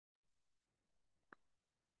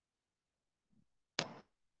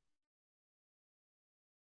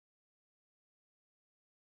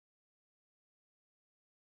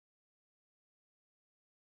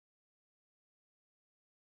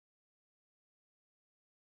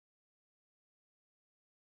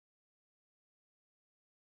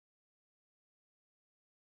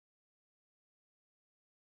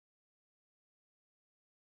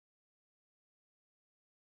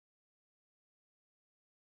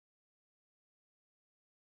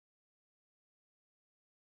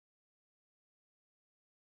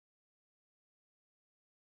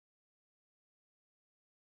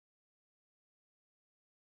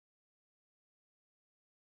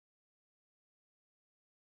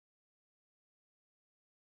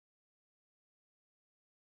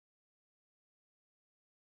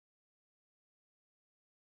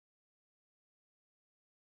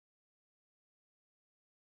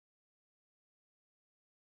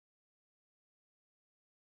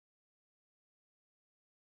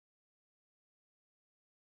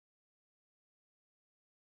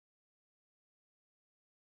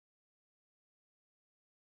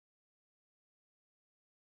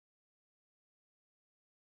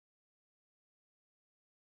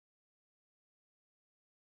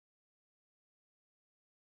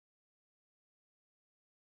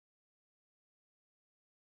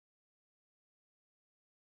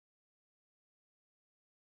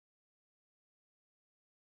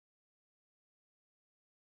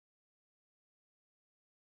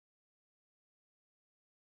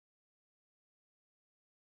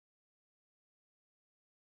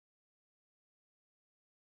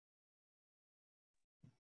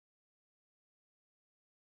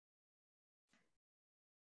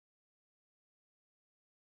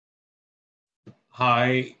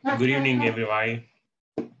Hi, good evening, everybody.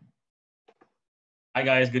 Hi,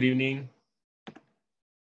 guys, good evening.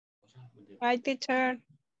 Hi, teacher.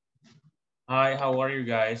 Hi, how are you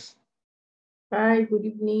guys? Hi, good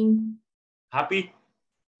evening. Happy?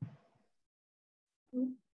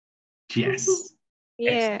 Yes.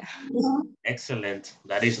 Yeah. Excellent.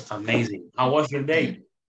 That is amazing. How was your day?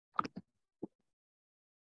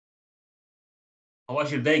 How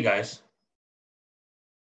was your day, guys?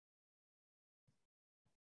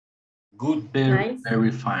 Good. Very, Nice.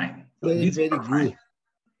 very fine. Very, It's very fine. good.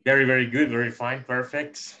 Very, very good. Very fine.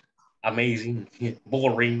 Perfect. Amazing.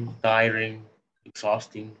 Boring, tiring,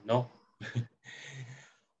 exhausting. No?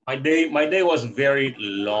 My day was very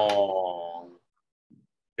long.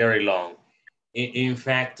 Very long. In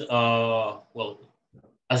fact, well,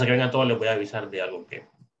 hasta que vengan todos les voy a avisar de algo que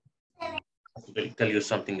tell you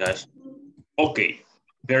something, guys. Okay,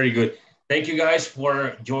 very good. Thank you guys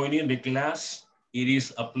for joining the class. It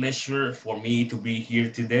is a pleasure for me to be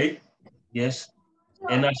here today. Yes,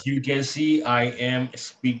 and as you can see, I am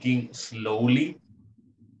speaking slowly.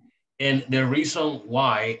 And the reason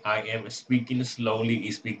why I am speaking slowly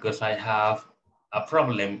is because I have a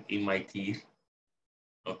problem in my teeth.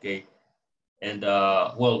 Okay, and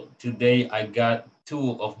well, today I got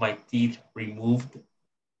two of my teeth removed.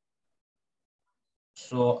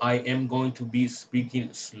 So I am going to be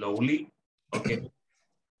speaking slowly. Okay,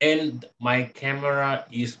 and my camera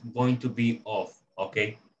is going to be off.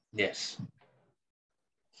 Okay, yes.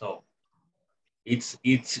 So it's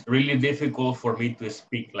really difficult for me to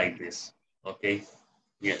speak like this. Okay,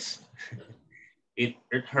 yes. It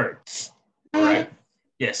hurts. All right.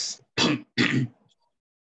 Yes.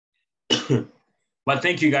 But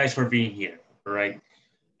thank you guys for being here. All right.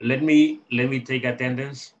 Let me take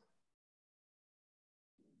attendance.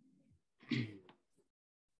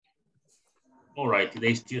 All right.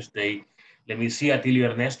 Today's Tuesday. Let me see Atilio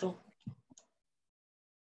Ernesto.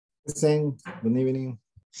 Present. Good evening.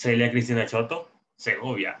 Celia Cristina Choto.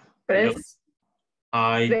 Segovia. Hello. Pres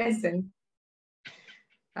Hi. present.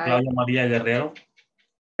 Hi. Claudia María Guerrero.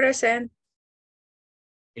 Present.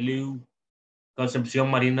 Hello. Concepción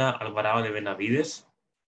Marina Alvarado de Benavides.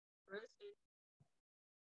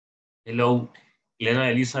 Hello. Elena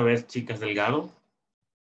Elizabeth Chicas Delgado.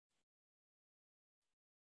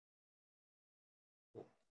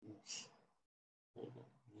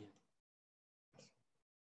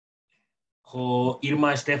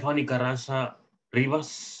 Irma Stephanie Carranza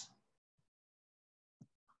Rivas.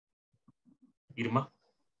 Irma?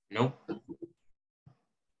 No?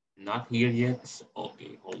 Not here yet.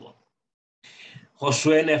 Okay, hold on.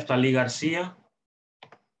 Josué Neftali Garcia.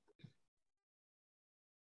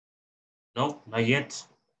 No, not yet.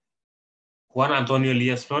 Juan Antonio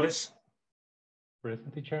Elías Flores.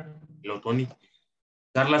 Present, teacher. Hello, Tony.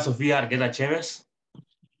 Carla Sofía Argueta Chévez.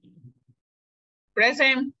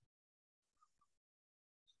 Present.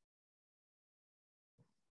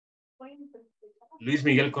 Luis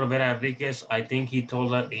Miguel Corbera Enriquez, I think he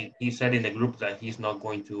told that he said in the group that he's not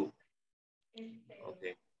going to.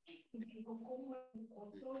 Okay.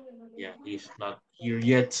 Yeah, he's not here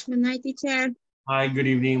yet. Good night, teacher. Hi, good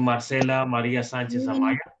evening, Marcela Maria Sanchez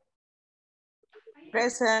Amaya.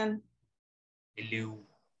 Present. Hello.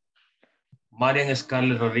 Marian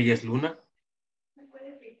Scarlett Rodriguez Luna.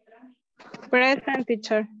 Present,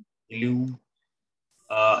 teacher. Hello.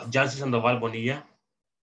 Jancy Sandoval Bonilla.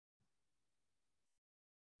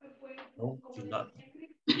 No, she's not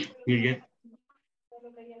here yet.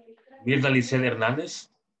 Mirna Licel Hernández.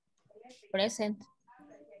 Present.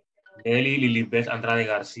 Nelly Lilibeth Andrade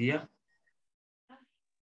García.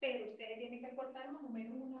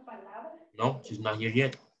 No, she's not here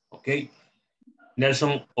yet. Okay.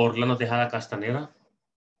 Nelson Orlando Tejada Castaneda.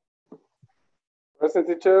 Present,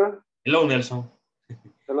 teacher. Hello, Nelson.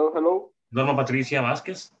 Hello, hello. Norma Patricia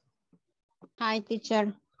Vázquez. Hi,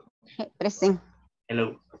 teacher. Present.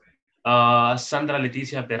 Hello. Sandra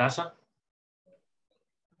Leticia Peraza.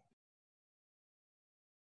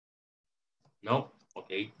 No,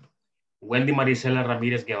 okay. Wendy Marisela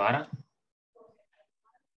Ramírez Guevara.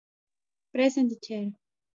 Present, teacher.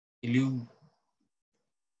 Hello.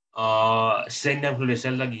 Senia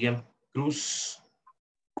Floreselda Guillem Cruz.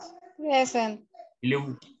 Present.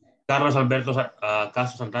 Hello. Carlos Alberto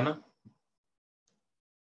Castro Santana.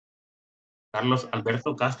 Carlos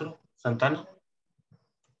Alberto Castro Santana.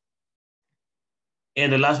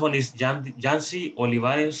 And the last one is Jancy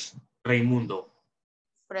Olivares Raimundo.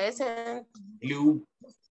 Present. Hello.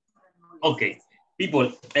 Okay.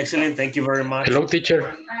 People, excellent. Thank you very much. Hello,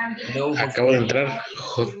 teacher. Hello, Acabo de entrar.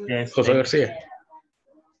 Yes, José García.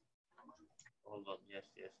 Hold on. Yes,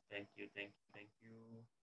 yes. Thank you.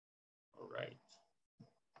 All right.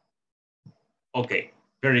 Okay,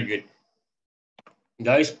 very good.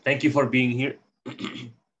 Guys, thank you for being here.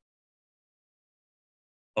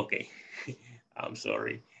 Okay, I'm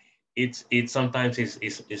sorry. It's sometimes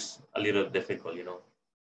is a little difficult, you know.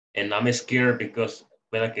 And I'm scared because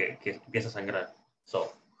pueda que empieza a sangrar.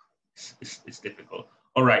 So it's difficult.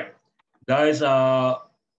 All right, guys. All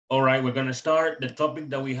right, we're gonna start. The topic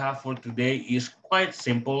that we have for today is quite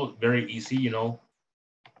simple, very easy, you know.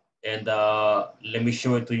 And let me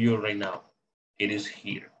show it to you right now. It is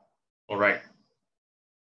here. All right.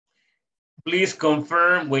 Please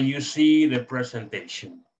confirm when you see the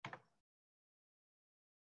presentation.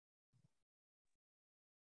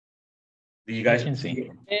 Do you guys see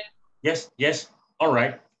it? Yes, yes. All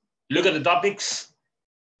right. Look at the topics.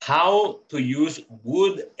 How to use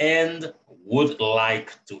would and would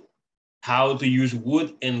like to. How to use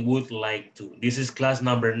would and would like to. This is class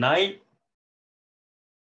number 9.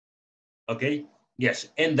 Okay. Yes,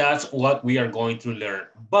 and that's what we are going to learn.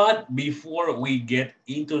 But before we get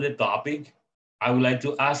into the topic, I would like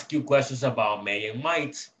to ask you questions about may and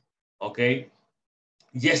might. Okay.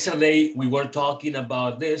 Yesterday, we were talking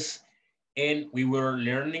about this and we were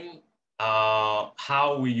learning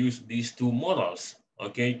how we use these two models.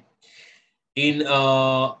 Okay. In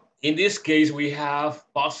this case, we have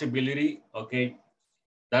possibility. Okay.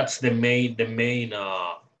 That's the main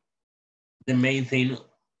thing.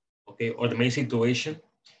 Okay. Or the main situation.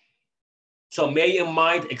 So may and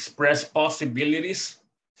might express possibilities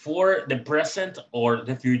for the present or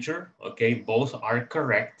the future. Okay, both are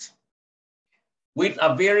correct. With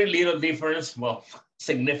a very little difference, well,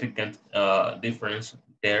 significant difference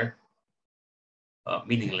there,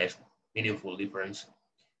 meaningful difference.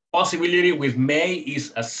 Possibility with may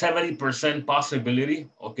is a 70% possibility,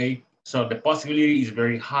 okay? So the possibility is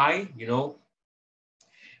very high, you know.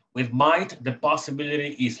 With might, the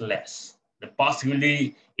possibility is less. The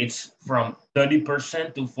possibility it's from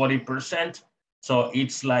 30% to 40%. So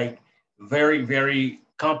it's like very, very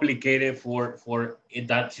complicated for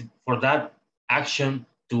that action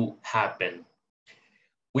to happen.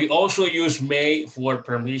 We also use may for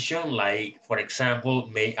permission, like for example,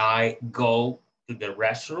 may I go to the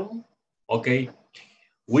restroom? Okay.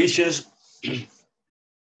 Wishes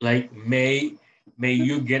like may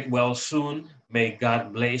you get well soon, may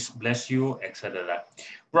God bless you, etc.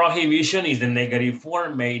 Prohibition is the negative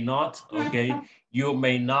form, may not, okay? You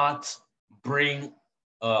may not bring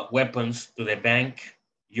weapons to the bank,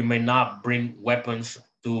 you may not bring weapons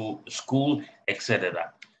to school,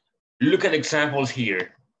 etc. Look at examples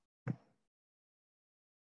here.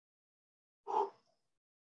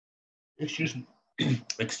 Excuse me.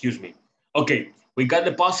 Excuse me. Okay, we got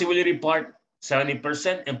the possibility part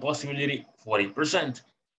 70% and possibility 40%.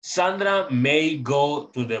 Sandra may go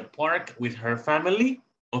to the park with her family.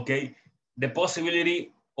 Okay, the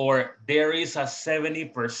possibility or there is a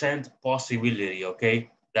 70% possibility, okay,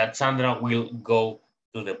 that Sandra will go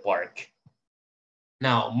to the park.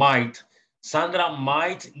 Now, might. Sandra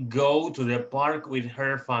might go to the park with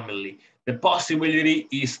her family. The possibility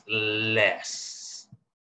is less,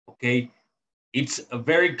 okay? It's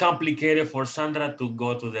very complicated for Sandra to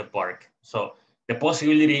go to the park. So the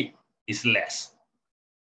possibility is less.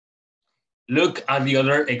 Look at the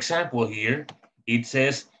other example here. It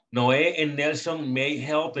says, Noé and Nelson may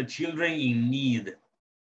help the children in need.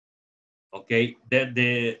 Okay,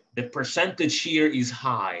 the percentage here is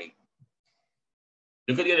high.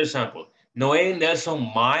 Look at the other example. Noé and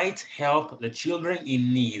Nelson might help the children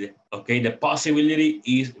in need. Okay, the possibility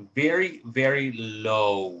is very, very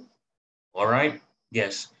low. All right,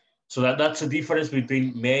 yes. So that's the difference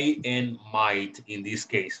between may and might in this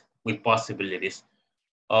case with possibilities.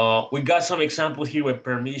 We got some examples here with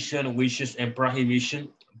permission, wishes, and prohibition,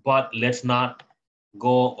 but let's not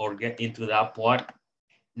go or get into that part.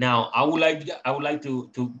 Now, I would like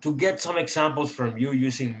to get some examples from you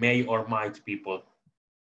using may or might, people.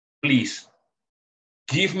 Please,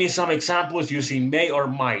 give me some examples using may or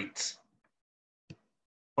might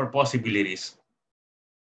for possibilities.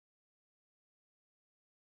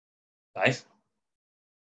 Guys?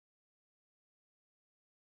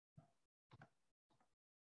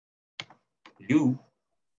 You?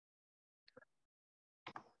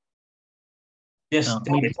 Yes,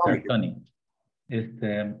 Mr. Tony,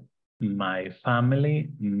 my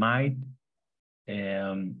family might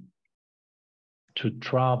to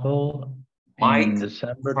travel in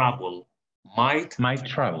December. Might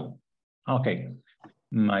travel. Okay.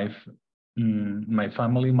 My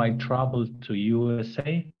family might travel to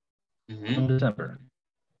USA in December.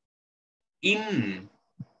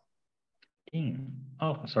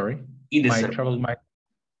 Oh, sorry. In December.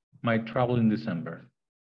 Might travel in December.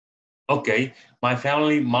 Okay, my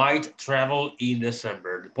family might travel in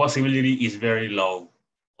December. The possibility is very low.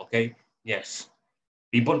 Okay, yes.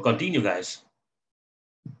 People, continue, guys.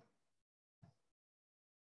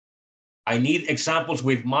 I need examples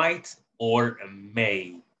with might or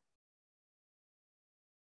may.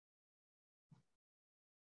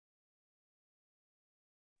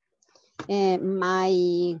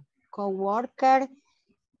 My coworker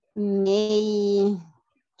may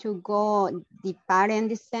to go depart in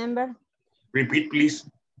December. Repeat, please.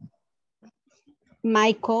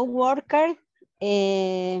 My coworker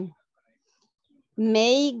may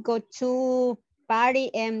go to party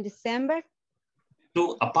in December.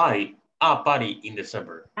 To a party in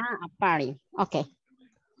December. A party, okay.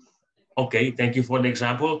 Okay, thank you for the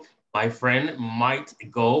example. My friend may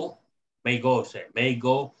go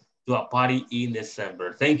to a party in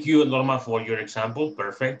December. Thank you, Norma, for your example.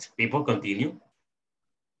 Perfect. People, continue.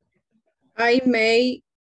 I may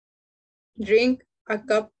drink a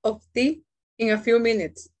cup of tea in a few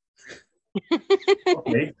minutes.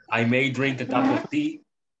 Okay, I may drink a cup of tea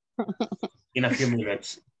in a few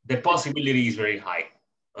minutes. The possibility is very high.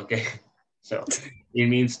 Okay, so it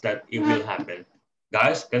means that it will happen.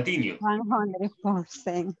 Guys, continue.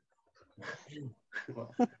 100%.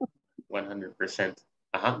 100%.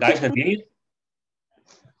 Guys, continue.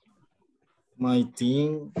 My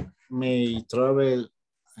team may travel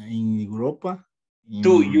in Europa.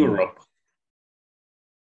 To Europe.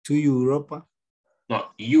 To Europa.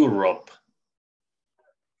 No, Europe.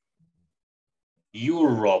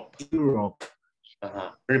 Europe. Europe.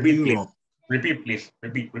 Repeat, Europe. please. Repeat, please.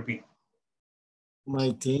 Repeat.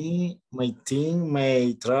 My team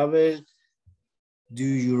may travel to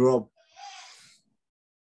Europe.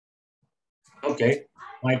 Okay.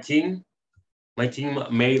 My team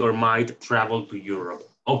may or might travel to Europe.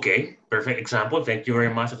 Okay, perfect example. Thank you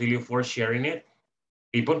very much, Atilio, for sharing it.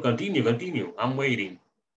 People, continue. I'm waiting.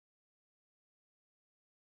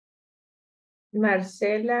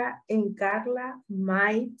 Marcela and Carla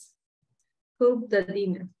might cook the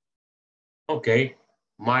dinner. Okay,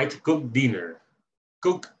 might cook dinner.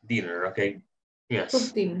 Cook dinner, okay. Yes.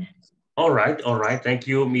 Cook dinner. All right. Thank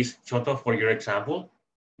you, Miss Choto, for your example.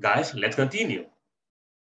 Guys, let's continue.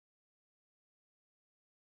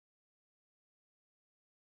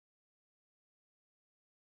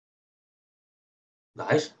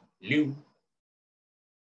 Guys, Liu.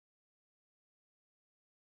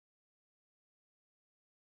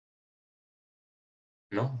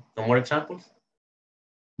 No more examples?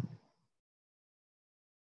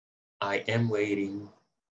 I am waiting.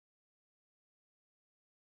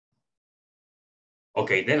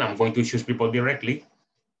 Okay, then I'm going to choose people directly.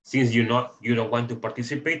 Since you don't want to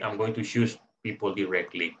participate, I'm going to choose people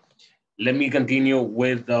directly. Let me continue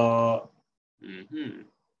with the.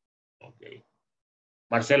 Okay.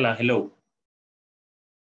 Marcela, hello.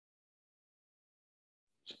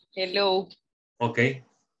 Hello. Okay.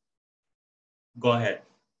 Go ahead.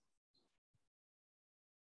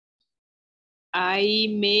 I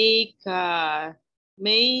make a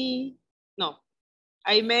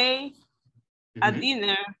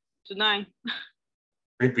dinner tonight.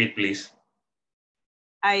 Repeat, please.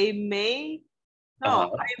 I may,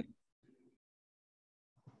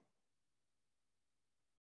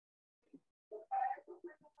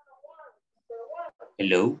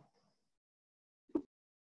 Hello.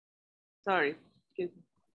 Sorry.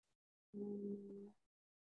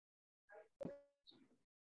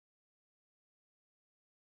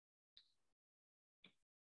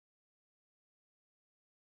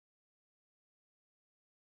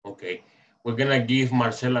 Okay, we're gonna give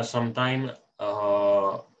Marcela some time.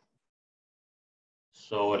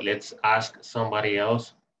 So let's ask somebody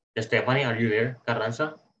else. Stephanie, are you there?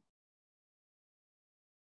 Carranza?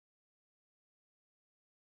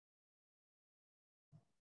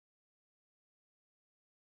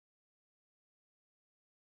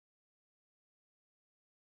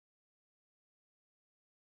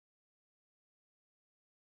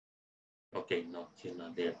 Okay, no, she's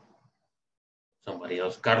not there. Somebody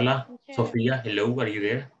else. Carla, okay. Sofia, hello, are you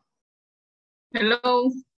there?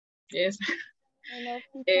 Hello. Yes.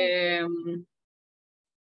 Hello.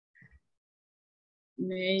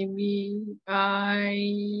 Maybe I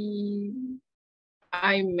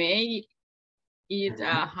may eat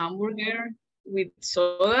a hamburger with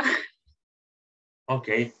soda.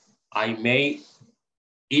 Okay, I may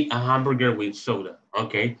eat a hamburger with soda.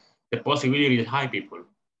 Okay, the possibility is high, people.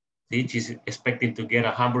 See, she's expecting to get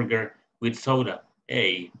a hamburger with soda.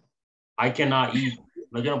 Hey, I cannot eat.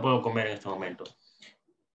 No, yo no puedo comer en este momento.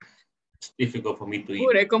 It's difficult for me to eat.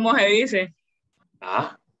 Puré, ¿cómo se dice?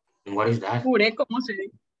 Ah, and what is that? Puré, ¿cómo se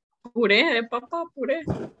dice? Puré de papa, puré.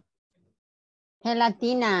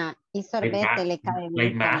 Gelatina y sorbete le cabe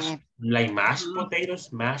bien poner. Like mashed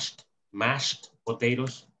potatoes, mashed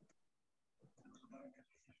potatoes.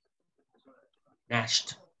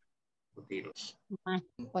 Mashed potatoes.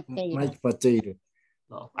 Mashed potato.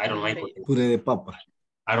 No, I don't like potatoes. Puré de papa.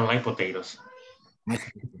 I don't like potatoes.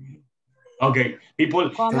 Okay, people,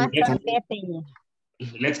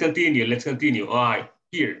 let's continue. All right,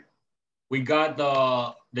 here. We got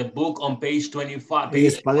the book on page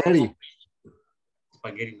 25. Spaghetti.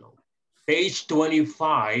 Spaghetti, no. Page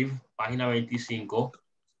 25, página 25.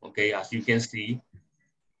 Okay, as you can see,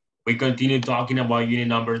 we continue talking about unit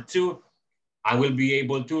number 2. I will be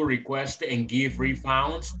able to request and give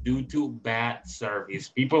refunds due to bad service.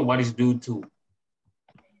 People, what is due to?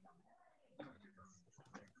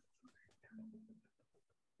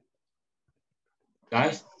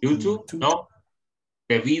 Guys, due to? No.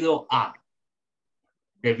 Debido a.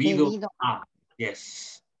 Debido a.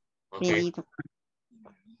 Yes. Okay.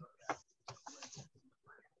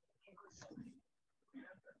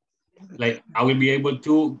 Like, I will be able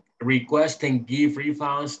to request and give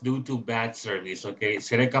refunds due to bad service. Okay.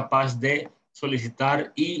 Seré capaz de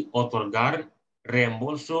solicitar y otorgar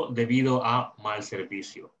reembolso debido a mal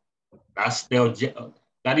servicio.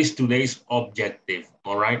 That is today's objective.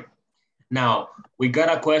 All right. Now, we got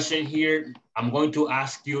a question here. I'm going to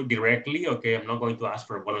ask you directly, okay? I'm not going to ask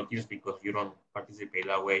for volunteers because you don't participate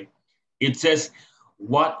that way. It says,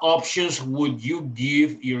 what options would you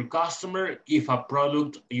give your customer if a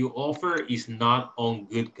product you offer is not on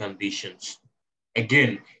good conditions?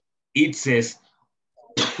 Again, it says,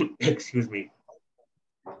 excuse me.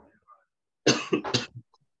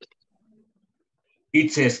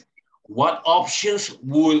 It says, what options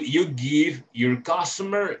will you give your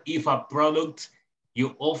customer if a product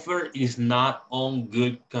you offer is not on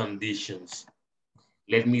good conditions?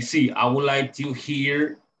 Let me see. I would like to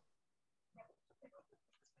hear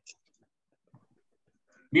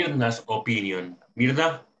Mirna's opinion.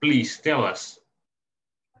 Mirna, please tell us.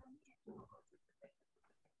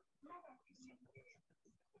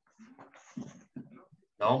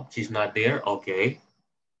 No, she's not there. Okay.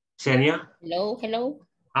 Senia? Hello.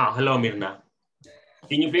 Hello, Mirna.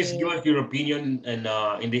 Can you please give us your opinion in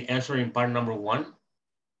the answer in part number 1?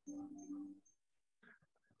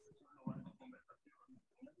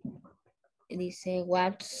 Dice,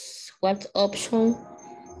 what option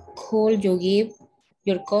could you give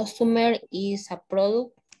your customer is a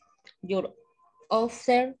product your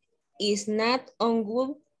offer is not on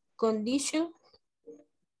good condition?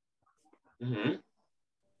 Mm-hmm.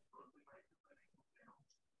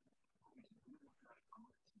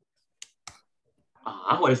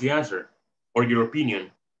 What is the answer or your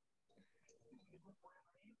opinion?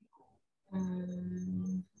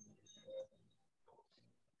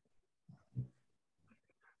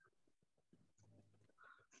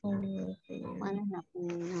 Mm-hmm.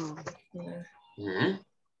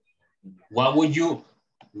 What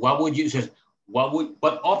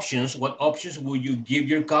options would you give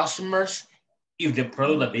your customers if the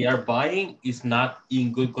product that they are buying is not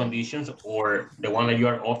in good conditions or the one that you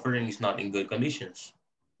are offering is not in good conditions?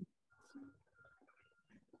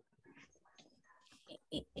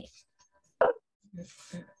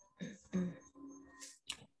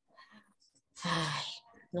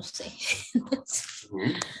 No sé.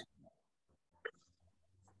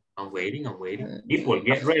 I'm waiting. People,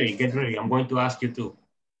 get ready. I'm going to ask you too.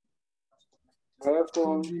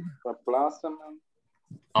 Replacement.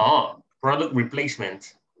 Product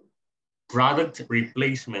replacement. Product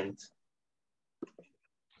replacement.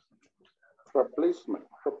 Replacement.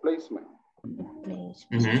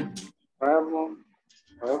 Mm-hmm.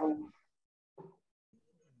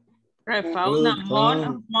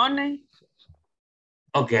 Refund money.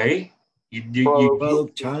 Okay. You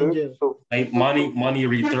product change. like money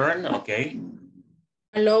return. Okay.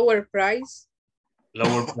 A lower price.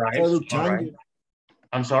 Lower price. Product all right.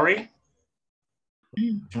 I'm sorry.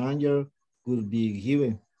 Changer will be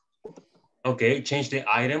given. Okay, change the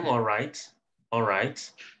item. All right.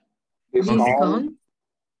 Discount.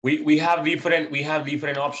 We have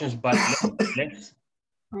different options, but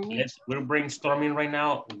we're brainstorming right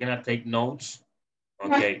now. We're gonna take notes.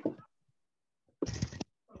 Okay.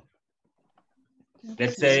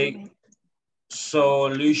 Let's say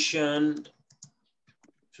solution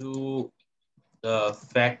to the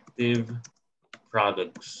effective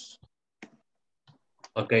products.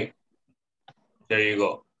 Okay. There you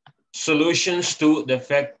go. Solutions to the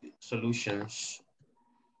effective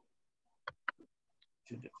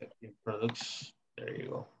products. There you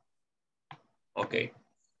go. Okay.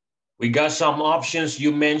 We got some options.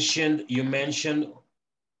 You mentioned,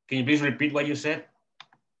 can you please repeat what you said?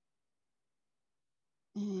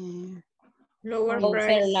 Lower Offer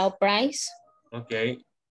price. low price. Okay.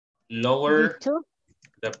 Lower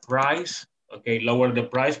the price. Okay, lower the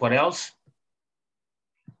price. What else?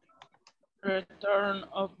 Return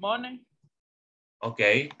of money.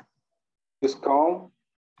 Okay. Discount.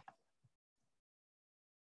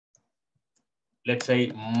 Let's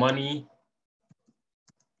say money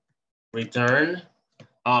return.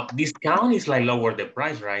 Discount is like lower the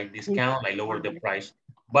price, right? Discount like lower the price.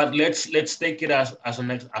 But let's take it as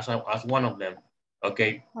one of them.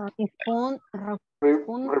 Okay.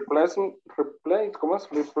 Replacement. ¿Cómo es?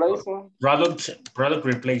 Replacement. Product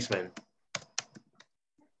replacement.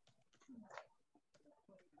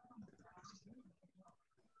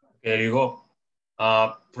 There you go.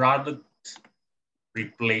 Product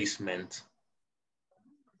replacement.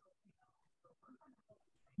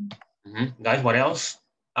 Guys, what else?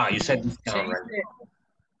 You said discount, right?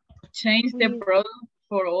 Change the product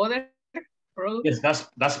for other product. Yes,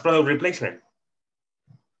 that's product replacement.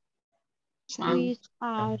 With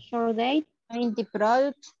a short date in the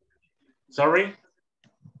product. Sorry?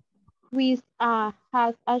 With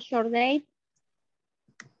has a short date.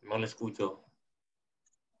 No le escucho.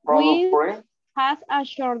 With has a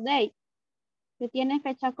short date. Que tiene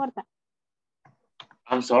fecha corta.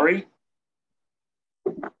 I'm sorry?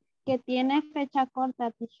 Que tiene fecha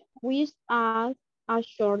corta. With a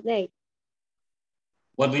short date.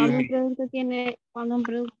 What do you mean? Cuando un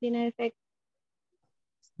producto tiene defecto.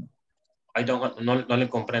 No le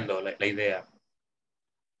comprendo la idea.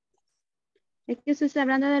 Es que se está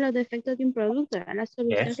hablando de los defectos de un producto, la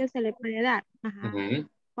solución que se le puede dar. Ajá.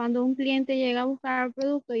 Cuando un cliente llega a buscar el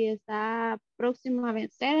producto y está próximo a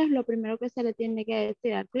vencer, es lo primero que se le tiene que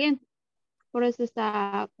decir al cliente. Por eso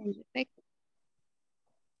está con defecto.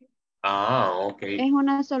 Ok. Es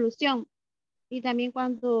una solución. Y también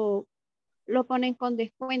cuando lo ponen con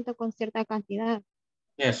descuento con cierta cantidad.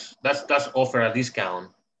 Yes, that's offer a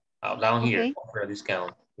discount. Down here, Okay. offer a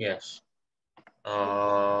discount. Yes.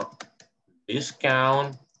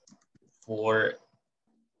 Discount for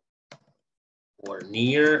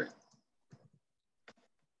near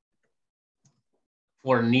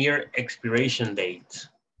expiration date.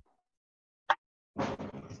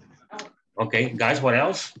 Okay, guys, what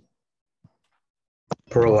else?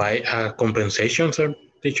 Provide a compensation, sir,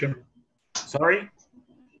 teacher. Sorry?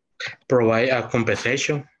 Provide a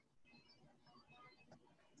compensation.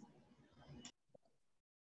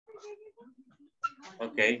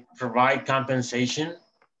 Okay, provide compensation.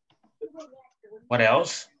 What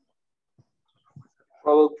else?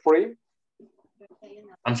 Product free.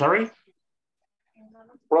 I'm sorry?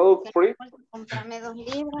 Product free.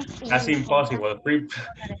 That's impossible. Free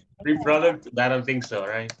product? I don't think so,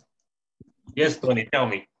 right? Yes, Tony, tell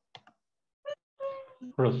me.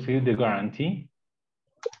 Proceed the guarantee.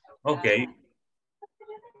 Okay.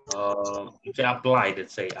 To apply,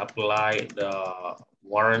 let's say, apply the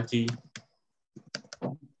warranty.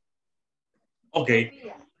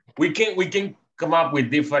 Okay, we can come up with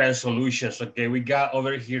different solutions. Okay, we got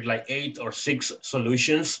over here like 8 or 6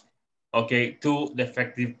 solutions. Okay, to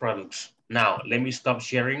defective products. Now, let me stop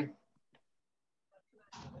sharing.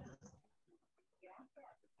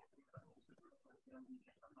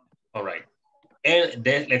 All right, and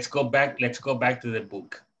then let's go back to the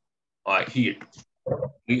book. All right, here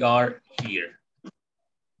we are here.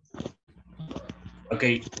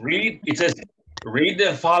 Okay, it says read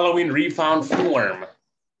the following refound form.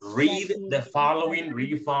 Read the following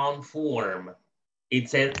refound form. It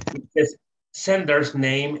says sender's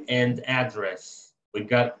name and address. We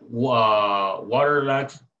got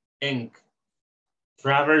Waterlux Inc.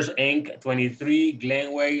 Travers Inc. 23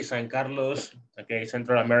 Glenway, San Carlos, okay,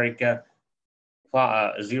 Central America,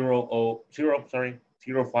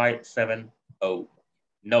 0570.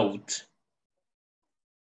 Note,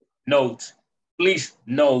 please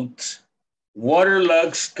note,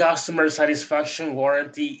 Waterlux customer satisfaction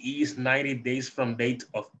warranty is 90 days from date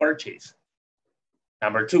of purchase.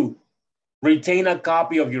 Number 2, retain a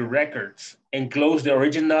copy of your records. Enclose the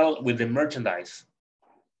original with the merchandise.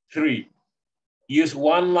 3, use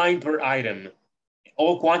 1 line per item.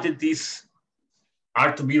 All quantities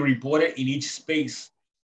are to be reported in each space.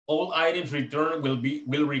 All items returned will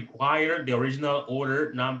require the original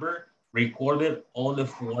order number recorded on the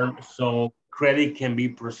form so credit can be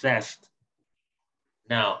processed.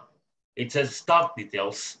 Now, it says stock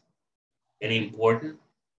details, an important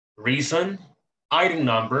reason, item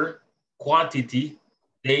number, quantity,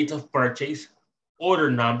 date of purchase,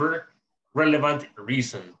 order number, relevant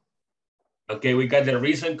reason. Okay, we got the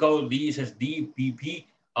reason code, D says DPP.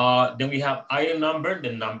 Then we have item number,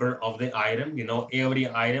 the number of the item. You know, every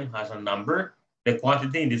item has a number. The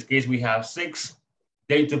quantity, in this case, we have 6.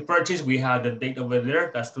 Date to purchase, we have the date over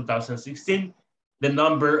there, that's 2016, the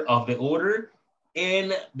number of the order,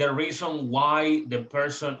 and the reason why the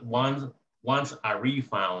person wants a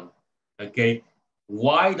refund, okay?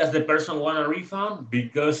 Why does the person want a refund?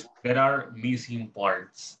 Because there are missing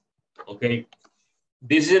parts, okay?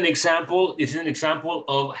 This is an example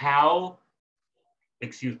of how,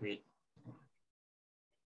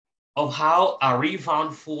 of how a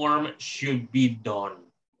refund form should be done,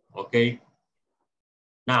 okay?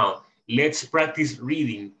 Now, let's practice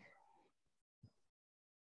reading.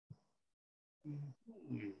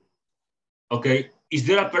 Okay, is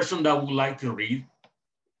there a person that would like to read?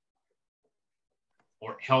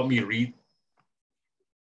 Or help me read?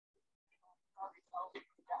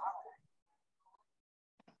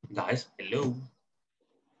 Guys, hello.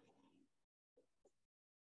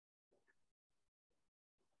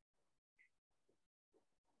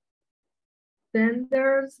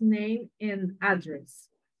 Sender's name and address.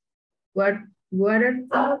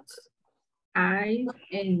 Waterford,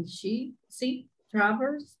 INC,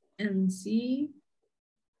 Travers, and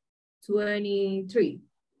C23,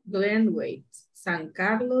 Glenway, San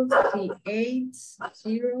Carlos,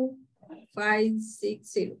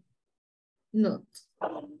 380-560. Note.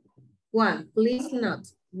 1. Please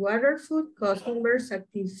note, Waterfood customer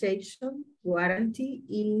satisfaction warranty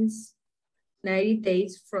is 90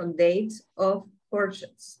 days from date of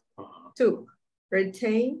purchase. 2.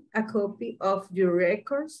 Retain a copy of your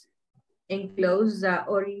records. Enclose the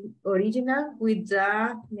original with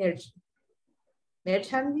the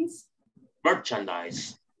merchandise.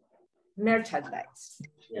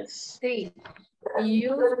 Yes. 3.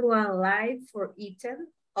 Use one line for item.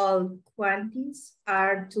 All quantities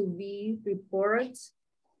are to be reported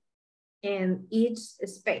in each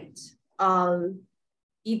space. All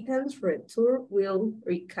items returned will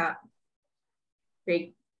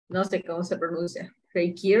no sé cómo se pronuncia.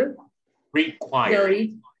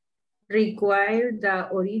 Require the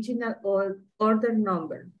original order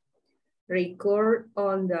number. Record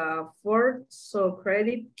on the form so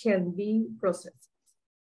credit can be processed.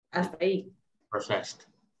 Hasta ahí. Processed.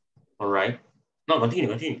 All right. No,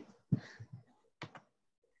 continue.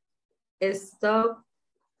 Stop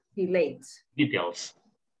delays. Details.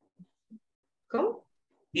 ¿Cómo?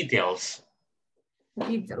 Details.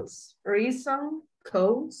 Reason,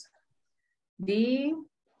 codes, the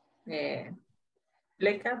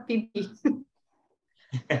leca PP.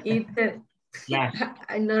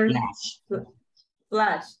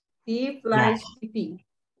 Flash. The flash PP.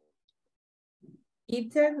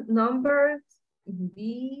 Item number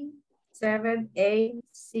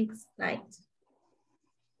B7869.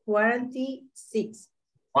 Warranty 6.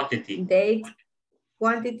 Quantity. Date.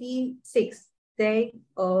 Quantity 6. Date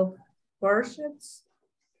of purchase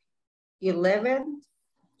 11.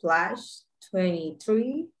 Flash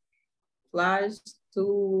 23. Flash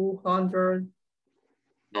 200.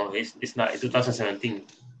 No, it's not. It's 2017.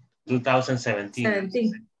 2017.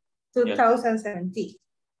 2017. Yes.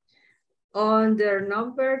 Under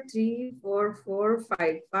number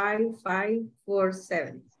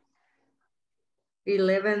 3445547.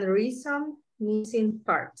 11 reason missing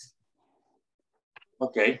part.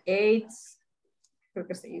 Okay. 8. Creo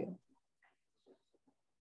que seguido.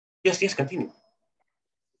 Yes, continue.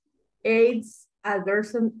 8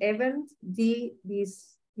 adverse event.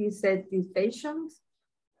 Dissatisfactions.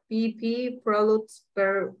 PP products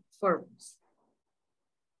performance.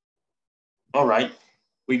 All right,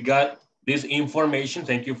 we got this information.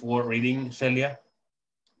 Thank you for reading, Celia.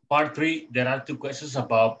 Part 3, there are 2 questions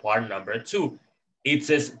about part number 2. It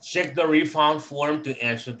says, check the refund form to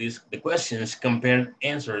answer the questions, compare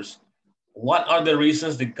answers. What are the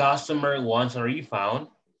reasons the customer wants a refund?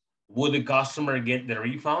 Would the customer get the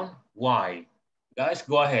refund? Why? Guys,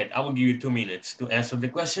 go ahead. I will give you 2 minutes to answer the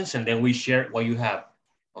questions and then we share what you have.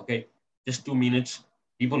 Okay, just 2 minutes.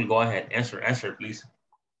 People, go ahead. Answer, please.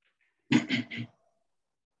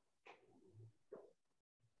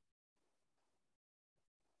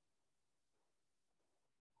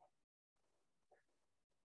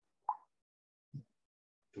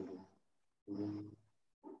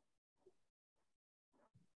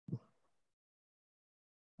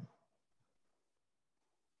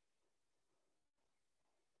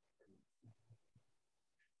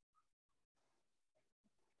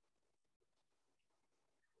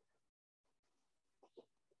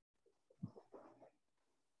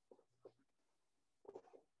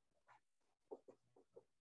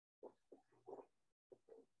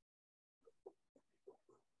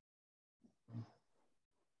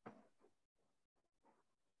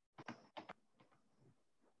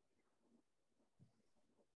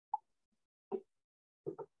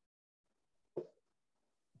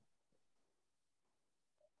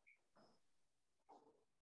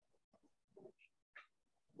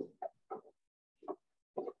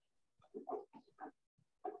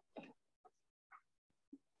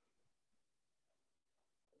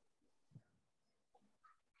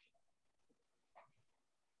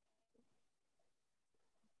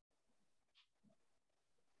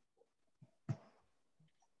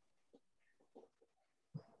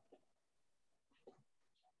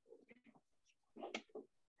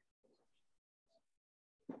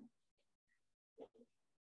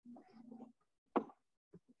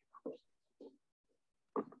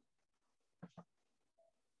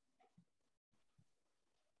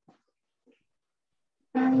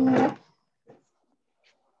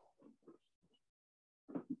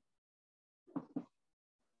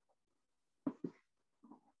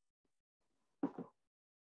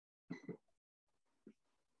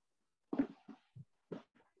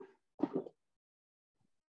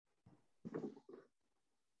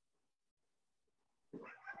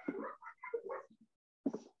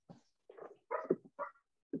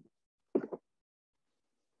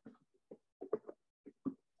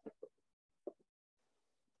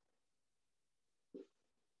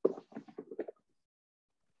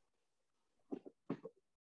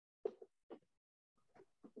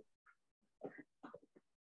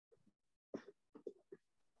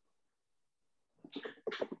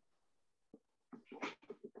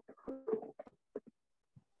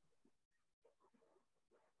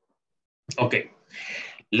 Okay,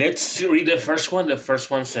 let's read the first one. The first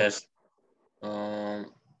one says,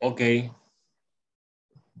 okay,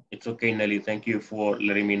 it's okay, Nelly. Thank you for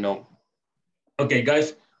letting me know. Okay,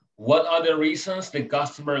 guys, what are the reasons the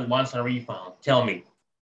customer wants a refund? Tell me.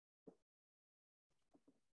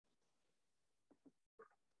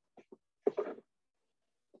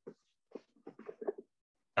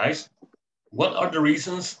 Guys, what are the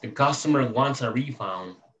reasons the customer wants a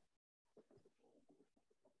refund?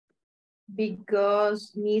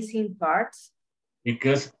 Because missing parts.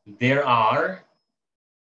 Because there are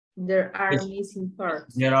missing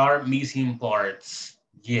parts. There are missing parts.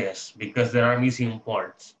 Yes, because there are missing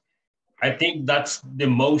parts. I think that's the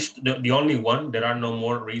only one. There are no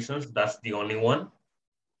more reasons. That's the only one.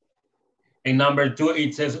 And number two,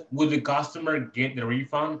 it says, would the customer get the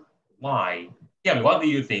refund? Why? Yeah, what do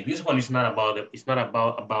you think? This one is not about it's not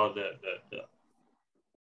about the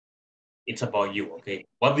it's about you, okay?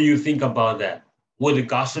 What do you think about that? Would the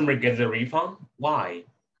customer get the refund? Why?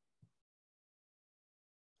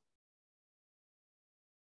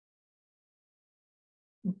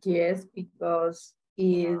 Yes, because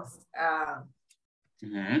is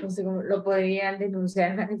no sé cómo lo podrían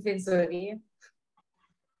denunciar en la defensoría.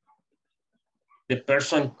 The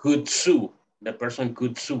person could sue. The person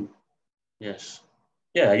could sue. Yes.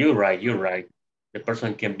 Yeah, you're right. You're right. The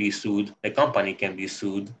person can be sued. The company can be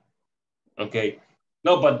sued. Okay.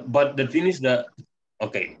 No, but the thing is that,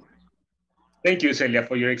 okay. Thank you, Celia,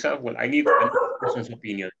 for your example. I need a person's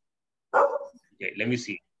opinion. Okay, let me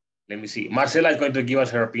see. Let me see. Marcela is going to give us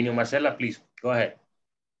her opinion. Marcela, please, go ahead.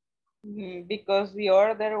 Because the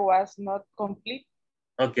order was not complete.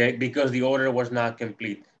 Okay, because the order was not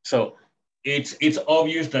complete. So it's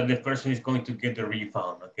obvious that the person is going to get the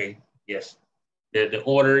refund, okay? Yes. The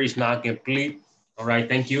order is not complete. All right,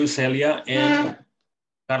 thank you, Celia and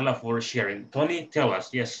Carla, for sharing. Tony, tell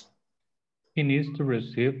us, yes. He needs to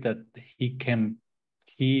receive that he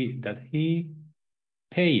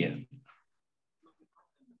pay it.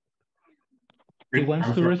 He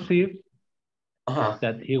wants to receive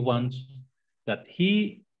that he wants that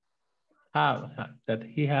he has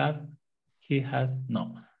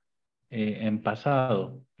no en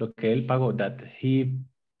pasado lo que él pagó that he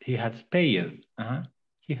has paid.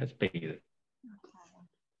 He has paid.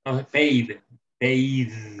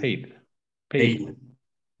 Paid.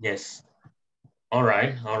 Yes. All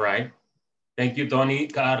right. All right. Thank you, Tony,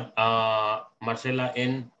 Marcela,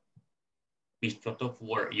 and Pistoto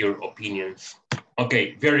for your opinions.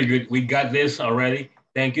 Okay, very good. We got this already.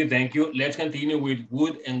 Thank you. Thank you. Let's continue with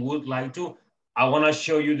would and would like to. I want to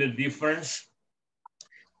show you the difference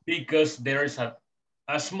because there is a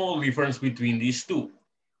small difference between these two.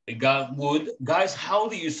 We got would. Guys, how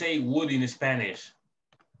do you say would in Spanish?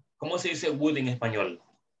 ¿Cómo se dice would en español?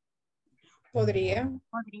 Podría.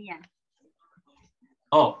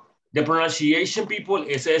 Oh, the pronunciation, people,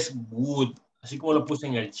 it says would. Así como lo puse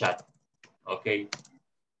en el chat. Okay.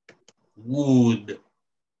 Would.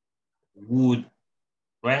 Would.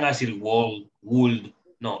 No vayan a decir would.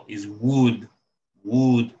 No, it's would.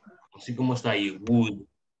 Would. Así como está ahí, would.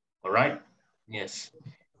 All right? Yes.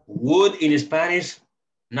 Would in Spanish,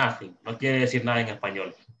 nothing. No quiere decir nada en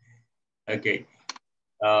español. Okay.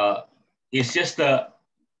 It's just a,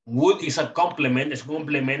 would is a complement, es un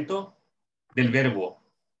complemento del verbo.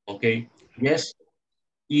 Okay. Yes.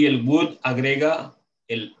 Y el would agrega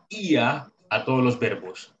el ia a todos los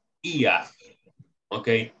verbos. Ia.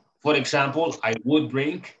 Okay. For example, I would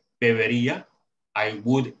drink, bebería. I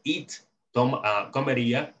would eat,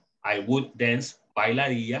 comería. I would dance,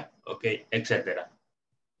 bailaría. Okay, etc.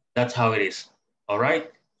 That's how it is. All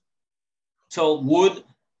right. So would,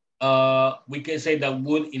 we can say that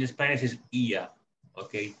would in Spanish is ia.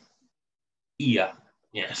 Okay. Ia.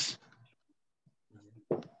 Yes.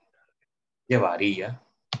 Llevaría,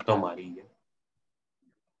 tomaría.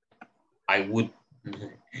 I would.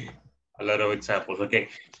 A lot of examples. Okay.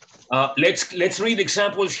 Let's read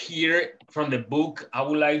examples here from the book. I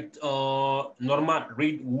would like Norma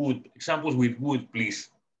read would. Examples with would, please.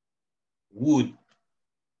 Would.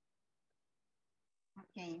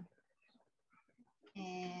 Okay.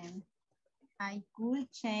 I could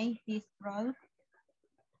change this product.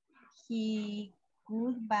 He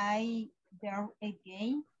could buy there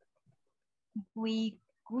again. We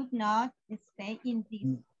could not stay in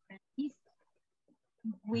this place.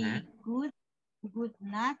 We could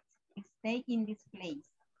not stay in this place.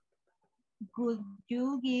 Could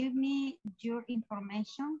you give me your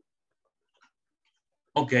information?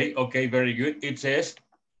 Okay, okay, very good. It says,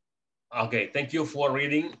 okay, thank you for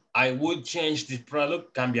reading. I would change this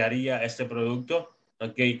product, cambiaría este producto.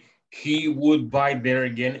 Okay, he would buy there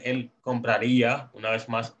again, él compraría una vez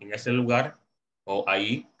más en ese lugar o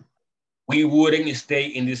ahí. We wouldn't stay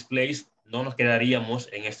in this place, no nos quedaríamos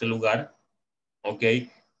en este lugar. Okay,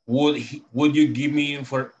 would you give me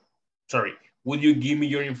would you give me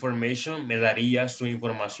your information? Me daría su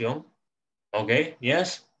información. Okay,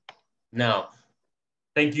 yes. Now,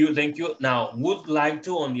 thank you. Now, would like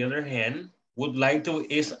to, on the other hand, would like to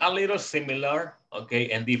is a little similar, okay,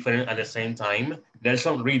 and different at the same time.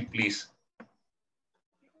 Nelson, read, please.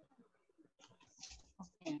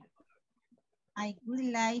 Okay. I would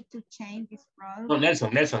like to change this product. No,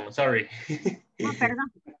 Nelson, sorry. Oh, perdón.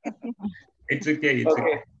 It's okay, it's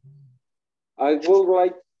okay. I would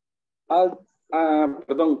like, I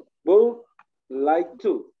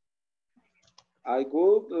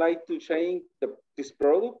would like to change this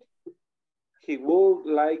product. He would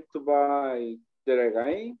like to buy there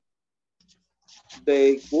again.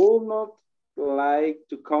 They would not like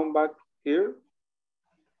to come back here.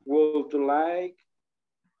 Would like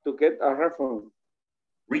to get a refund.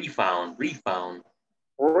 Refund.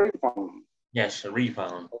 Yes, a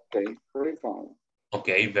refund. Okay, refund.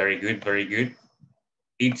 Okay, very good, very good.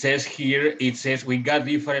 It says here, we got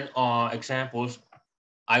different examples.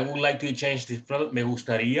 I would like to change this product, me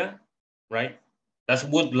gustaría, right? That's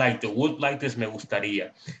would like to is me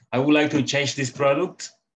gustaría. I would like to change this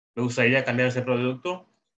product, me gustaría cambiar ese producto,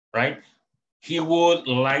 right? He would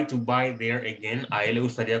like to buy there again, a él le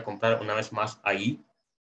gustaría comprar una vez más ahí.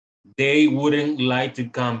 They wouldn't like to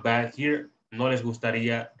come back here, no les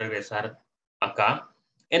gustaría regresar acá.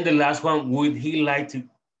 And the last one, would he like to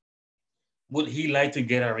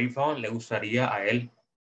get a refund? Le gustaría a él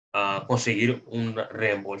conseguir un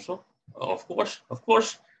reembolso? Of course.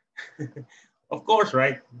 Of course,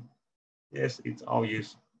 right? Yes, it's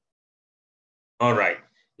obvious. All right,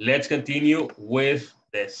 let's continue with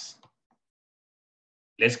this.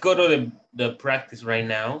 Let's go to the practice right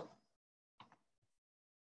now.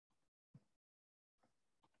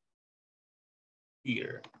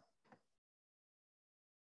 Here.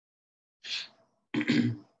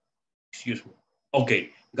 Excuse me.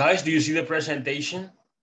 Okay, guys, do you see the presentation?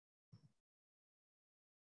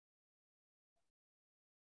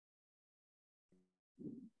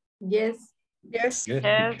 Yes.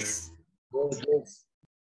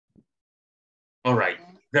 All right,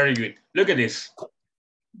 very good. Look at this.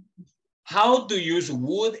 How to use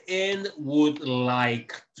would and would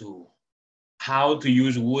like to. How to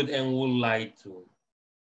use would and would like to.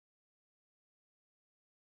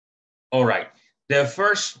 All right, the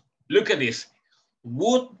first, look at this.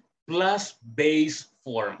 Would plus base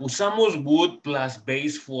form. Usamos would plus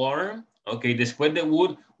base form. Ok, después de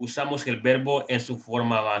would, usamos el verbo en su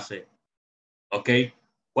forma base. Ok,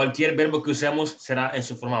 cualquier verbo que usemos será en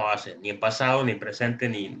su forma base. Ni en pasado, ni en presente,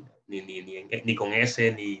 ni con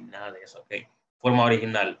S, ni nada de eso. Ok, forma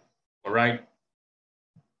original. All right.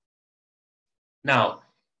 Now,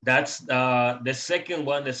 that's the second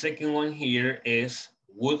one. The second one here is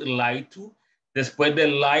would like to. Después de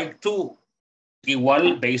like to,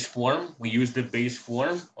 igual base form. We use the base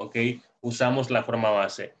form. Ok, usamos la forma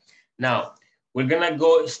base. Now, we're gonna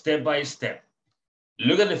go step by step.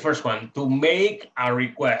 Look at the first one, to make a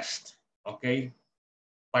request, okay?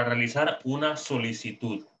 Para realizar una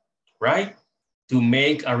solicitud, right? To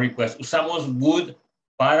make a request. Usamos would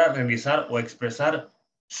para realizar o expresar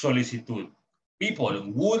solicitud. People,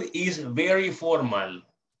 would is very formal.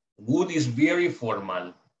 Would is very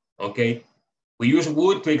formal, okay? We use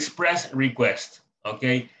would to express request,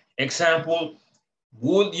 okay? Example,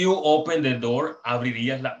 would you open the door?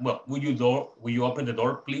 Abrirías la, well, will you open the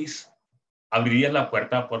door, please? ¿Abrirías la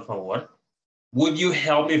puerta, por favor? Would you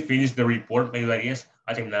help me finish the report? ¿Me ayudarías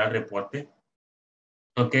a terminar el reporte?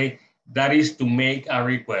 Okay, that is to make a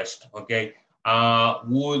request, okay?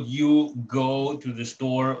 Would you go to the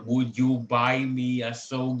store? Would you buy me a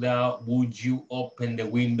soda? Would you open the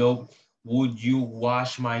window? Would you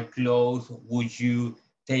wash my clothes? Would you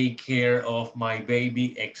take care of my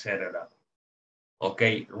baby, etc.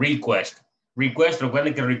 Okay, request. Request,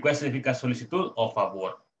 recuerden que request significa solicitud o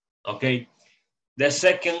favor. Okay, the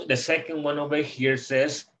second one over here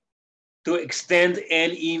says to extend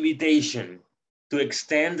an invitation. To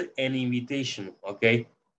extend an invitation, okay?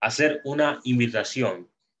 Hacer una invitación.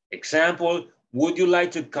 Example, would you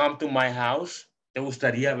like to come to my house? ¿Te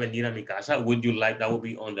gustaría venir a mi casa? Would you like, that would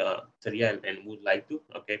be on the, sería and would like to,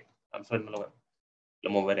 okay? I'm sorry, no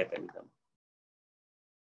lo moveré, permítame.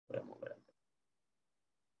 Voy a mover.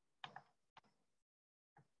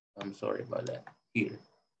 I'm sorry about that. Here.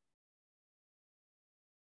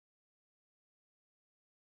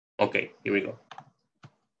 Okay, here we go.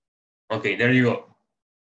 Okay, there you go.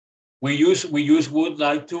 We use would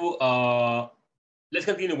like to, let's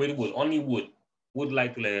continue with would, only would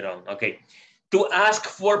like to later on, okay. To ask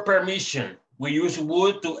for permission, we use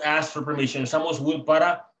would to ask for permission. Usamos would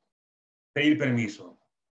para pedir permiso.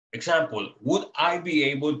 Example, would I be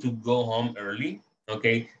able to go home early?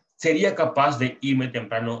 Okay, ¿sería capaz de irme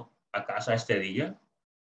temprano a casa este día?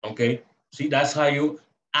 Okay, see, that's how you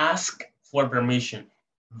ask for permission.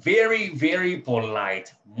 Very, very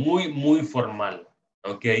polite, muy formal,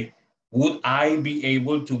 okay. Would I be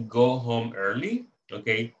able to go home early?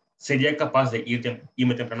 Okay, ¿sería capaz de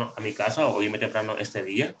irme temprano a mi casa o irme temprano este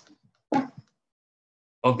día?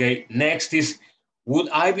 Okay, next is, would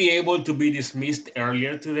I be able to be dismissed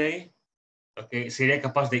earlier today? Okay, ¿sería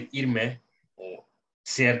capaz de irme o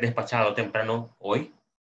ser despachado temprano hoy?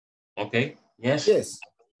 Okay, yes? Yes.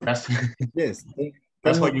 That's, yes.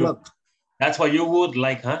 that's what you would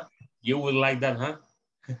like, huh? You would like that, huh?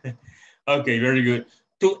 Okay, very good.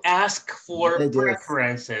 To ask for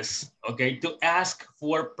preferences, okay? To ask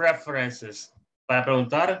for preferences. Para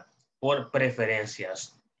preguntar por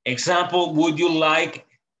preferencias. Example, would you like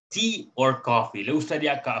tea or coffee? ¿Le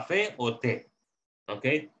gustaría café o té?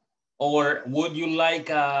 Okay? Or would you like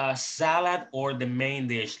a salad or the main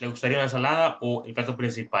dish? ¿Le gustaría una ensalada o el plato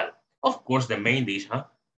principal? Of course, the main dish, huh?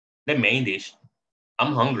 The main dish.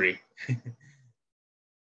 I'm hungry.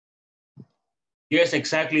 Yes,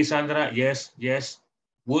 exactly, Sandra. Yes, yes.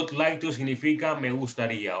 Would like to significa me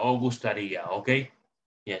gustaría o gustaría, okay?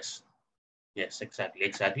 Yes. Yes,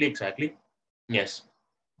 exactly. Yes.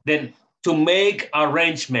 Then to make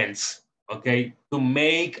arrangements, okay? To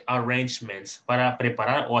make arrangements, para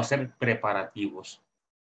preparar o hacer preparativos.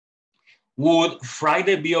 Would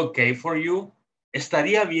Friday be okay for you?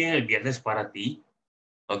 ¿Estaría bien el viernes para ti?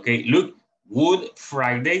 Okay, look, would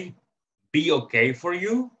Friday be okay for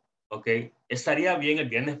you? Okay, ¿estaría bien el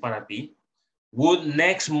viernes para ti? Would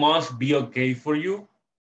next month be okay for you?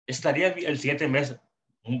 ¿Estaría el siguiente mes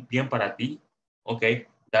bien para ti? Okay,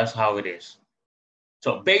 that's how it is.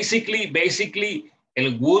 So basically,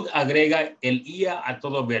 el would agrega el ia a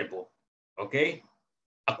todo verbo. Okay,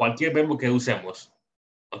 a cualquier verbo que usemos.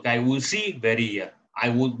 Okay, I would see, vería. I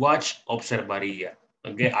would watch, observaría.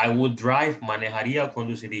 Okay, I would drive, manejaría,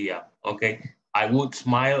 conduciría. Okay, I would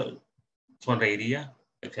smile, sonreiría,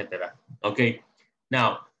 etc. Okay,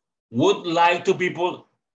 now, would like to people,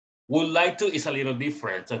 would like to is a little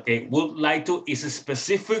different. Okay, would like to is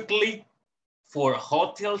specifically for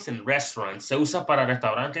hotels and restaurants. Se usa para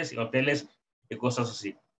restaurantes y hoteles y cosas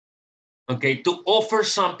así. Okay, to offer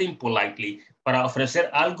something politely, para ofrecer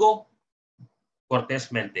algo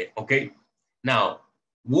cortésmente. Okay, now,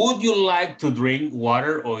 would you like to drink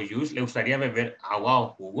water or juice? ¿Le gustaría beber agua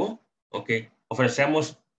o jugo? Okay,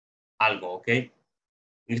 ofrecemos algo, okay.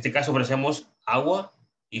 En este caso ofrecemos agua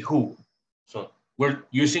y jugo. So we're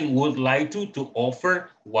using would like to offer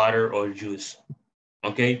water or juice.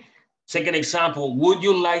 Okay. Second example, would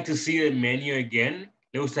you like to see the menu again?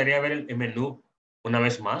 ¿Le gustaría ver el menú una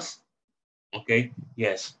vez más? Okay.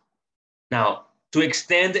 Yes. Now, to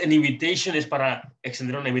extend an invitation es para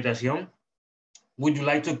extender una invitación. Would you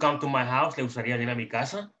like to come to my house? ¿Le gustaría venir a mi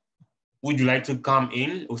casa? Would you like to come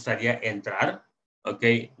in? ¿Le gustaría entrar?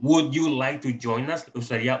 Okay. Would you like to join us? ¿Le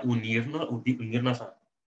gustaría unirnos?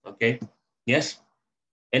 Okay. Yes.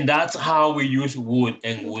 And that's how we use would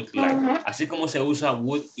and would like. Así como se usa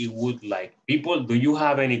would y would like. People, do you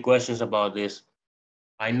have any questions about this?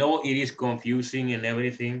 I know it is confusing and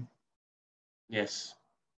everything. Yes.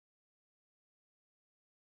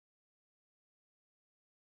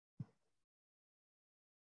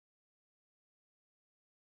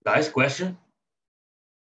 Guys, question?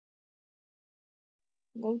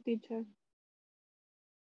 Go, teacher.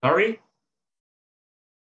 Sorry?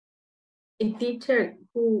 A teacher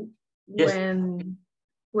who, yes.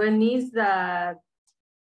 when is the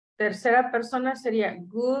tercera persona sería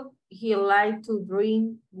would he like to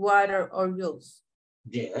drink water or juice?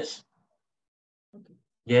 Yes. Okay.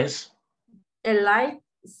 Yes. El like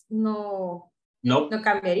no, Nope. no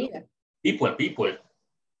cambiaría. People.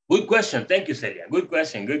 Good question. Thank you, Celia. Good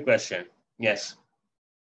question. Yes.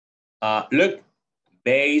 Look,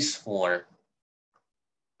 base form.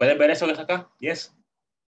 ¿Pueden ver eso que está acá? Yes.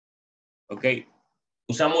 Ok.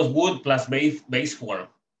 Usamos would plus base form,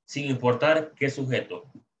 sin importar qué sujeto.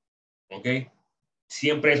 Ok.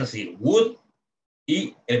 Siempre es así. Would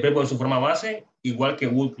y el verbo en su forma base, igual que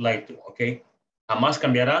would like to. Ok. Jamás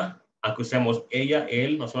cambiará, aunque usemos ella,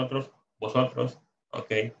 él, nosotros, vosotros.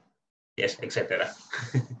 Ok. Yes, etc.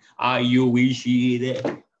 I, you, we, she, they.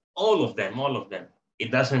 All of them.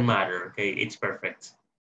 It doesn't matter. Okay. It's perfect.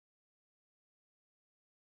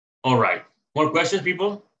 All right. More questions,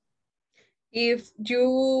 people? If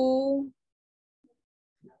you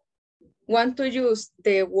want to use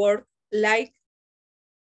the word like,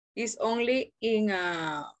 it's only in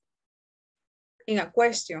a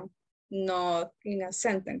question, not in a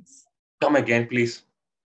sentence. Come again, please.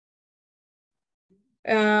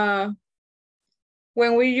 When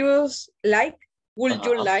we use like, would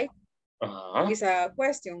you like? Is a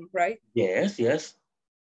question, right? Yes.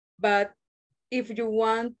 But if you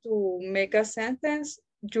want to make a sentence,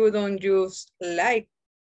 you don't use like.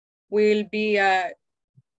 Will be a,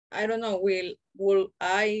 I don't know, will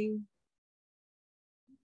I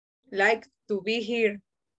like to be here?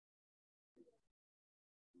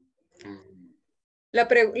 La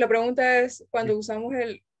pregunta es, cuando usamos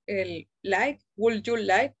el like, would you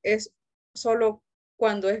like, es solo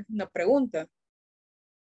cuando es una pregunta.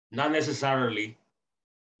 Not necessarily.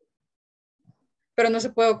 Pero no se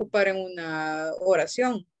puede ocupar en una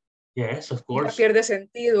oración. Yes, of course. Ya pierde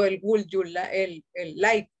sentido el would you like, el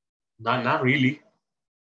like. Not really.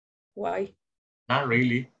 Why? Not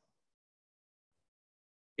really.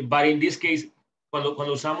 But in this case, cuando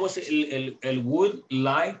usamos el would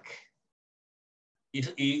like,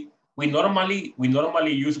 we normally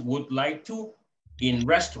use would like to in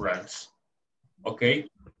restaurants. Okay,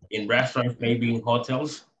 in restaurants, maybe in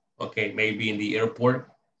hotels. Okay, maybe in the airport,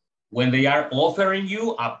 when they are offering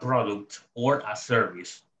you a product or a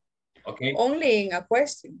service. Okay. Only in a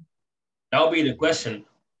question. That will be the question.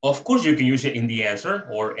 Of course, you can use it in the answer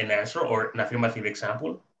or an affirmative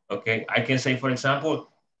example. Okay, I can say, for example,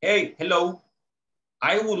 hey, hello,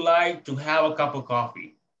 I would like to have a cup of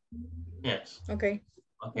coffee. Yes. Okay,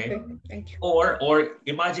 thank you. Or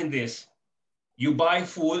imagine this. You buy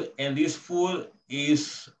food and this food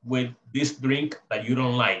is with this drink that you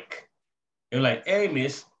don't like. You're like, hey,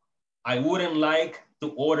 miss, I wouldn't like to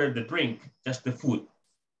order the drink, just the food.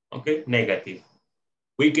 Okay, negative.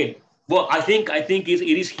 We can, well, I think it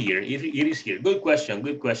is here. It is here. Good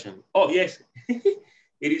question. Oh, yes,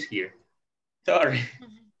 it is here. Sorry.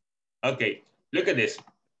 Okay, look at this.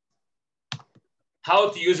 How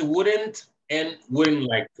to use wouldn't and wouldn't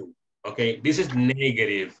like to. Okay, this is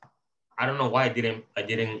negative. I don't know why I didn't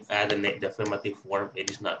add the affirmative form.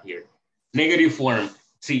 It is not here. Negative form.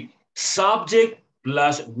 See, subject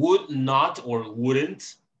plus would not or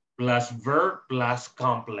wouldn't plus verb plus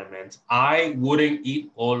complement. I wouldn't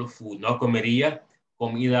eat all food. No comería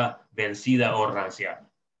comida vencida o rancia.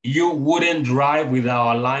 You wouldn't drive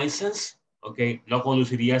without a license. Okay, no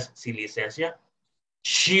conducirías sin licencia.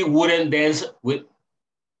 She wouldn't dance with.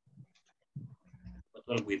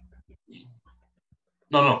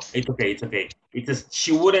 No, it's okay. It says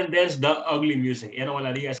she wouldn't dance the ugly music. Ella no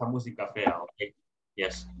bailaría esa música fea. Okay,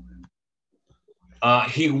 yes.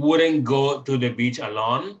 He wouldn't go to the beach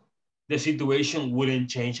alone. The situation wouldn't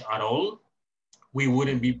change at all. We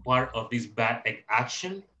wouldn't be part of this bad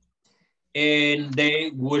action. And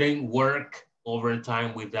they wouldn't work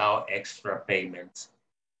overtime without extra payments.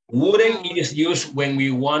 Wouldn't is used when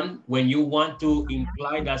you want to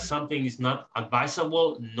imply that something is not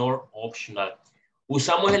advisable nor optional.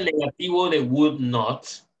 Usamos el negativo de would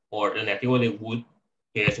not, o el negativo de would,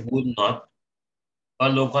 que es would not,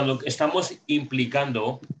 cuando estamos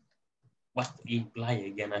implicando, what's imply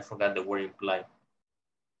again? I forgot the word imply.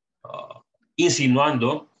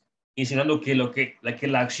 Insinuando que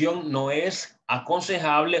la acción no es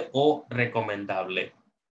aconsejable o recomendable.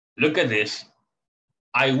 Look at this.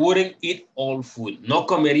 I wouldn't eat all food. No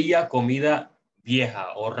comería comida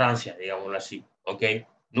vieja o rancia, digámoslo así. ¿Ok?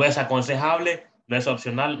 No es aconsejable, no es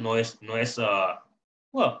opcional, no es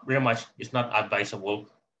well, very much, it's not advisable.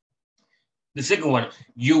 The second one,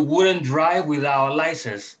 you wouldn't drive without a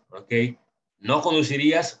license. ¿Ok? No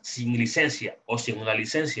conducirías sin licencia o sin una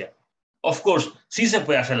licencia. Of course, sí se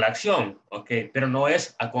puede hacer la acción, ¿ok? Pero no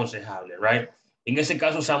es aconsejable, right? En ese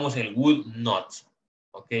caso usamos el would not.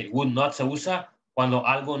 ¿Ok? Would not se usa cuando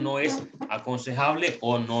algo no es aconsejable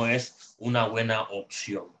o no es una buena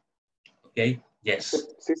opción. ¿Ok?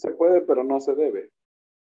 Yes. Sí se puede, pero no se debe.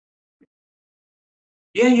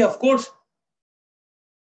 Yeah, of course.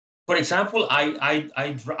 For example,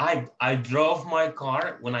 I drove my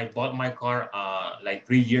car when I bought my car like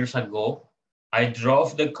 3 years ago. I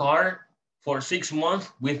drove the car for 6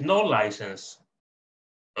 months with no license.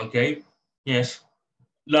 Okay, yes.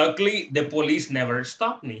 Luckily, the police never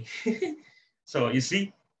stopped me. So, you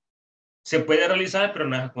see, se puede realizar, pero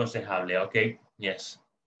no es aconsejable. Okay, yes.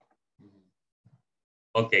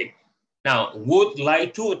 Okay, now, would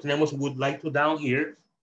like to, tenemos would like to down here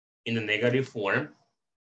in the negative form.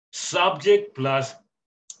 Subject plus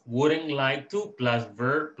wouldn't like to plus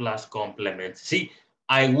verb plus complement. See,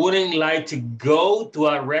 I wouldn't like to go to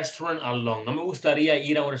a restaurant alone. No me gustaría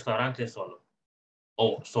ir a un restaurante solo.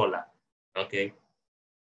 O sola. Okay.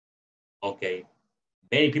 Okay.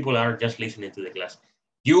 Many people are just listening to the class.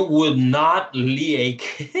 You would not like.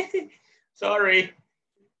 Sorry.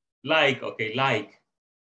 Like, okay, like.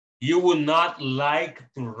 You would not like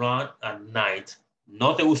to run at night.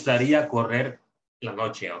 No te gustaría correr la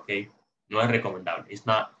noche, okay? No es recomendable. It's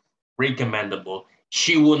not recommendable.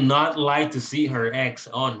 She would not like to see her ex.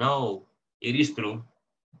 Oh, no. It is true.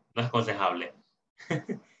 No es aconsejable.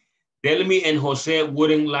 Delmi and Jose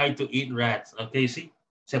wouldn't like to eat rats. Okay, see?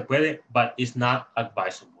 Se puede, but it's not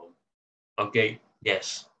advisable. Okay,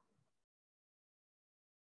 yes.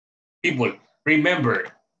 People, remember,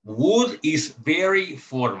 would is very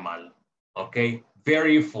formal. Okay,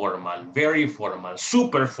 very formal,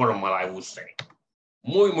 super formal, I would say.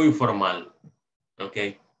 Muy formal.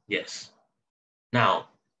 Okay, yes. Now,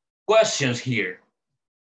 questions here.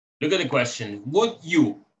 Look at the question. Would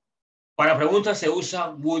you? Para preguntas se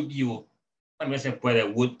usa would you. También se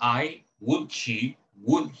puede would I, would she,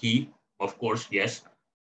 would he, of course, yes.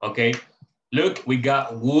 Okay, look, we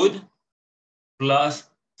got would plus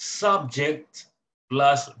subject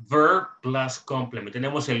plus verb plus complement.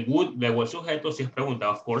 Tenemos el would, luego el sujeto, si es pregunta,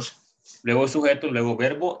 of course. Luego el sujeto, luego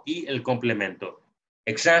verbo y el complemento.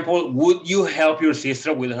 Example, would you help your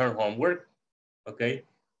sister with her homework? Okay.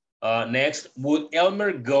 Next, would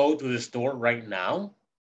Elmer go to the store right now?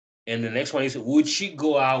 And the next one is, would she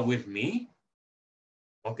go out with me?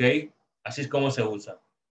 Okay. Así es como se usa.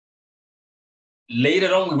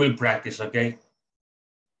 Later on, we will practice, okay?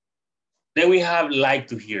 Then we have like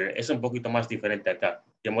to hear. Es un poquito más diferente acá.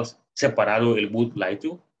 Hemos separado el would like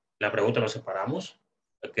to. La pregunta lo separamos.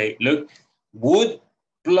 Okay, look. Would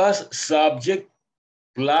plus subject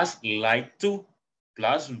plus like to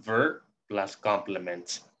plus verb plus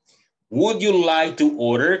complements. Would you like to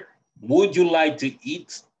order? Would you like to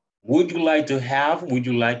eat? Would you like to have? Would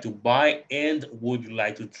you like to buy? And would you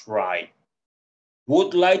like to try?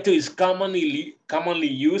 Would like to is commonly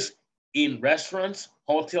used in restaurants,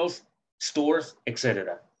 hotels, stores,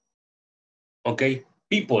 etc. Okay,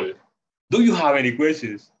 people, do you have any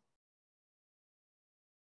questions?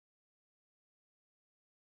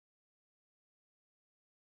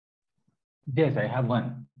 Yes, I have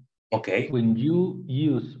one. Okay. When you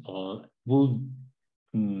use would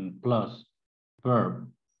plus verb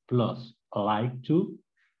plus like to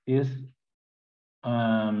is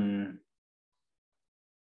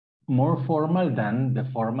more formal than the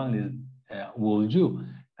formal is would you,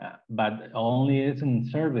 but only is in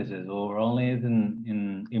services or only is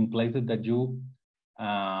in places that you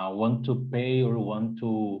want to pay or want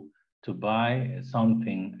to buy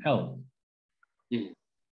something else.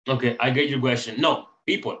 Okay, I get your question. No,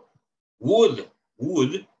 people, would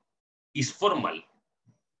is formal.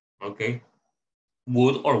 Okay,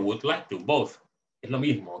 would or would like to, both. Es lo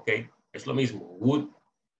mismo, okay? Es lo mismo. Would,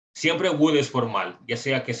 siempre would es formal, ya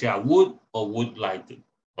sea que sea would or would like to.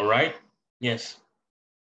 All right? Yes.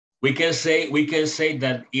 We can say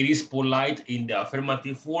that it is polite in the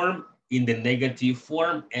affirmative form, in the negative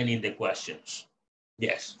form, and in the questions.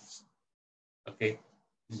 Yes. Okay.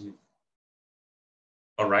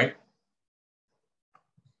 All right.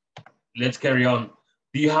 Let's carry on.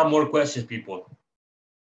 Do you have more questions, people?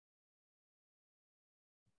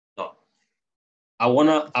 No. I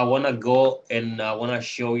wanna go and I wanna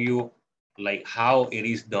show you like how it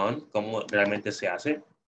is done, cómo realmente se hace.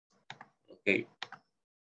 Okay.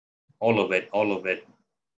 All of it.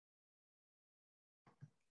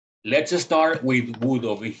 Let's start with would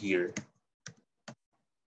over here.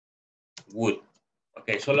 Would.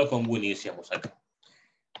 Okay, solo con would iniciamos acá.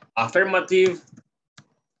 Affirmative.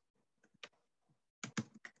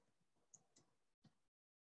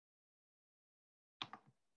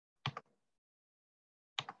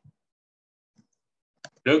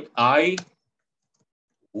 Look, I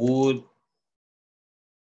would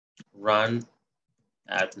run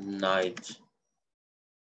at night.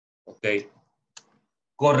 Okay.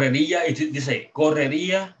 Correría, dice,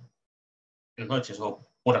 correría en las noches o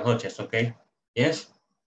por las noches, okay? Yes?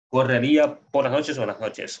 correría por las noches o las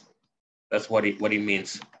noches. That's what it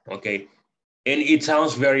means, okay? And it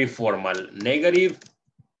sounds very formal. Negative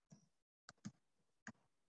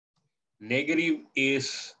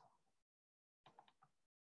is,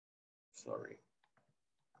 sorry.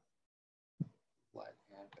 What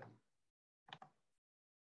happened?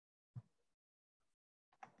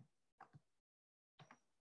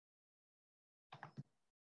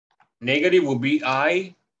 Negative would be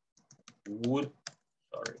I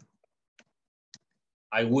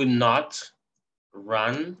would not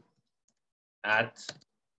run at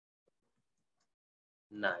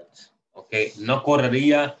night. Okay, no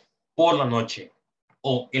correría por la noche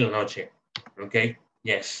o en la noche. Okay,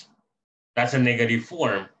 yes, that's a negative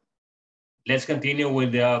form. Let's continue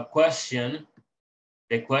with the question.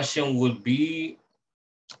 The question would be,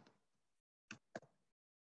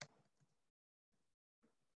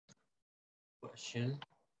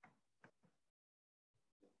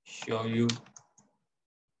 show you,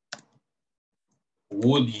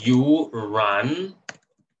 would you run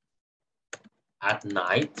at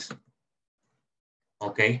night?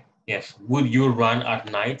 Okay, yes, would you run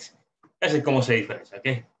at night? Ese es como se diferencia,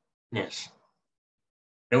 okay? Yes.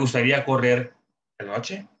 ¿Me gustaría correr de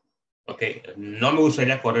noche? Okay, no me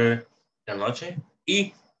gustaría correr de noche.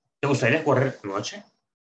 ¿Y te gustaría correr de noche?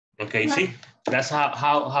 Okay, see, that's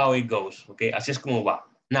how it goes. Okay, así es como va.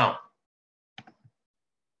 Now,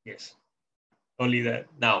 yes, only that.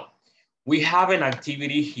 Now, we have an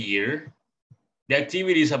activity here. The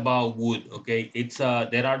activity is about would. Okay, it's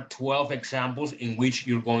there are 12 examples in which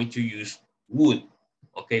you're going to use would.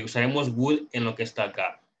 Okay, usaremos would en lo que está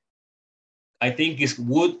acá. I think it's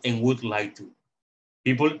would and would like to.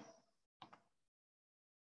 People,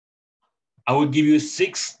 I will give you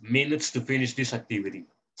 6 minutes to finish this activity.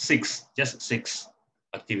 Just six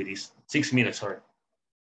activities. 6 minutes, sorry,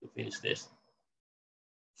 to finish this.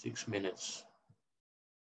 6 minutes.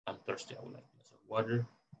 I'm thirsty. I would like some water.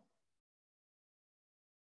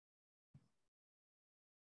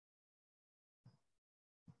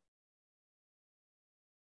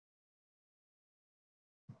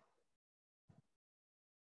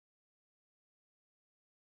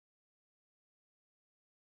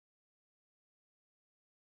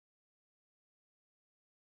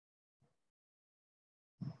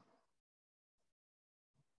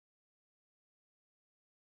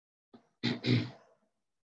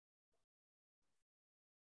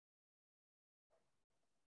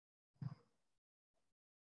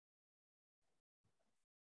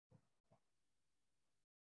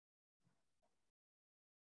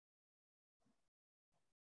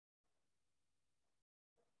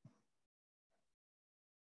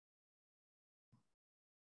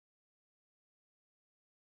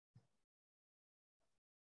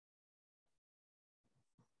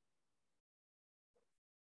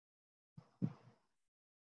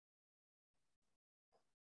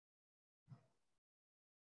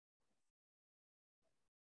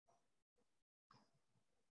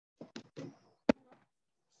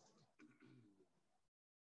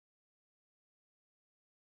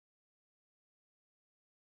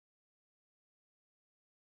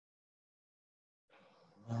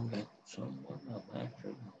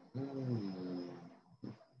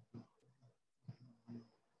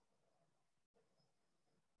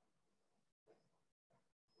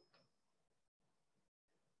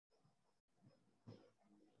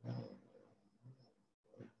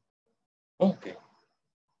 Okay.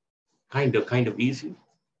 Kind of easy.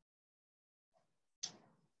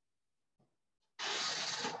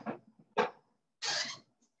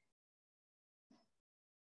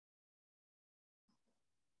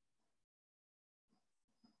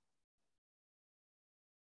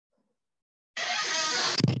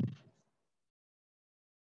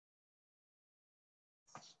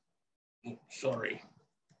 Sorry.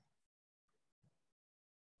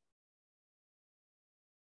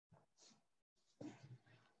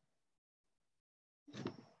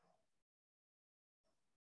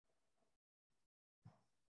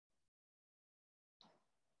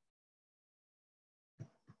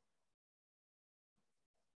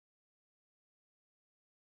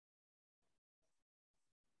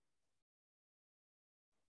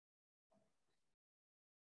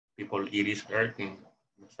 People, it is hurting.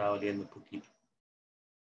 Me está doliendo un poquito.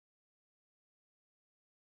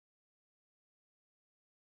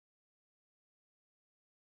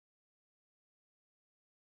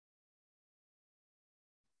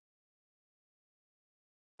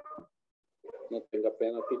 No tenga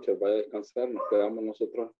pena, teacher, vaya a descansar, nos quedamos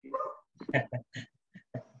nosotros aquí.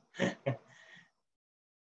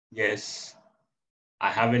 Yes,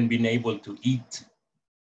 I haven't been able to eat.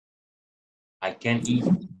 I can't eat.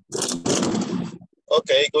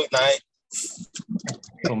 Okay, good night.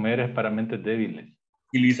 Comer es para mentes débiles.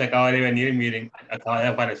 Y Luis acaba de venir y miren, acaba de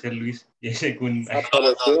aparecer Luis. Y ese con...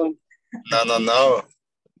 No.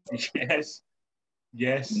 Yes.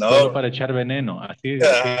 Yes. No. Solo para echar veneno. Así.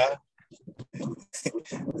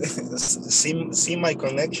 See my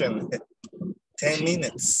connection 10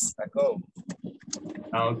 minutes ago.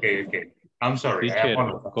 Okay. I'm sorry. Teacher,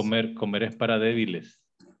 comer es para débiles.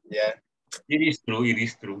 Yeah. It is true.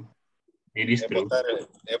 Es botar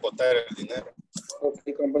el dinero. Ok,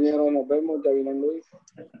 compañeros, nos vemos. Ya vino Luis.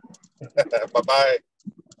 Bye.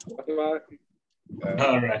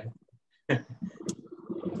 All right.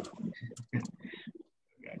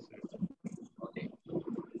 Okay.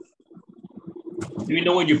 Do you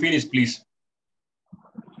know when you finish, please?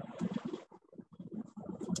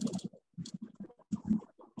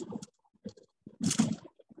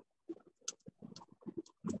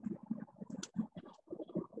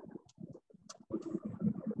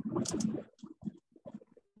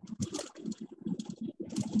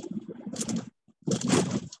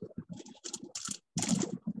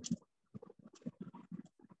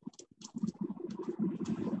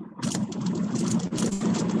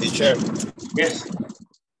 Teacher. Yes.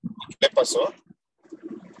 ¿Qué le pasó?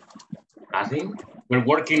 Nothing. We're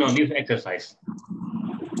working on this exercise.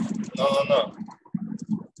 No.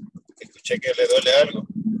 Escuché que le duele algo.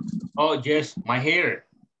 Oh, yes, my hair.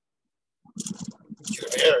 Your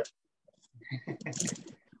hair.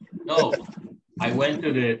 No, I went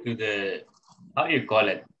to the how do you call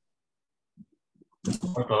it?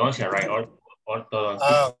 Orthodontia, right?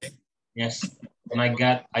 Orthodontia. Okay. Yes. And I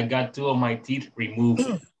got 2 of my teeth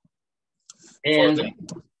removed. And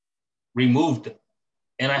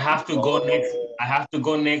I have to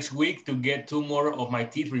go next week to get 2 more of my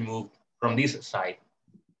teeth removed from this side.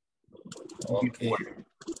 Okay.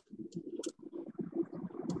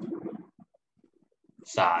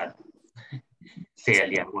 Sad.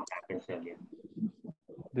 Celia, what happened, Celia?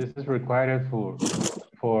 This is required for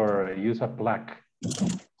use of plaque.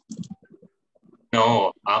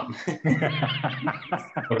 No,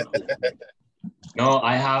 no,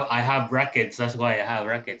 I have brackets. That's why I have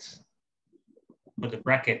brackets. For the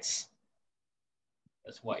brackets.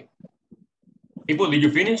 That's why. People, did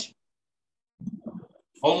you finish?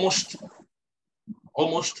 Almost.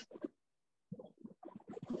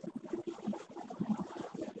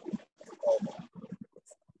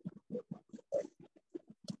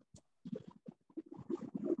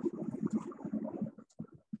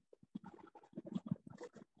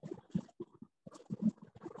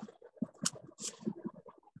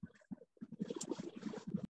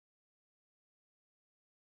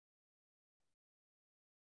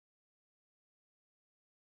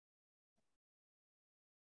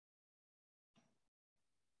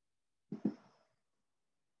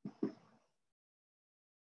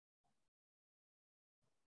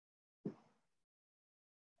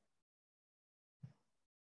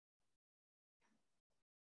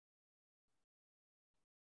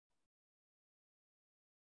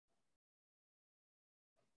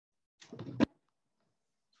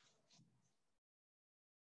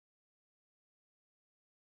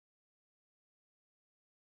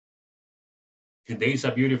 Today is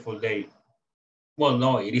a beautiful day. Well,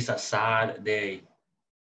 no, it is a sad day.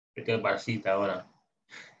 Porque el barcita ahora.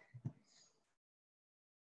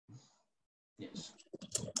 Yes.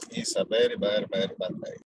 It's a very bad day.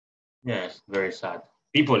 Yes, very sad.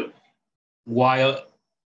 People,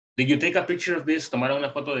 did you take a picture of this? ¿Tomaron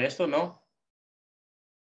una foto de esto? No?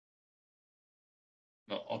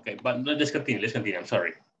 No, okay, but let's continue. I'm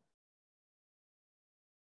sorry.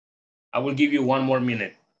 I will give you 1 more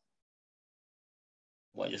minute.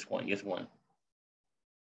 Well, just one.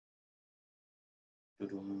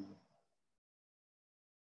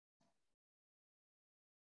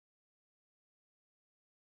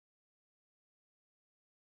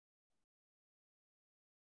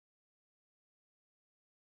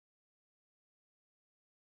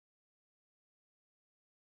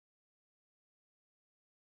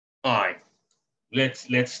 All right,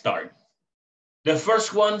 let's start. The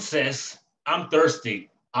first one says, I'm thirsty.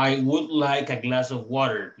 I would like a glass of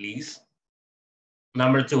water, please.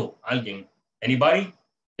 Number 2, alguien. Anybody?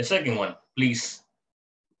 The second one, please.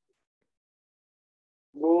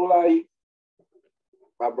 Would like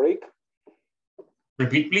a break?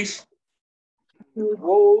 Repeat, please.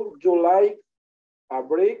 Would you like a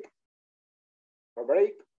break? A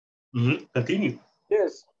break? Continue.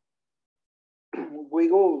 Yes. We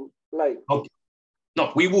would like. Okay.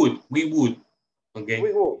 No, we would. Okay.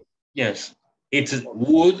 We would. Yes. It's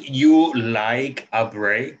would you like a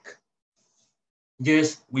break?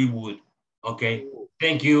 Yes, we would. Okay.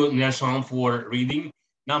 Thank you, Nelson, for reading.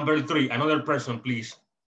 Number 3, another person, please.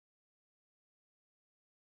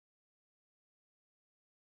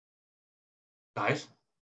 Guys?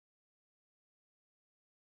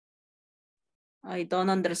 I don't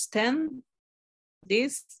understand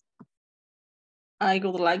this. I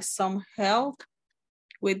would like some help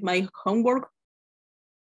with my homework.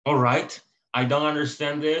 All right. I don't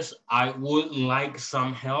understand this. I would like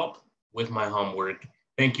some help with my homework.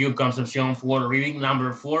 Thank you, Concepcion, for reading.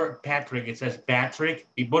 Number 4, Patrick. It says Patrick.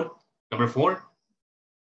 People, number 4.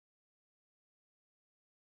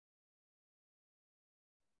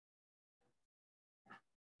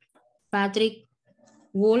 Patrick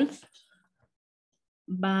would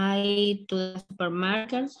buy to the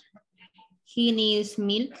supermarket. He needs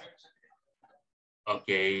milk.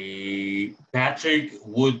 Okay. Patrick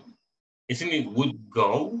would, isn't it would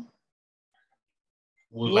go?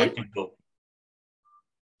 Would like to go.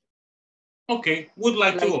 Okay, would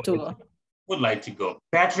like to go. Would like to go.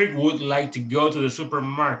 Patrick would like to go to the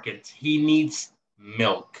supermarket. He needs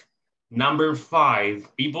milk. Number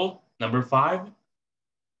 5, people. Number 5.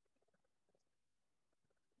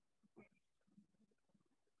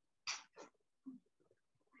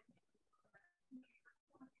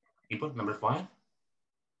 People, number 5.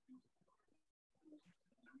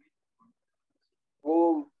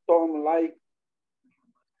 Would Tom like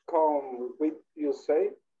come with you, say?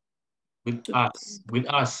 With us. With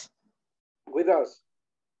us. With us.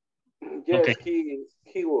 Yes, okay.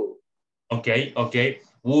 he would. Okay, okay.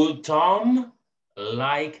 Would Tom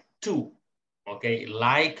like to? Okay,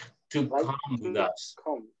 like to come with us.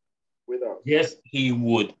 Come with us. Yes, he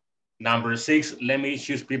would. Number 6, let me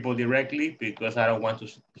choose people directly because I don't want to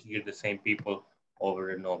hear the same people over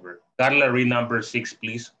and over. Carla, read number 6,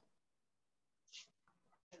 please.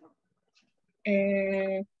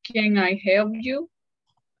 Can I help you?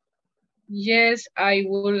 Yes, I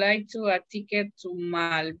would like to a ticket to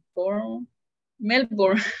Melbourne.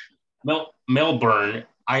 Melbourne.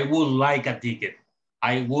 I would like a ticket.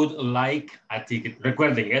 I would like a ticket.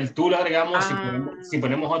 Recuerden, el tú lo agregamos si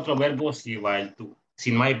ponemos otro verbo, si va el tú.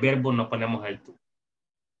 Si no hay verbo, no ponemos el tú.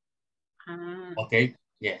 Okay,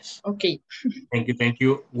 yes. Okay. Thank you, thank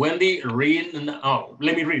you. Wendy, read. Oh,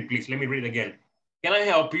 let me read, please. Let me read again. Can I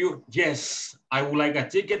help you? Yes, I would like a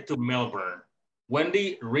ticket to Melbourne.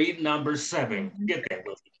 Wendy, read number 7. Get there,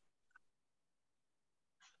 Wendy.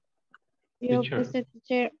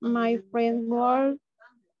 Teacher, my friend will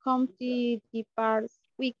come to the park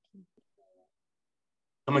week.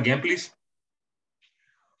 Come again, please.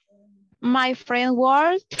 My friend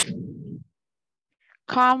will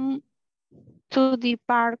come to the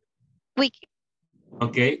park week.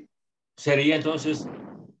 Okay. Sería entonces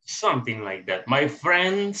something like that. My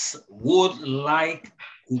friends would like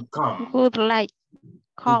to come. Would like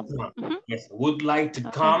come. Yes, would like to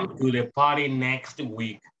come to the party next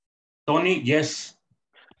week. Tony, yes.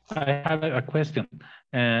 I have a question.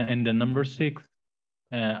 In the number 6,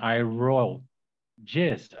 I wrote,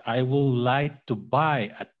 yes, I would like to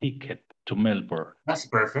buy a ticket to Melbourne. That's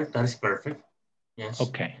perfect. That is perfect. Yes.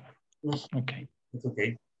 Okay. Yes. Okay. It's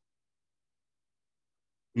okay.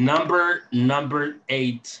 Number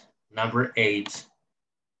 8. Number 8.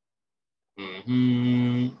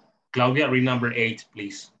 Claudia, read number 8,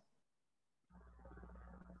 please.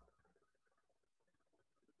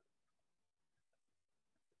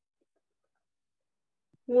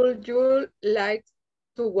 Would you like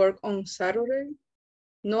to work on Saturday?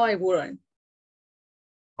 No, I wouldn't.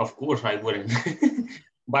 Of course I wouldn't.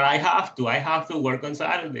 But I have to work on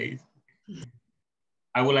Saturdays.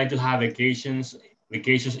 I would like to have vacations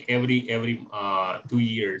every 2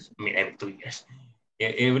 years. I mean, every 2 years.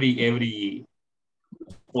 Every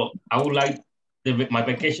well, I would like my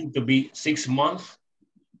vacation to be 6 months.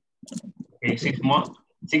 Okay, 6 months.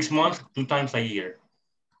 6 months, 2 times a year.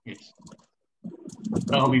 Yes.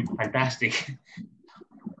 That would be fantastic.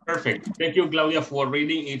 Perfect. Thank you, Claudia, for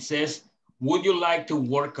reading. It says, would you like to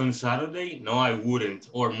work on Saturday? No, I wouldn't.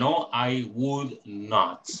 Or no, I would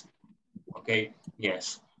not. Okay,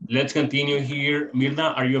 yes. Let's continue here.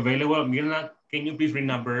 Mirna, are you available? Mirna, can you please read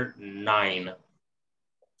number 9?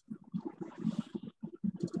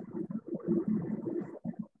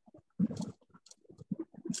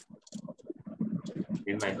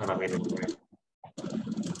 Mirna is not available.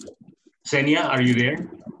 Senia, are you there?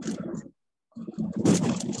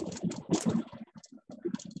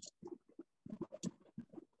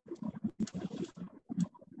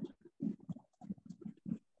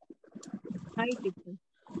 Hi, teacher.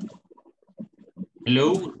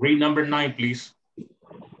 Hello, read number 9, please.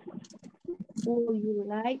 Would you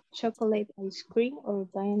like chocolate ice cream or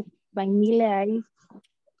vanilla ice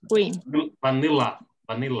cream? Vanilla.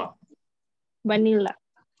 Vanilla. Vanilla.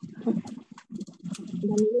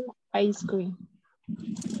 Vanilla ice cream.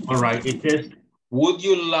 All right, it says, would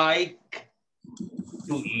you like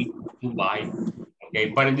to eat, to buy? Okay,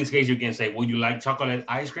 but in this case, you can say, would you like chocolate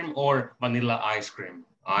ice cream or vanilla ice cream?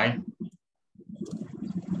 All right.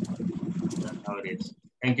 That's how it is.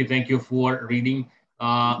 Thank you for reading.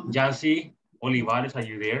 Jancy Olivares, are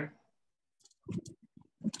you there?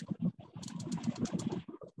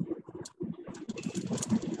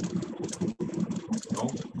 No.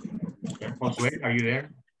 Okay. Josue, are you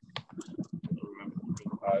there?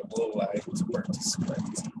 I would like to participate.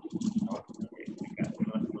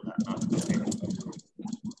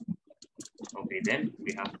 Okay, then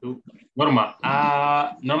we have to. Norma,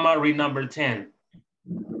 Norma, read number 10.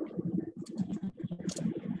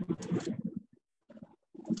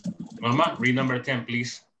 Norma, read number 10,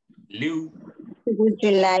 please. Lou. Would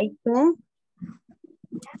you like to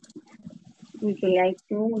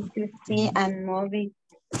see a movie?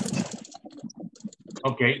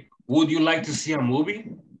 Okay. Would you like to see a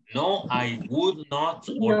movie? No, I would not.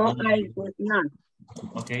 Or No, I would not.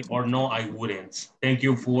 Okay, or no, I wouldn't. Thank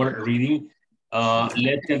you for reading.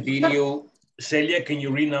 Let's continue. Celia, can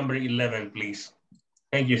you read number 11, please?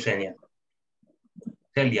 Thank you, Celia.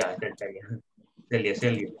 Celia.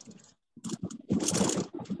 Celia.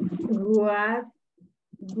 What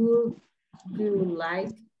would you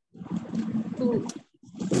like to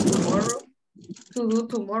do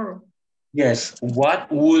tomorrow? Yes, what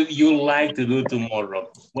would you like to do tomorrow?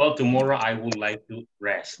 Well, tomorrow I would like to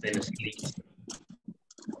rest and sleep.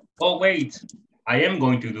 Oh, wait, I am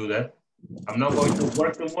going to do that. I'm not going to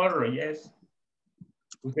work tomorrow, yes.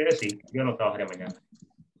 Ustedes sí, yo no trabajaré mañana.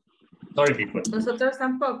 Sorry, people. Nosotros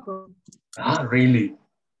tampoco. Ah, really?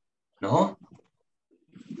 No?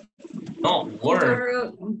 No, work.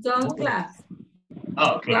 Tomorrow, don't class.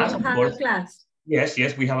 Oh, class, Don't of have course. a class. Yes,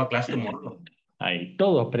 we have a class tomorrow. Ahí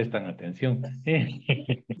todos prestan atención.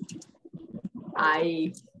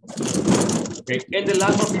 Ay. Okay, and the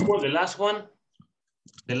last one, people, the last one.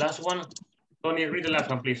 Tony, read the last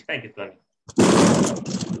one, please. Thank you, Tony.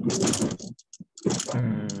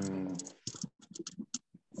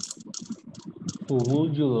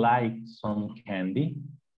 Would you like some candy?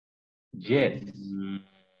 Yes.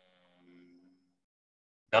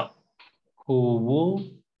 No. Who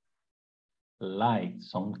would like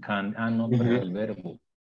some candy? Ah, no, pero es el verbo.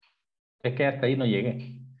 Es que hasta ahí no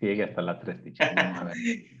llegué. Sí, llegué hasta la 3, teacher. Vamos a ver.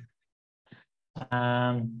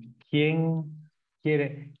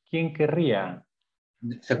 ¿Quién querría?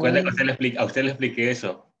 ¿Se acuerda que a usted le expliqué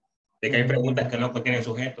eso? De que hay preguntas que no contienen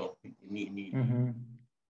sujeto.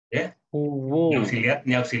 ¿Eh?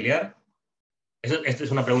 Ni auxiliar. Esta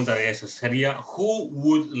es una pregunta de eso. Sería, who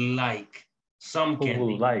would like some candy? Who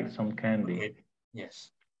would like some candy? Okay.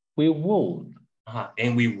 Yes. We would.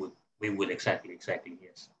 And we would. We would, exactly,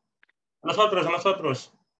 yes.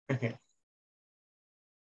 Nosotros.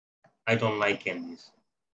 I don't like candies.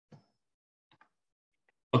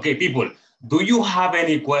 Okay, people, do you have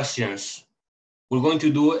any questions? We're going to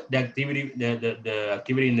do the activity, the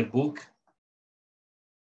activity in the book.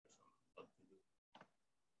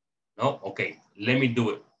 No? Okay, let me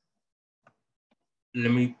do it.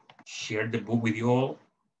 Let me share the book with you all.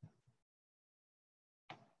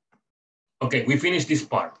 Okay, we finished this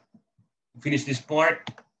part.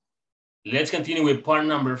 Let's continue with part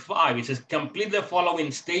number 5. It says, complete the following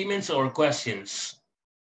statements or questions.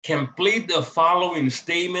 Complete the following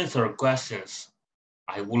statements or questions.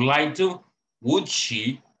 I would like to. Would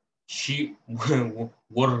she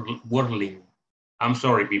whirling. I'm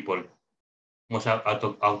sorry, people. Vamos a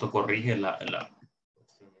autocorrige la.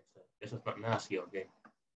 Eso es nada así, okay.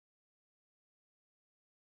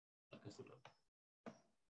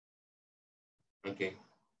 Okay.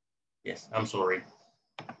 Yes, I'm sorry.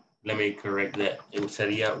 Let me correct that. It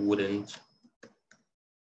sería wouldn't.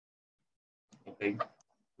 Okay.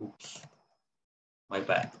 Oops. My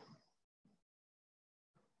bad.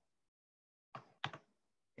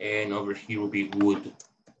 And over here will be would.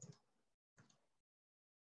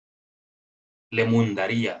 Le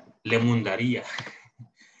mundaría.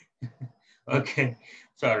 Okay,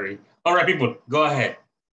 sorry. All right, people, go ahead.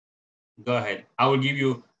 I will give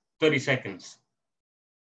you 30 seconds.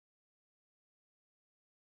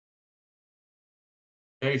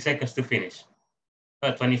 30 seconds to finish.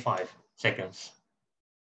 25 seconds.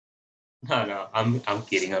 No, I'm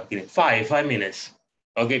kidding. 5 minutes.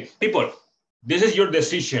 Okay, people, this is your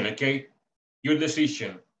decision, okay? Your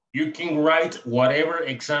decision. You can write whatever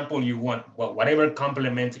example you want, whatever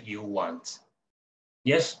complement you want.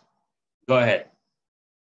 Yes? Go ahead.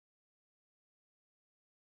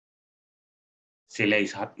 Celia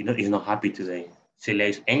is happy. He's not happy today. Celia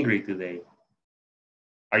is angry today.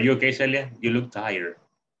 Are you okay, Celia? You look tired.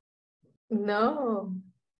 No,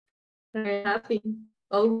 I'm happy,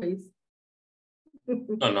 always.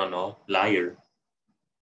 No. Liar.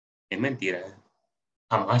 Es mentira.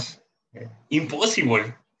 Jamás.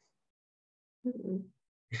 Impossible.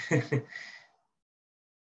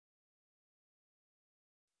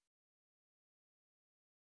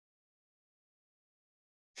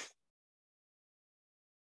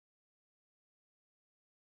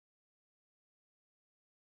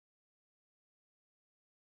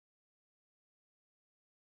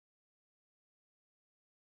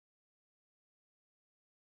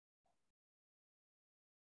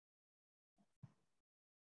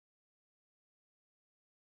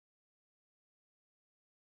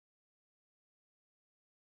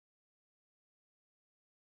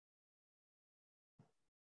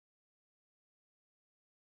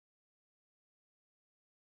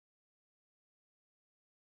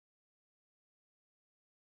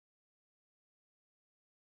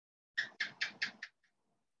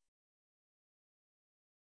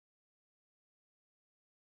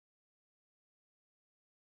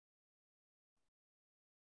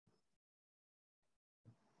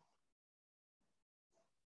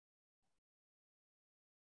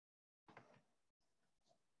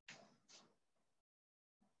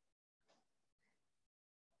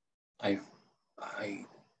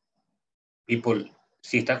 People,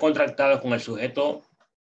 si está contractado con el sujeto,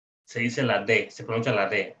 se dice la D, se pronuncia la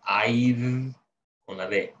D. I'd, con la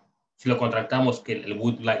D. Si lo contractamos, que el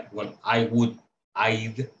would like, bueno, I would,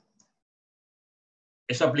 I'd.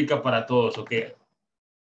 Eso aplica para todos, ¿ok?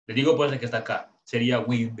 Le digo pues el que está acá. Sería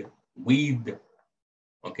with,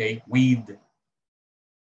 ¿ok? With.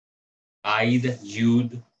 I'd,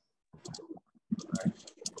 you'd.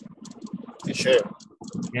 Teacher,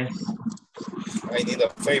 Yes. I need a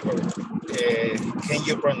favor. Can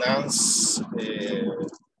you pronounce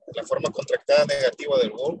la forma contractada negativa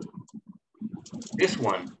del would? This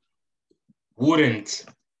one. Wouldn't.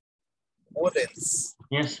 Wouldn't.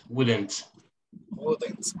 Yes, wouldn't.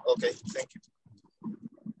 Wouldn't. Okay, thank you.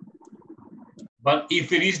 But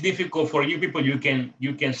if it is difficult for you people, you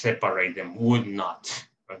can separate them. Would not.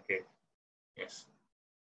 Okay. Yes.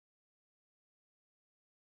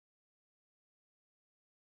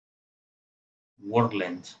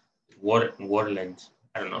 Wordland. Wordland.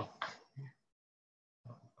 I don't know.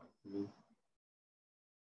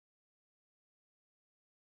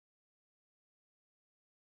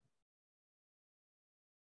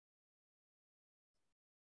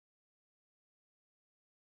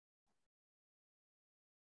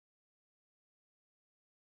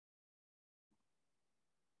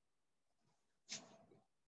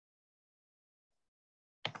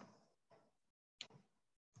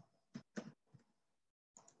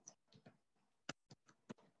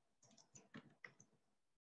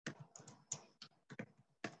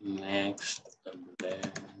 Next, and then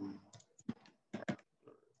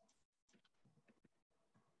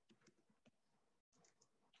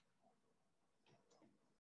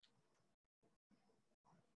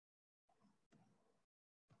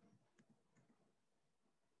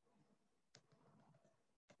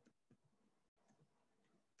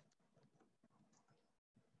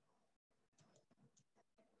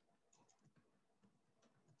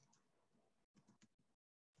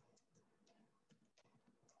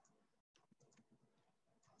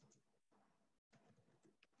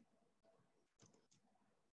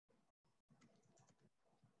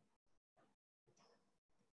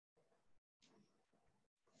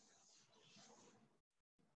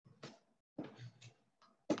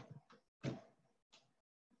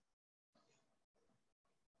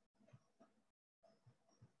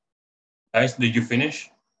guys, did you finish?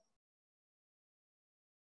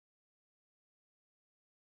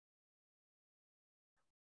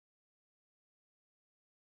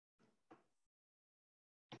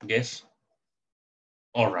 Yes.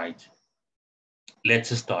 All right.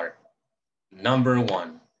 Let's start. Number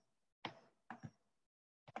one.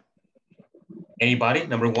 Anybody?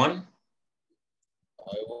 Number one.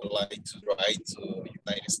 I would like to drive to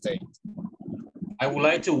United States. I would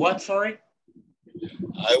like to what? Sorry.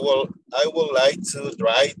 I would like to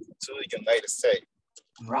drive to the United States.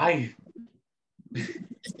 Drive.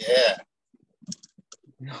 Yeah.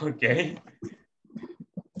 Okay.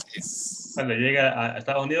 Cuando llega a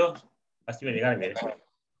Estados Unidos, así va a llegar, mire.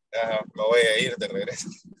 Me voy a ir de regreso.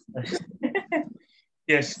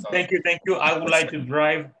 Yes, thank you. I would like to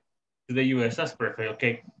drive to the US. That's perfect.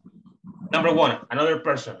 Okay. Number one, another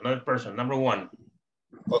person. Number one.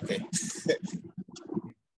 Okay.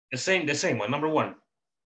 The same one. Number one.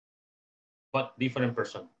 But different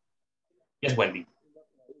person. Yes, Wendy.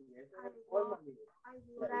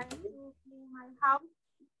 like to clean my house.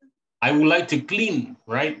 I would like to clean,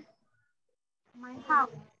 right? My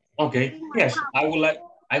house. Okay. Yes, I would like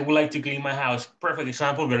to clean my house. Perfect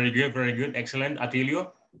example. Very good. Very good. Excellent.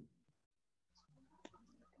 Atilio.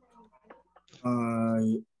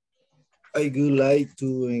 I would like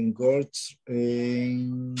to encourage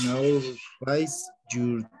and advise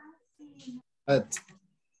your pet.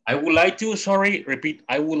 I would like to, sorry, repeat.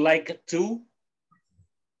 I would like to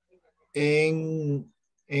encourage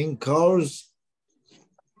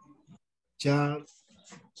your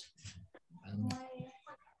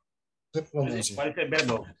What is the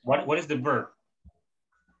verb? What is the verb?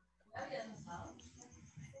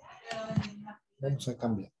 Vamos a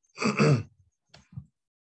cambiar.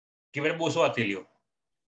 ¿Qué verbo usó Atilio?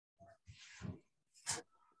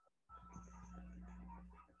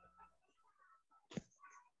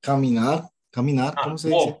 Caminar, ¿cómo se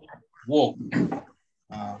dice? Walk.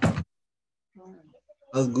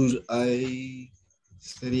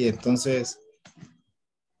 Sería entonces,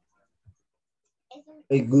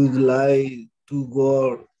 I would like to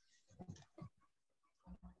go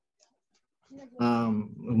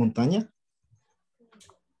montaña.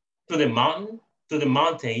 To the mountain. To the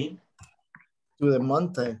mountain. To the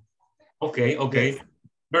mountain. Okay. Yes.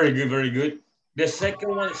 Very good, very good. The second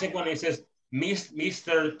one it says,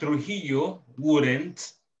 Mr. Trujillo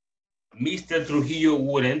wouldn't. Mr. Trujillo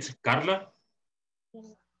wouldn't. Carla?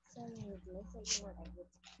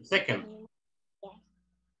 Second.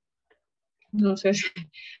 No sé.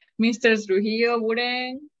 Mr. Trujillo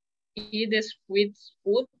wouldn't eat the sweet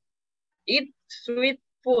food. Eat sweet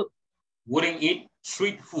food. Wouldn't eat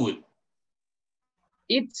sweet food.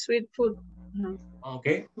 Eat sweet food. No.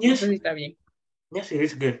 Okay. Yes. No, está bien. Yes, it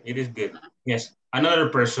is good. It is good. Yes. Another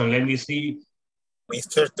person. Let me see.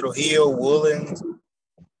 Mr. Trujillo wouldn't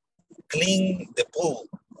clean the pool.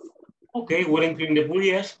 Okay, wouldn't clean the pool.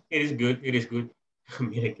 Yes, it is good. It is good.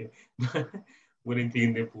 Wouldn't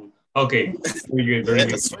clean the pool. Okay, very good. Very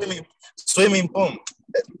good. Swimming pool.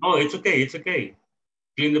 Oh, it's okay. It's okay.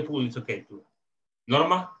 Clean the pool. It's okay too.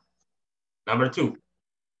 Norma, number 2.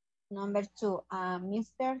 Number 2,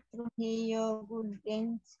 Mr. Trujillo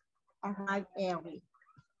wouldn't arrive early.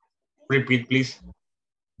 Repeat, please.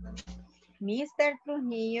 Mr.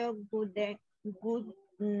 Trujillo would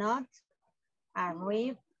not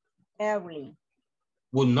arrive early.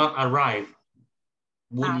 Would not arrive.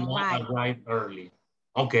 Would not arrive early.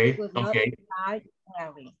 Okay, Would okay. not arrive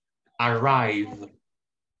early. Arrive.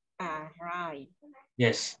 Arrive.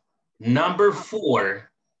 Yes. Number 4.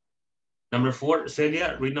 Number 4,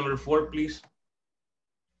 Celia, read number 4, please.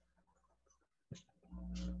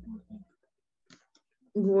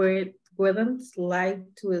 Wouldn't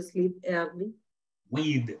like to sleep early.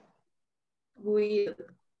 We'd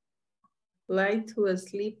like to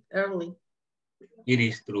sleep early. It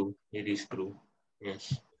is true. It is true.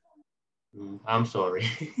 Yes. I'm sorry.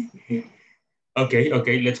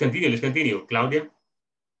 Okay. Let's continue. Let's continue. Claudia?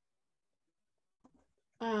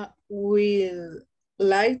 Will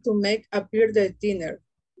like to make appear the dinner.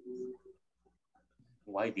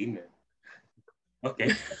 Why dinner?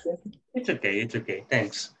 Okay. It's okay. It's okay.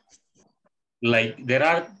 Thanks. Like, there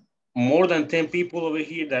are more than 10 people over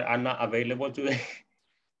here that are not available today.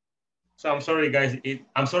 So I'm sorry, guys.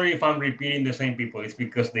 I'm sorry if I'm repeating the same people. It's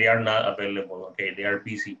because they are not available. Okay, they are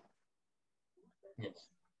busy. Yes.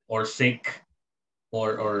 Or sick,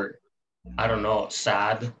 or I don't know,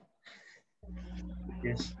 sad.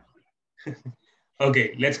 Yes.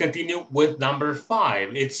 Okay, let's continue with number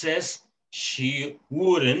 5. It says she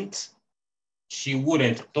wouldn't.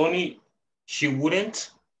 Tony, she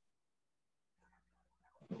wouldn't.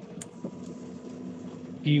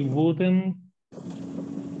 He wouldn't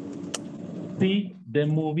see the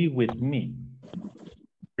movie with me.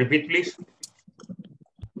 Repeat, please.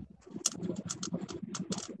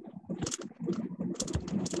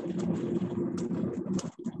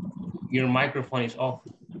 Your microphone is off.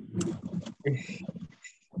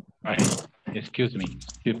 Excuse me.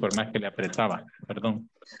 Sí, por más que le apretaba. Perdón.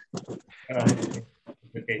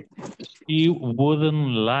 Okay. He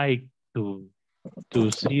wouldn't like to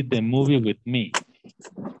see the movie with me.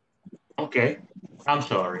 Okay. I'm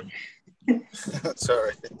sorry.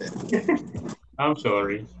 Sorry. I'm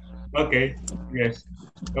sorry. Okay. Yes.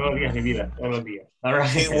 Todos los días, mi vida. Todos los días. All right.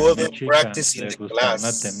 He wouldn't practice in the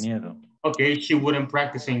class. Okay. She wouldn't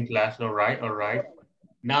practice in class. All right. All right.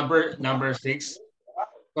 Number 6.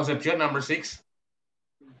 Concepcion, number 6.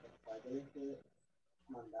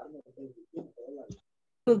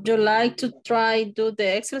 Would you like to try do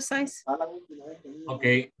the exercise?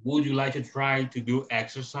 Okay. Would you like to try to do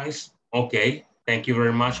exercise? Okay. Thank you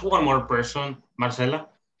very much. One more person. Marcela.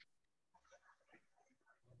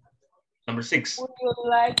 Number 6. Would you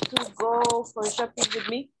like to go for shopping with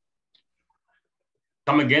me?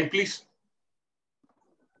 Come again, please.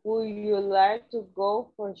 Would you like to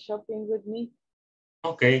go for shopping with me?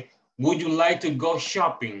 Okay. Would you like to go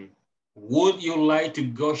shopping? Would you like to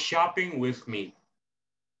go shopping with me?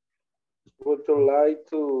 Would you like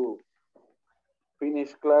to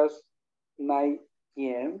finish class 9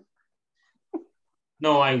 p.m.?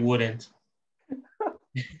 No, I wouldn't.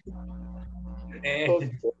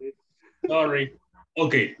 Okay. Sorry.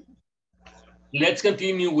 Okay. Let's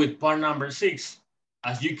continue with part number 6.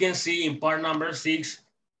 As you can see in part number 6,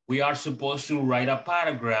 we are supposed to write a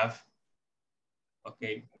paragraph.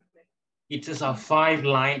 Okay. It is a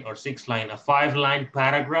 5-line or 6-line, a 5-line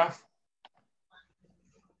paragraph.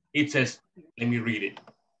 It says, let me read it.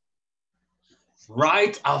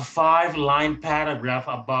 Write a 5-line paragraph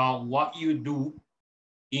about what you do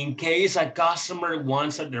in case a customer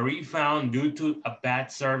wants a refund due to a bad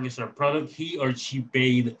service or product he or she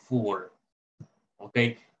paid for.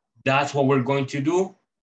 Okay, that's what we're going to do.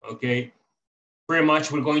 Okay, pretty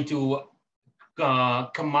much we're going to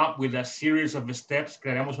come up with a series of steps.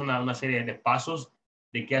 Crearemos una serie de pasos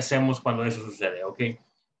de qué hacemos cuando eso sucede. Ok,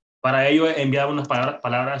 para ello he enviado unas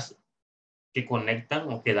palabras que conectan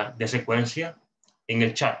o que dan de secuencia en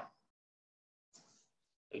el chat.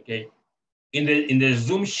 Okay. In the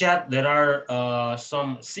Zoom chat, there are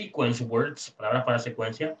some sequence words, palabras para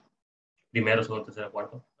secuencia, primero, segundo, tercero,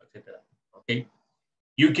 cuarto, etc. Okay.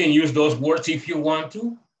 You can use those words if you want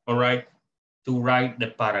to, all right, to write the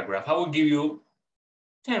paragraph. I will give you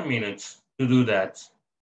 10 minutes to do that.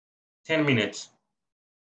 10 minutes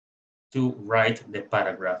to write the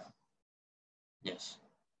paragraph. Yes.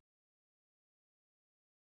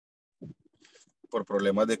 Por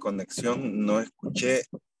problemas de conexión, no escuché.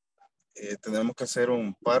 Tenemos que hacer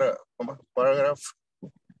un paragraph.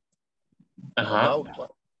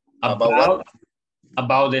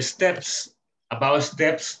 About the steps. About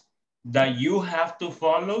steps that you have to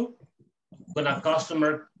follow when a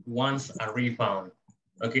customer wants a refund.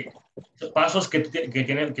 Okay. Pasos que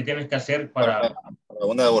tienes que hacer para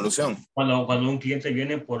una devolución. Cuando un cliente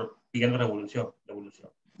viene pidiendo devolución.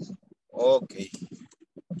 Ok.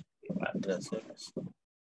 Gracias.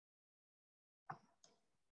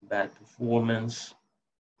 Bad performance.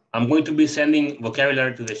 I'm going to be sending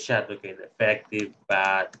vocabulary to the chat. Okay, the effective,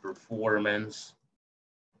 bad performance,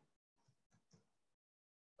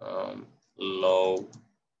 low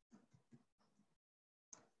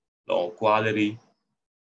quality.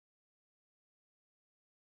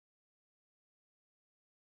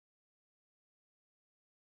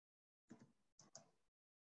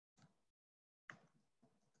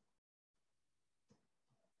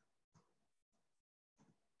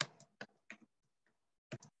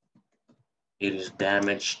 It is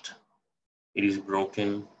damaged. It is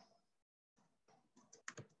broken.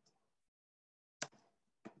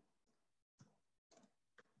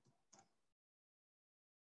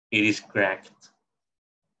 It is cracked.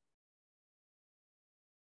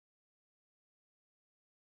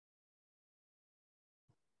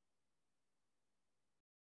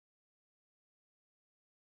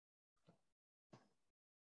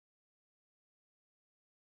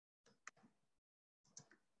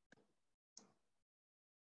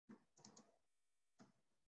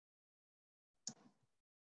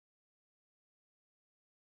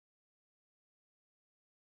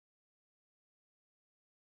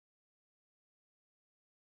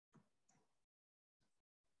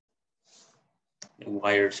 The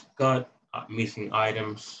wires cut, missing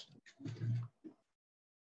items.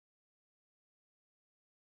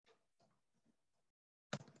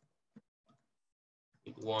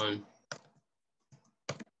 It won't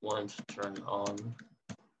turn on.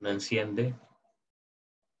 No enciende.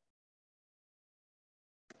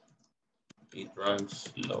 It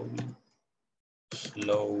runs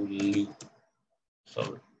slowly.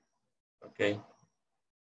 Sorry. Okay.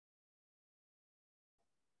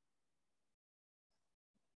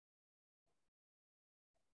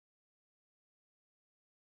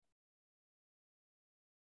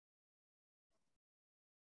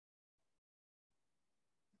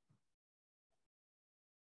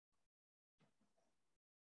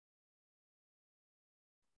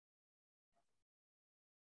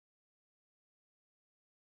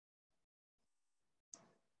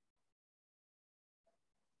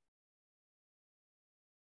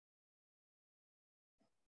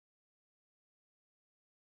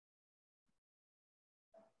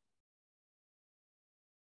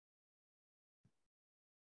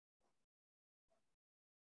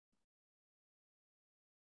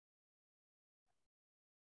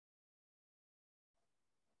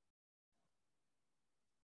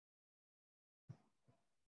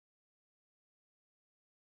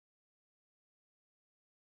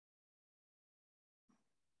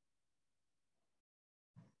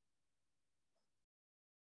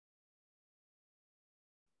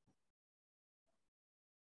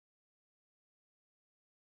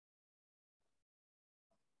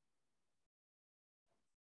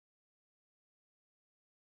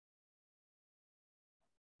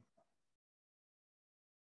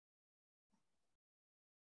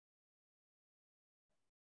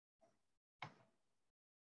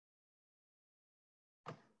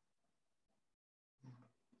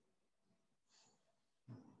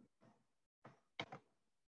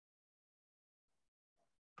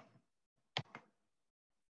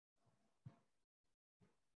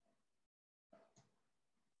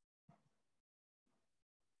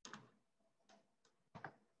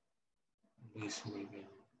 invoice. Muy bien.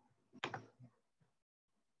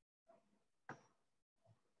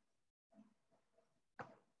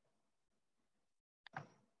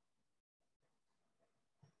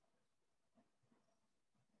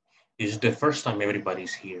 This is the first time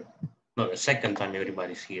everybody's here. No, the second time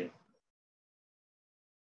everybody's here.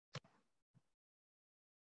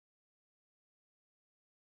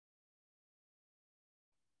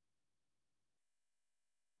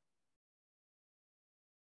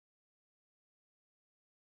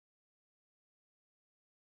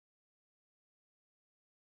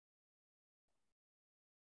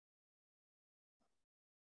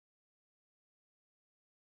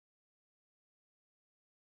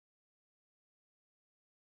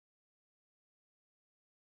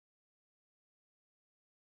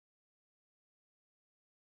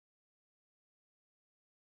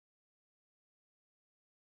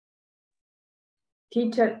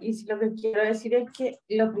 Teacher, y si lo que quiero decir es que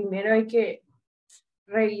lo primero hay que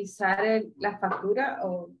revisar la factura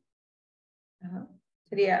o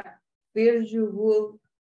sería first you will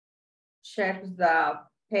check the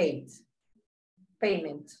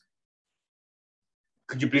payment.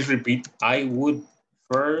 Could you please repeat? I would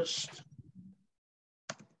first.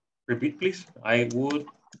 Repeat, please. I would.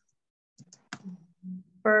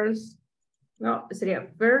 First, no, sería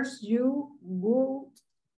first you would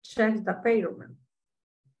check the payment.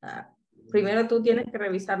 Primero tú tienes que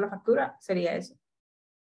revisar la factura, sería eso.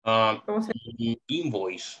 ¿Cómo se llama?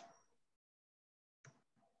 Invoice.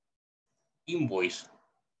 Invoice.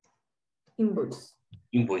 Invoice.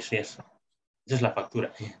 Invoice, yes. Esa es la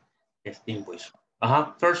factura. Yes, the invoice.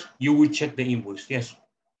 First, you will check the invoice, yes.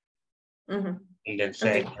 And then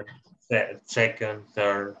second,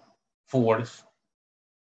 third, fourth.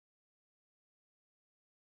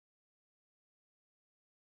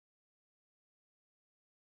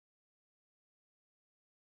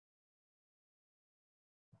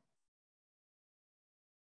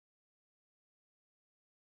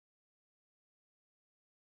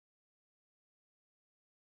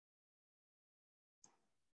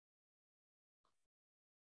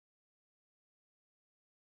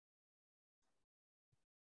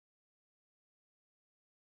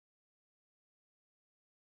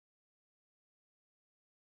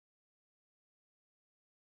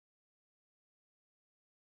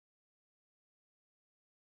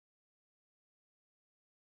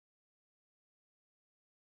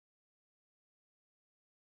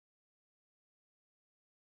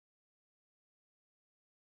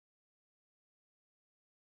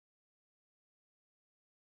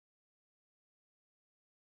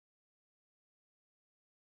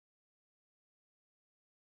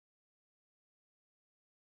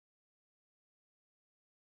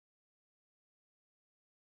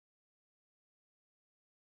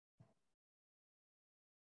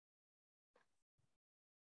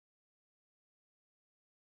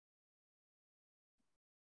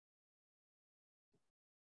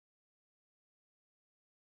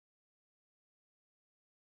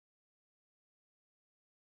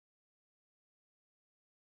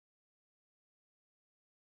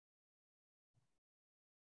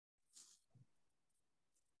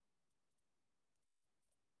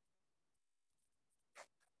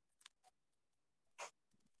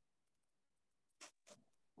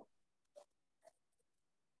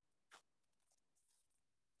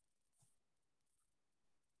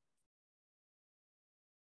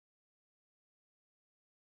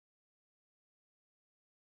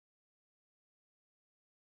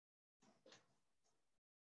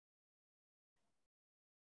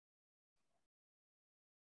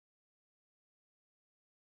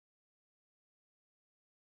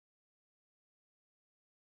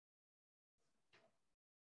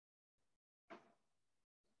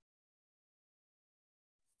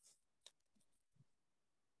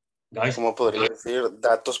 Guys, ¿Cómo podría decir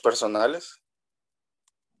datos personales?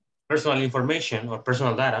 Personal information or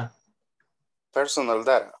personal data. Personal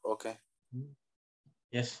data, okay.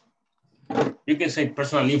 Yes. You can say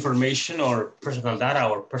personal information or personal data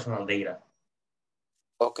or personal data.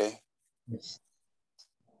 Okay. Yes.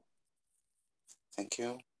 Thank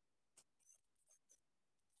you.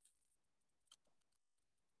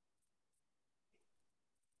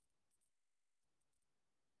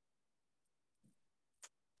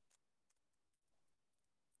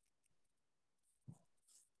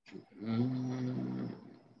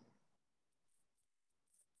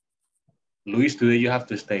 Luis, today you have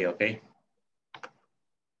to stay, okay?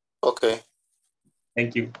 Okay.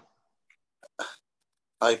 Thank you.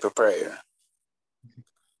 I prepare.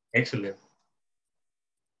 Excellent.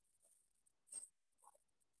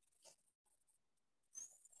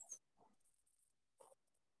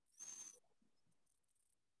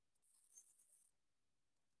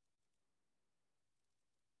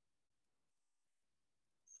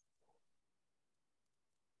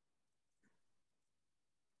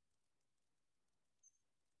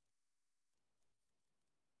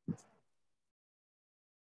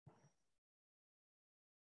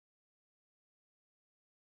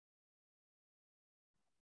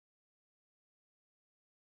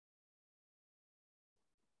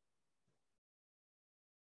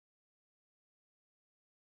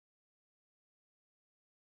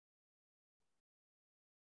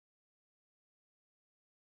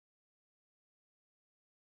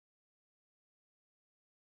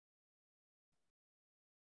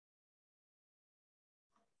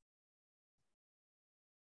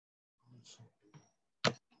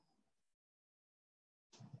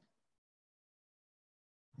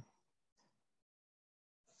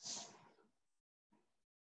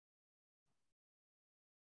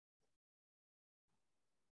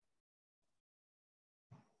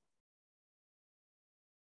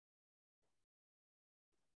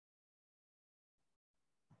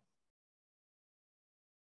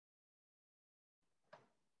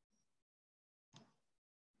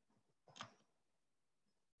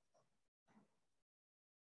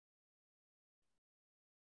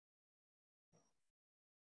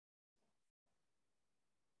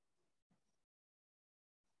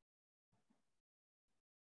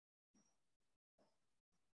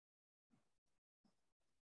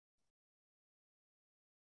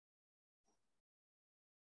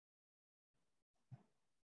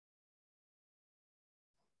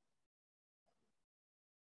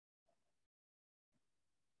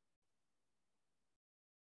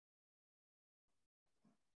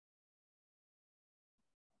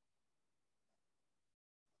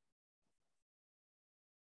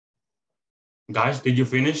 Guys, did you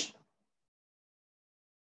finish?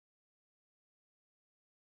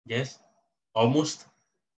 Yes, almost.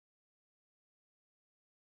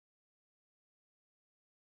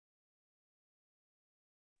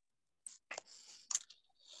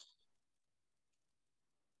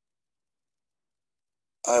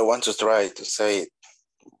 I want to try to say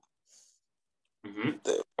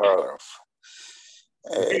the paragraph.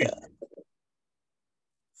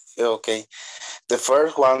 Okay. The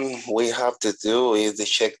first one we have to do is to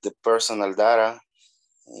check the personal data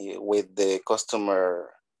with the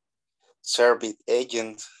customer service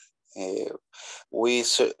agent.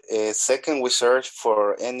 Second, we search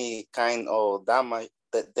for any kind of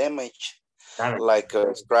damage, like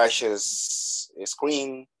scratches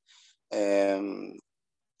screen,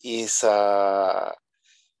 is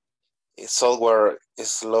software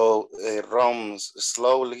slow runs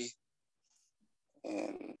slowly,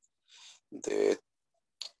 and the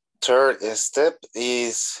third step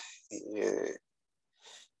is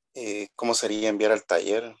 ¿cómo sería enviar al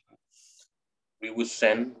taller? We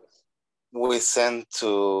send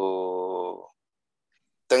to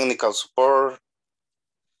technical support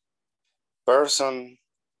person.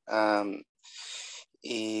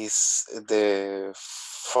 Is the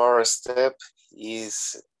first step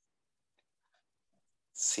is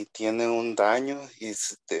si tiene un daño,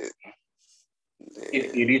 is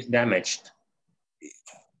if it is damaged.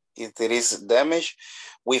 If it is damaged,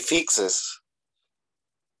 we fix it.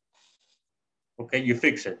 Okay, you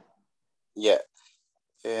fix it. Yeah.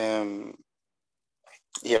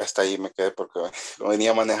 Y hasta ahí me quedé porque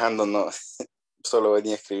venía manejando, no, solo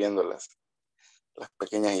venía escribiendo las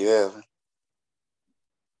pequeñas ideas.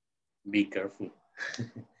 Be careful.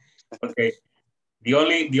 Okay. The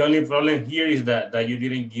only problem here is that you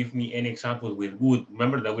didn't give me any example with wood.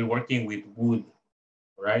 Remember that we're working with wood,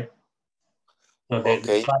 right? So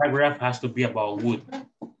the paragraph has to be about wood.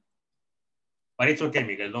 But it's okay,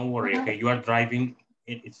 Miguel, don't worry, okay? You are driving,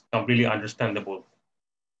 it's completely understandable.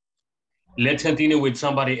 Let's continue with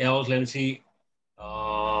somebody else. Let's see.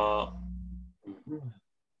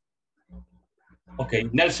 Okay,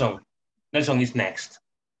 Nelson. Nelson is next.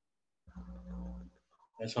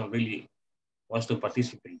 Nelson really wants to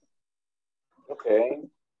participate. Okay.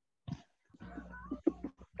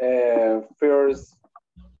 First,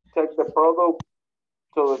 check the product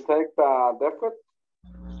to detect a defect.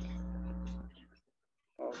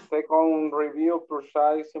 Second, review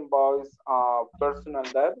purchase invoice personal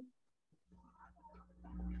debt.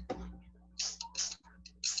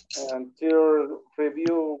 And third,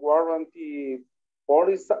 review warranty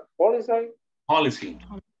policy.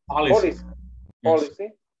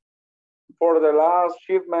 For the last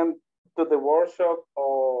shipment to the workshop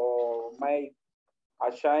or make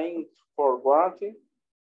a change for warranty.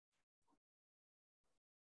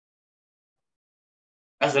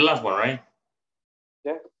 That's the last one, right?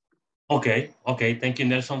 Yeah. Okay. Thank you,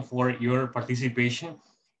 Nelson, for your participation.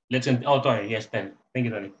 Let's sorry, yes, then. Thank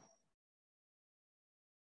you, Tony.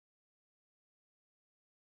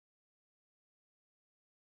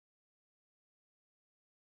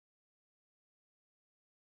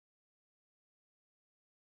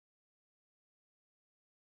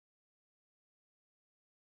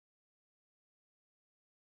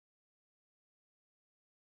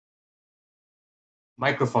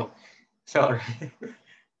 Microphone. Sorry.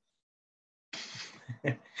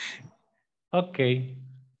 Okay,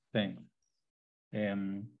 thanks.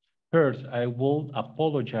 First, I will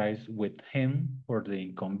apologize with him for the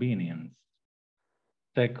inconvenience.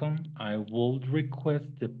 Second, I will request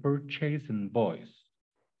the purchase invoice.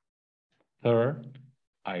 Third,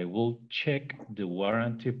 I will check the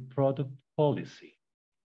warranty product policy.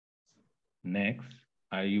 Next,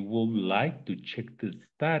 I would like to check the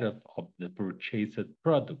status of the purchased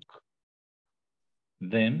product.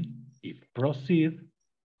 Then, if proceed,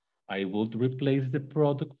 I would replace the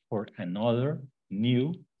product for another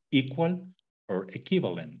new, equal, or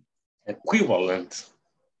equivalent. Equivalent.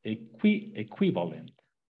 Equivalent.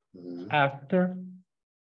 After,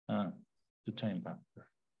 the time after.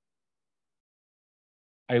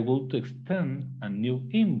 I would extend a new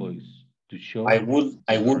invoice to show. I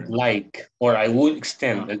would like, or I would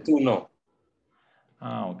extend, el tú no.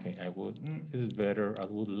 Okay, I would, it's better, I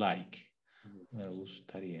would like. Me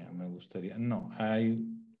gustaría. No, I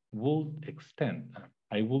would extend.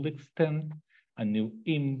 I would extend a new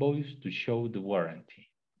invoice to show the warranty.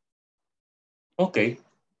 Okay,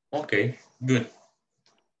 okay, good.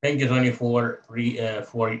 Thank you, Tony, for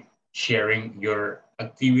sharing your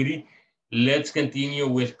activity. Let's continue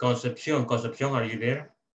with Concepcion. Concepcion, are you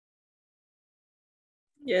there?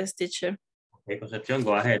 Yes, teacher. Okay, Concepcion,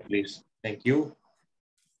 go ahead, please. Thank you.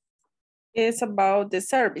 It's about the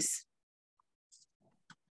service.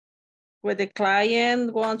 When the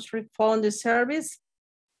client wants to refund the service,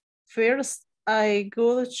 first, I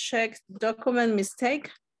would check document mistake.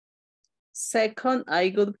 Second,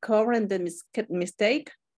 I would correct the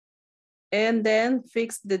mistake. And then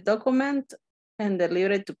fix the document and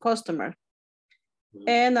deliver it to customer.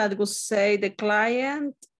 And I would say the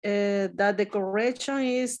client that the correction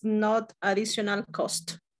is not additional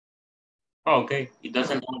cost. Okay, it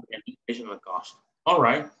doesn't have any additional cost. All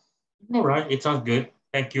right, it sounds good.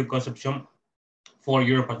 Thank you, Concepcion, for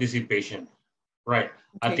your participation. Right,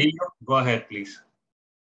 okay. Atilio, go ahead, please.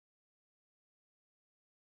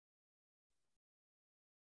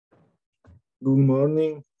 Good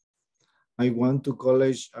morning. I want to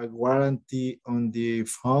collect a warranty on the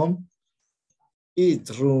phone. Each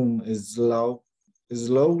room is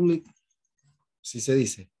slowly. ¿Sí se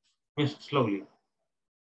dice? Yes, slowly.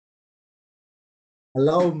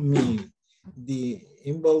 Allow me the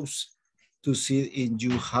invoice to see if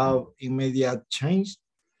you have immediate change.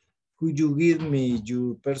 Could you give me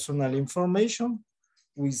your personal information?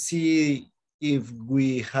 We see if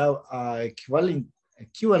we have a equivalent.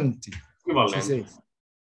 Equivalent.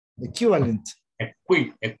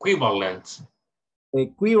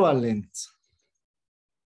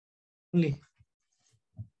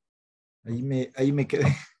 Ahí me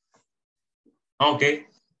quedé. Okay.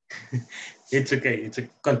 It's okay.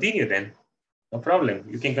 Continue then. No problem.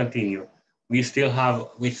 You can continue. We still have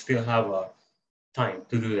time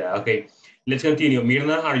to do that. Okay. Let's continue.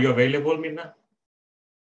 Mirna, are you available, Mirna?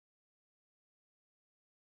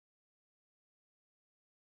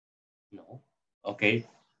 No. Okay.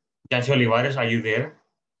 Yancy Olivares, are you there?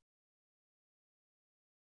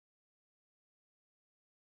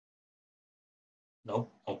 No.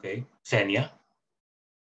 Okay. Senia?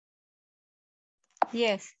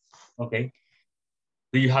 Yes. Okay.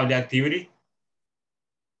 Do you have the activity?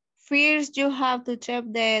 First, you have to check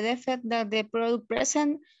the defect that the product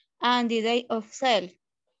present and the date of sale.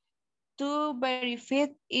 To verify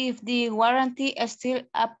if the warranty still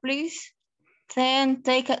applies, then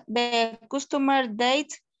take the customer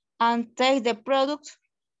date and take the product.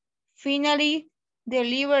 Finally,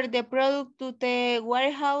 deliver the product to the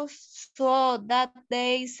warehouse so that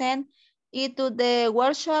they send it to the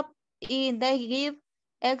workshop and they give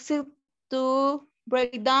exit to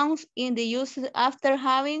breakdowns in the use after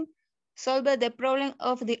having solved the problem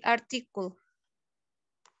of the article.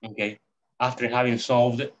 Okay, after having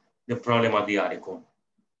solved the problem of the article.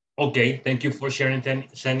 Okay, thank you for sharing,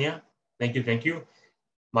 Senia. Thank you.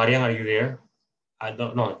 Marian, are you there? I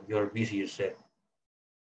don't know, you're busy, you said.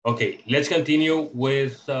 Okay, let's continue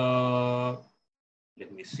with, let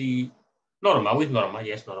me see, Norma,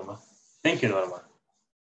 yes, Norma. Thank you, Norma.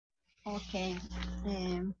 Okay,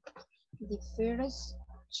 the first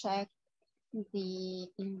check the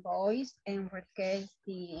invoice and request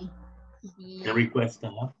the request.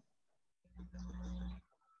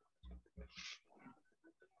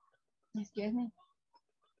 Excuse me.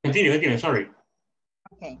 Continue, sorry.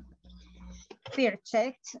 Okay. First,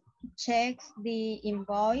 check the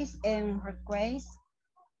invoice and request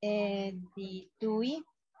the TUI.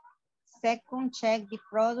 Second, check the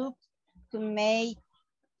product to make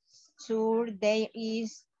sure there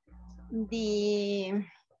is the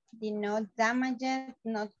not damaged,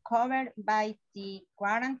 not covered by the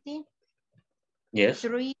warranty. Yes.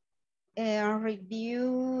 3,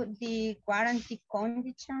 review the warranty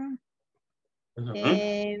condition.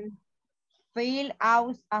 Fill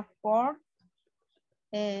out a form.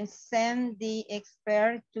 Send the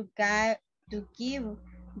expert to give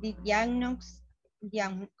the diagnosis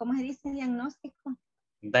 ¿cómo se dice diagnóstico?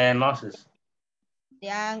 Diagnosis.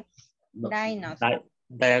 Diagnosis.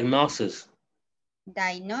 Diagnosis.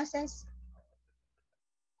 Diagnosis.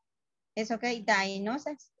 ¿Es okay?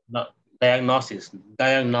 Diagnosis. No, diagnosis.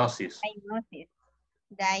 Diagnosis. Diagnosis.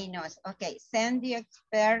 Diagnosis. Okay. Send the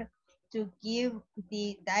expert to give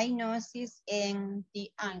the diagnosis and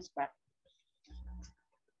the answer.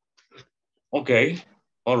 Okay.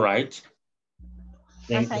 All right.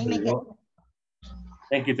 Thank Hasta ahí me you. quedo.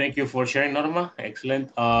 Thank you for sharing, Norma.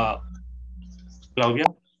 Excellent. Claudia?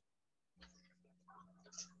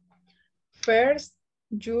 First,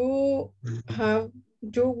 you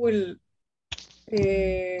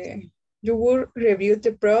will review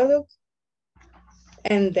the product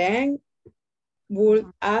and then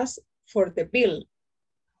would ask for the bill.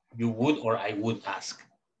 You would or I would ask?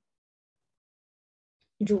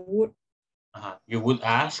 You would. You would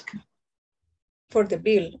ask? For the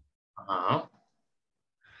bill.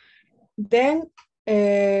 Then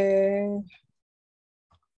you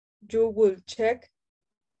will check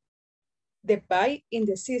the buy in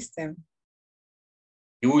the system.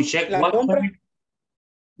 You will check what? Compra.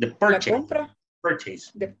 The purchase. La compra.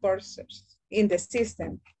 Purchase. The purchase in the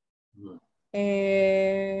system.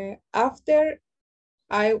 After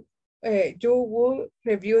you will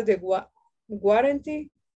review the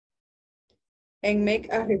warranty and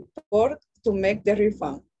make a report to make the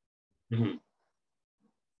refund.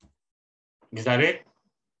 Is that it?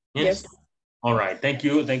 Yes. All right. Thank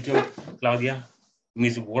you, Claudia,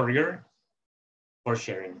 Miss Warrior, for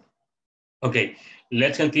sharing. Okay,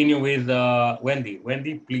 let's continue with Wendy.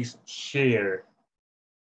 Wendy, please share.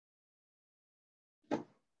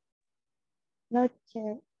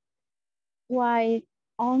 Okay. Why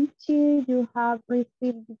until you have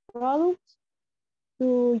received the product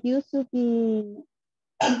to use the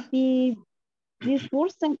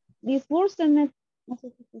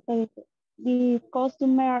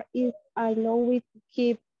customer is allowed to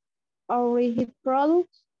keep already product,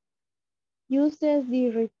 uses the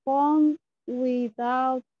refund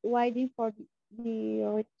without waiting for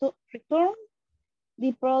the return.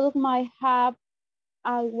 The product might have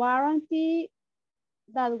a warranty,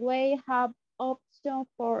 that way have option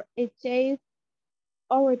for exchange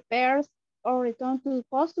or repairs or return to the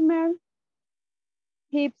customer.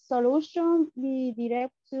 HIP solution, the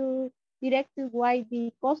directed why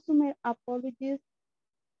the customer apologies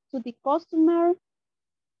to the customer.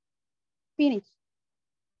 Finish.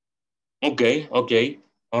 Okay.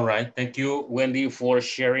 All right. Thank you, Wendy, for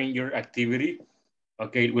sharing your activity.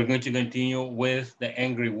 Okay, we're going to continue with the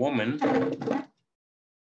angry woman.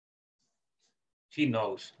 She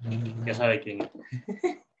knows. Ya sabe quién.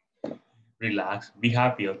 Relax. Be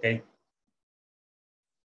happy, okay?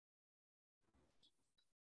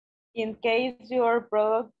 In case your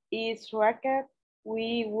product is wrecked,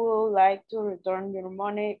 we would like to return your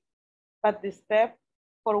money, but the steps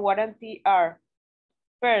for warranty are: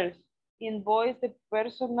 first, invoice the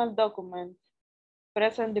personal documents.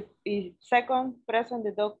 Second, present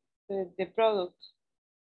the product.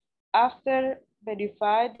 After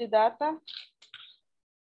verify the data,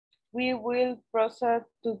 we will proceed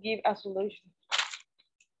to give a solution.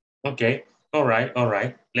 Okay. All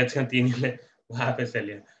right. Let's continue. What happened,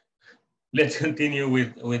 Celia? Let's continue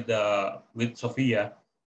with Sophia.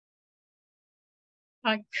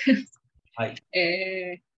 Hi. Hi.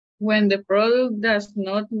 When the product does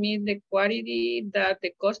not meet the quality that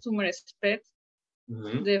the customer expects,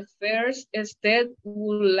 the first step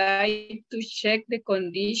would like to check the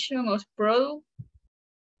condition of product,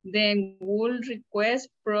 then would request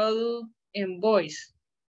product invoice.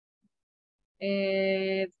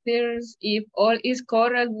 There's, if all is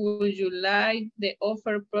correct, would you like the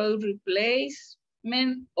offer product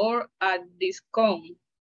replacement or a discount?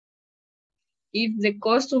 If the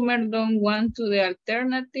customer don't want to the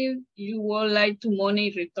alternative, you would like to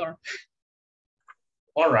money return.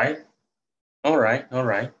 All right.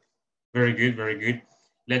 Very good.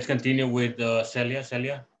 Let's continue with Celia.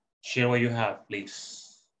 Celia, share what you have, please.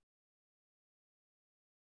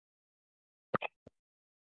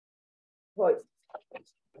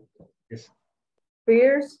 Yes.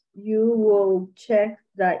 First, you will check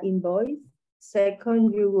the invoice.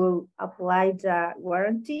 Second, you will apply the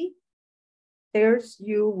warranty. Third,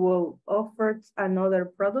 you will offer another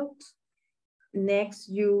product. Next,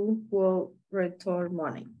 you will return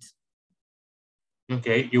money.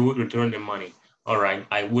 Okay, you would return the money. All right,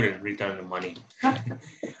 I wouldn't return the money.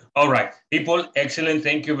 All right, people, excellent.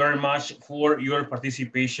 Thank you very much for your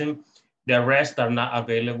participation. The rest are not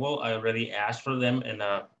available. I already asked for them and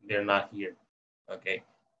they're not here. Okay,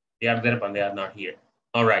 they are there, but they are not here.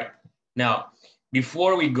 All right, now,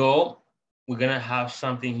 before we go we're gonna have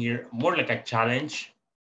something here, more like a challenge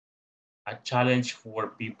for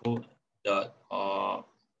people that, hold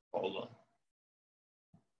on.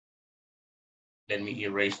 Let me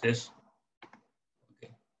erase this.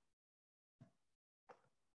 Okay.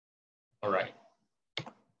 All right.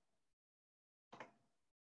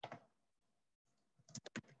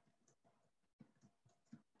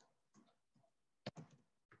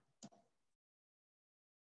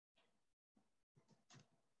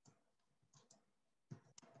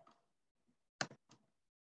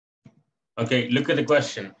 Okay, look at the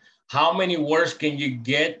question. How many words can you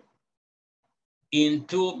get in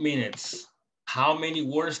 2 minutes? How many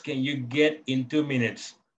words can you get in 2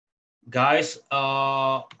 minutes? Guys,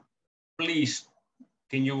 please,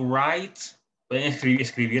 can you write? Pueden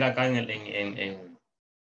escribir acá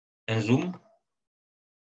en Zoom.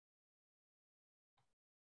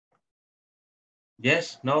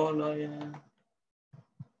 Yes, no, yeah.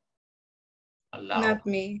 Allow. Not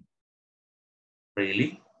me.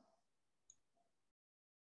 Really?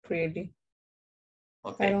 Really.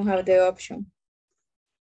 Okay. I don't have the option.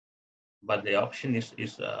 But the option is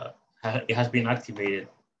it has been activated.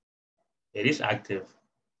 It is active.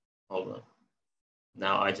 Hold on.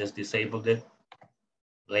 Now I just disabled it.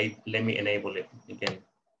 Let me enable it again.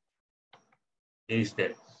 It is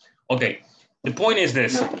there. Okay. The point is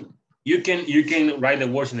this. You can write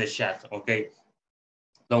the words in the chat. Okay.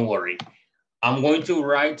 Don't worry. I'm going to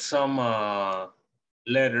write some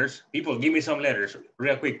letters. People, give me some letters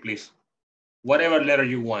real quick, please. Whatever letter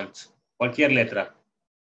you want. Cualquier letra.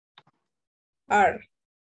 R.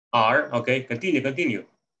 R. Okay. Continue.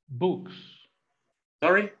 Books.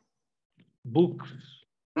 Sorry? Books.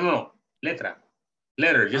 No. Letra.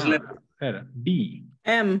 Letter. Just letter. B.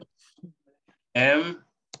 M. M.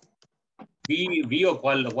 B o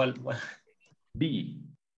cuál? B.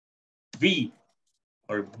 V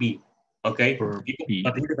or B. Okay. B.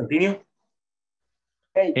 Continue.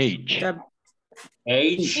 H.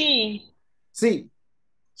 H. C.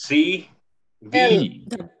 C. V.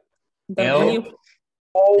 L.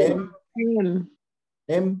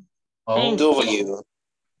 M. O. W.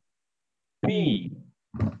 P.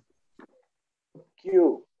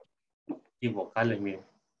 Q. Y vocales, miren.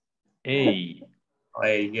 A.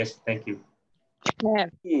 Yes, thank you.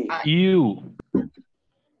 U.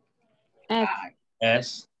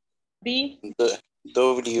 S. B.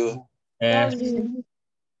 W. F.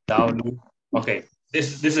 W. Okay.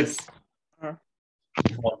 This is.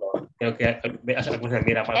 Hold on. Creo que algo se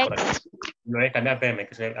mira mal por acá. No voy a cambiar, PM,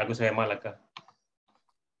 que algo se ve mal acá.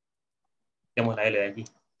 Tenemos la L de aquí.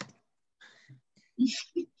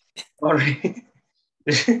 All right.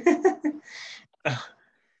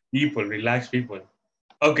 People, relax, people.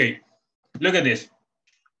 Okay, look at this.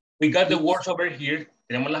 We got the words over here.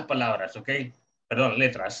 Tenemos las palabras, okay? Perdón,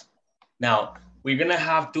 letras. Now, we're gonna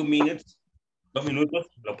have 2 minutes. 2 minutos,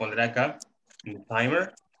 lo pondré acá en el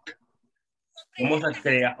timer.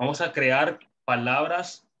 Vamos a crear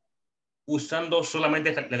palabras usando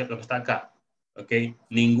solamente lo que está acá, okay?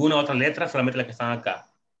 Ninguna otra letra, solamente las que están acá.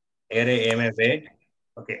 R, M, B,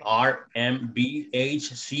 okay, R, M, B,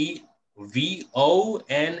 H, C, V, O,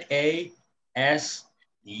 N, A, S,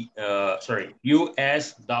 U,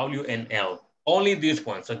 S, W, and L. Only these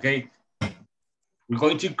ones, okay? We're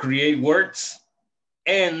going to create words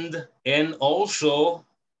and also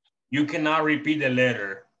you cannot repeat the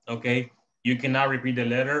letter, okay? You cannot repeat the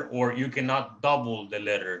letter or you cannot double the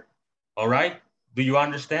letter, all right? Do you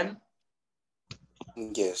understand?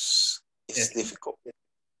 Yes, it's difficult.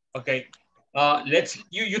 Okay,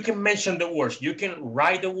 you can mention the words. You can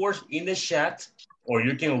write the words in the chat or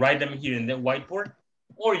you can write them here in the whiteboard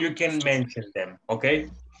or you can mention them, okay?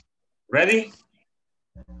 Ready?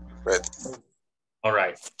 Ready. All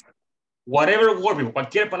right. Whatever word,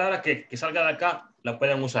 cualquier palabra que salga de acá, la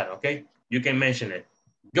pueden usar, okay? You can mention it.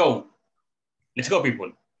 Go. Let's go,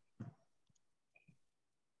 people.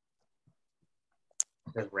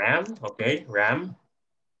 Ram, okay, ram.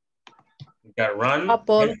 We got run.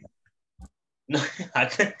 Apple.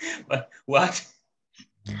 What?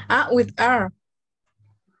 With R.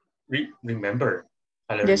 Remember.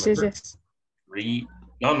 Yes, remember. yes.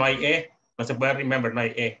 No hay E. No se puede remember, no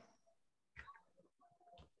hay E.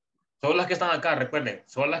 Son las que están acá, recuerden.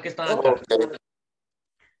 Son las que están acá. Okay.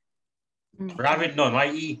 Rabbit, no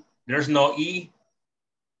hay E. There's no E.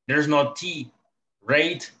 There's no T.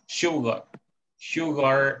 Rate, sugar.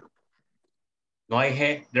 Sugar. No hay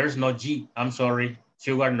G. There's no G. I'm sorry.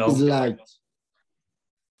 Sugar, no. Slide.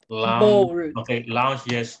 Lounge. Bowl. Okay, lounge,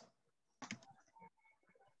 yes.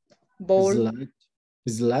 Bowl.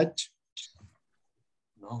 Sludge.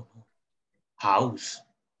 No. House.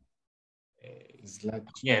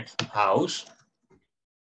 Yes, house.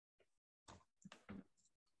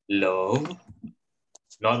 Love.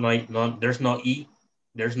 No, there's no E.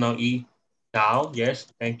 There's no E. Cow,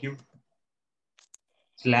 yes, thank you.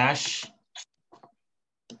 Slash.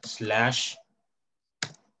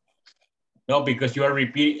 No, because you are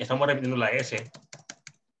repeating, estamos repitiendo la S.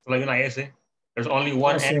 Solo hay una S. There's only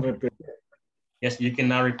one S. Yes, you can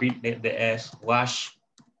now repeat the S. Wash.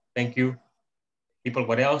 Thank you. People,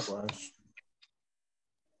 what else? Wash.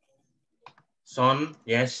 Sun,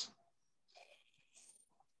 yes.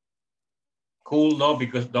 Cool, no,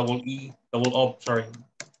 because double O, sorry.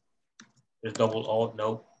 There's double O,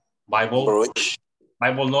 no. Bible. Brush.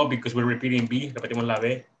 Bible, no, because we're repeating B. Repetimos la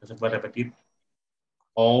B. No se puede repetir.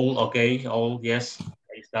 All, okay. All, yes.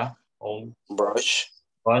 Ahí está. All. Brush.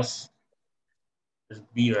 Bus. There's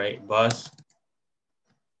B, right? Bus.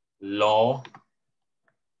 Law.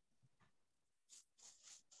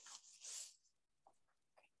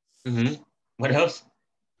 What else?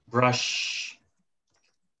 Brush.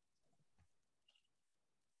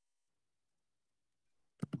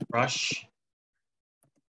 Brush.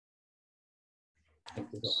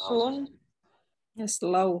 Slow.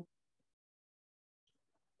 Slow.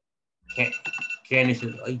 Can is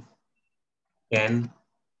can.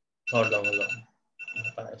 Hold on.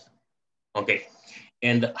 Okay.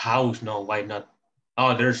 And house, no, why not?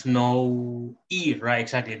 Oh, there's no E, right?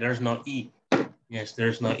 Exactly. There's no E. Yes,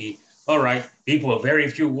 there's no E. All right, people, very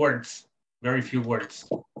few words. Very few words.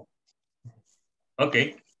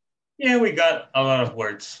 Okay. Yeah, we got a lot of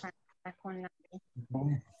words.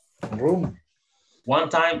 Room. One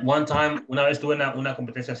time, una vez tuve una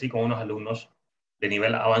competencia así con unos alumnos de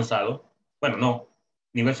nivel avanzado. Bueno, no,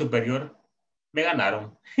 nivel superior. Me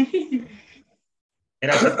ganaron.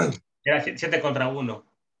 Era 7 contra 1.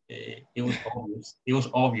 It was obvious. It was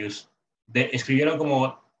obvious. Escribieron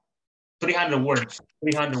como 300 words.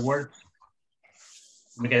 300 words.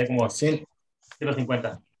 Me quedé como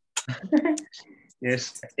 150.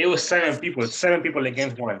 Yes, it was 7 people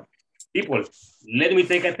against 1. People, let me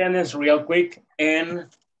take attendance real quick and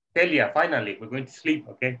tell you, finally, we're going to sleep,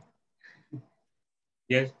 okay?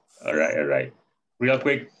 Yes, all right. Real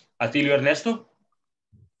quick, Atilio Ernesto?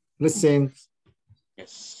 Present.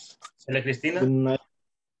 Yes. Celia Cristina? Good night.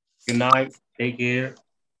 Good night, take care.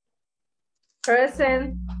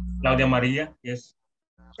 Present. Claudia Maria, yes.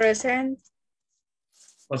 Present.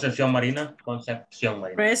 Concepción Marina.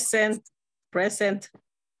 Present.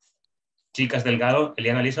 Chicas Delgado,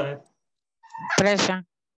 Eliana Elizabeth. Present.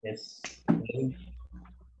 Yes.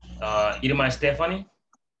 Irma Stephanie.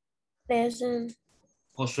 Present.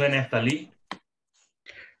 Josué Neftalí.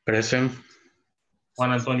 Present.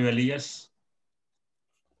 Juan Antonio Elías.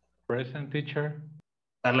 Present, teacher.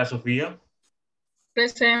 Carla Sofía.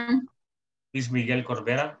 Present. Luis Miguel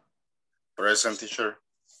Corbera. Present, teacher.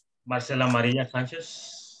 Marcela María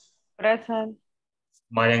Sánchez. Present.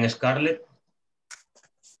 Marian Scarlett.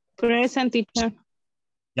 Present, teacher.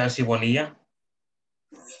 Yancy Bonilla.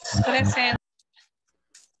 Present.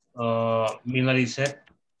 Mina Lisette.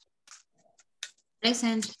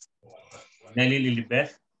 Present. Nelly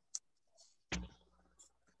Lilibeth.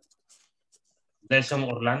 Delson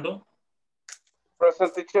Orlando.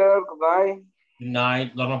 Present, teacher. Good night. Good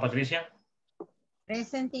night. Norma Patricia.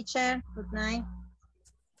 Present, teacher. Good night.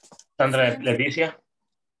 Sandra Leticia.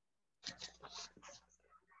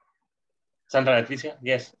 Sandra Leticia.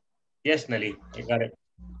 Yes. Yes, Nelly. I got it.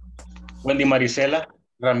 Wendy Marisela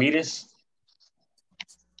Ramírez.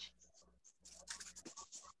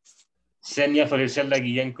 Senia Floricelda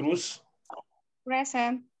Guillén Cruz.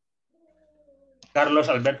 Present. Carlos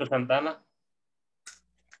Alberto Santana.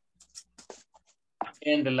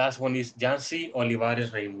 And the last one is Yancy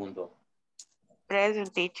Olivares Raimundo.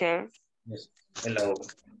 Present, teacher. Yes. Hello.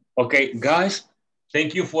 Okay, guys,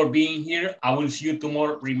 thank you for being here. I will see you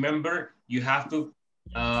tomorrow. Remember, you have to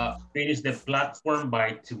finish the platform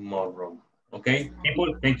by tomorrow. Okay,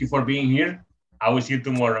 people, thank you for being here. I will see you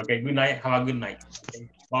tomorrow. Okay, good night. Have a good night. Okay.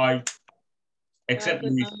 Bye. Except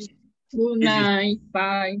Good night.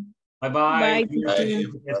 Bye. Bye-bye. Bye.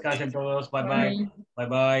 Descansen todos. Bye-bye.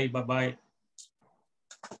 Bye-bye. Bye-bye.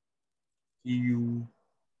 See you.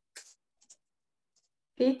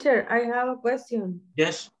 Teacher, I have a question.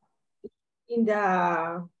 Yes. In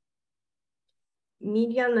the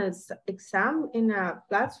median exam in a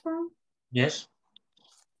platform, Yes.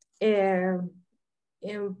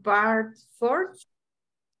 in part 4,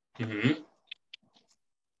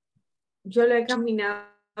 yo lo he caminado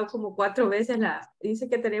como 4 veces. Dice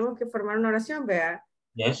que tenemos que formar una oración, ¿verdad?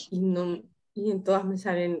 Yes. Y en todas me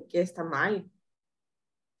salen que está mal.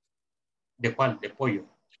 ¿De cuál? ¿De pollo?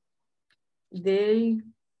 Del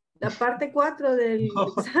La parte 4 del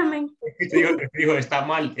examen. Digo, está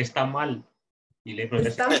mal, está mal. Y le pregunté,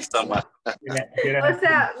 Está mal. O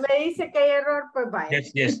sea, me dice que hay error, pues vaya.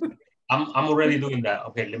 Yes, yes. I'm already doing that.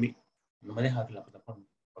 Okay, let me. No me deja ver la plataforma.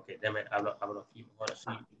 Okay, déjame, hablo aquí. Ahora sí.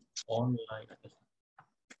 Online.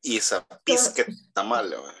 Y esa pizca está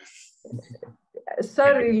mal.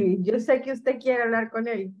 Sorry, Luis. Yo sé que usted quiere hablar con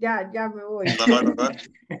él. Ya me voy. No.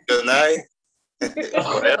 Good night.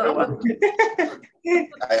 For everyone.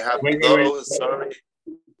 I have to go. Sorry.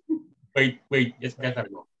 Wait. Just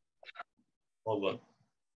cargo. Hold on.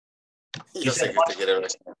 Yo sé que usted quiere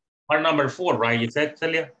hablar. Part number 4, right? You said,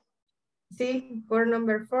 Celia? Sí, part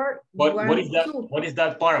number 4. What is that? What is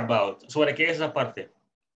that part about? ¿Sobre qué es esa parte?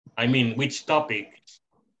 I mean, which topic?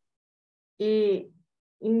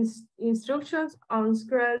 Instructions on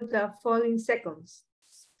scroll the following sentence,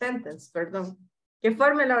 perdón. Que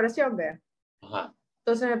forme la oración, vea. Ajá.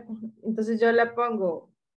 Entonces yo le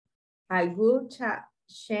pongo, I will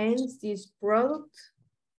change this product.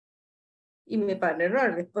 Y me para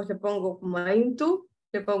error. Después le pongo mine to,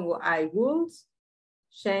 le pongo I will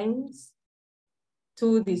change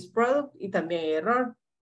to this product y también hay error.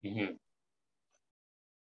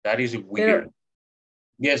 That is weird.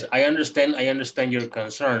 Yes, I understand your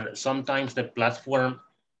concern. Sometimes the platform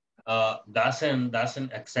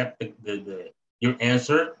doesn't accept your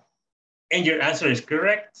answer, and your answer is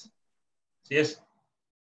correct. Yes.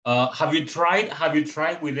 Have you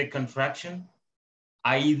tried with the contraction?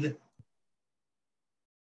 I'm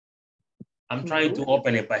trying to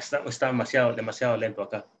open it, but está demasiado lento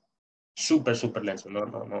acá. Super lento.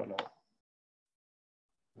 No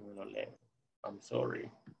leo. I'm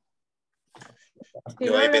sorry.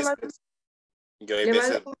 Yo hay veces.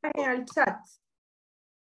 Al chat.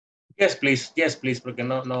 Yes, please, porque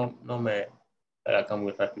no me acá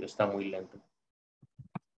muy rápido, está muy lento.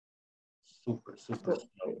 Super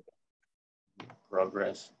slow.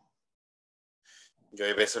 Progress. Yo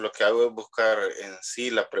hay veces lo que hago es buscar en sí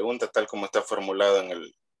la pregunta tal como está formulada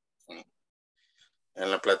en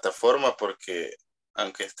la plataforma, porque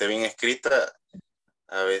aunque esté bien escrita,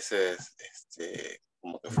 a veces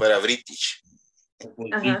como que fuera British.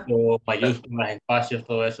 Puntito, mayúsculas, espacios,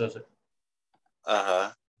 todo eso.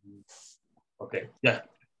 Ajá. Okay, yeah,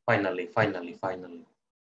 finally.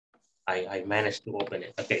 I managed to open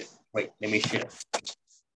it. Okay, wait, let me share.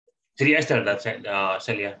 Sería esta, ¿verdad,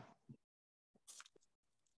 Celia?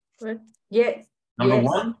 Yes. Number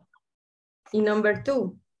 1? Y number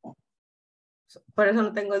 2. Por eso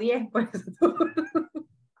no tengo 10. Por eso.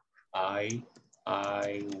 I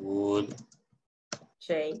would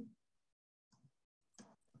change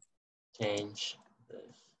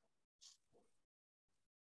this.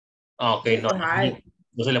 Ok, no.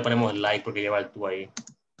 Entonces le ponemos el like porque lleva el tú ahí.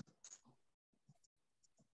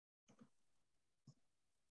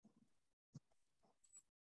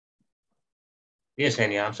 Yes,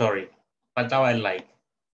 Enya, I'm sorry. Faltaba el like.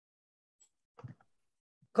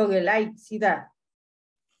 Con el like, sí da.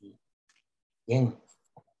 Bien.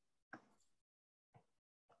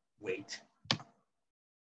 Wait.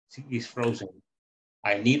 It's frozen.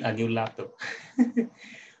 I need a new laptop.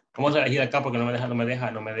 Vamos a elegir acá porque no me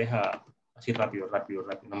deja así rápido.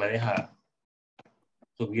 No me deja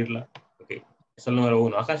subirla. Ok. Eso es el número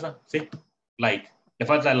 1. Acá está. Sí. Like. Le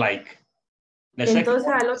falta like. Entonces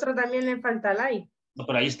al otro también le falta like. No,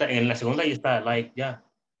 pero ahí está. En la segunda ahí está like ya.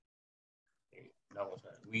 Okay. Vamos a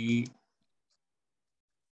ver. We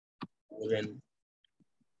wouldn't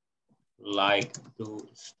like to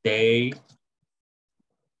stay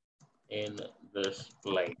in this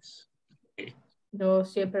place. Okay. No,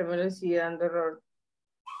 siempre me lo sigue dando error.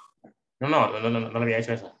 No le había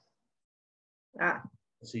hecho esa. Ah.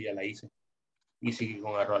 Sí, ya la hice. Y sigue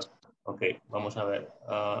con error. Ok, vamos a ver.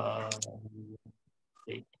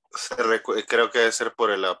 Sí. Creo que debe ser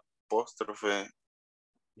por el apóstrofe.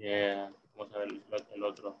 Yeah, vamos a ver el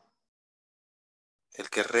otro. El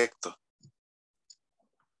que es recto.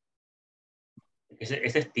 Ese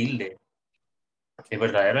es tilde. Es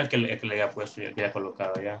verdadero el que le había puesto y el que había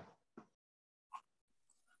colocado ya.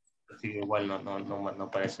 Sí, igual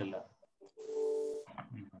no parece la.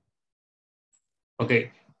 Ok.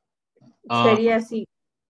 Sería así.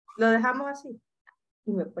 Lo dejamos así.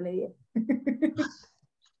 Y me pone 10.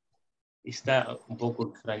 Está un poco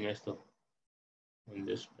extraño esto.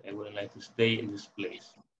 I would like to stay in this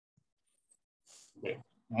place. Okay.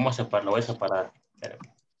 Vamos a separar, lo voy a separar.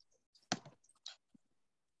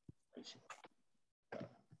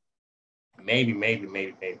 Maybe.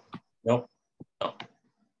 No.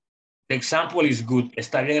 The example is good.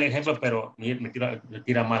 Está bien el ejemplo, pero me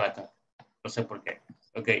tira mal acá. No sé por qué.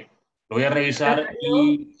 Ok. Lo voy a revisar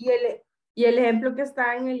y... Y el ejemplo que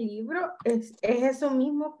está en el libro es eso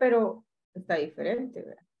mismo, pero está diferente,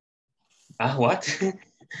 ¿verdad? Ah, what?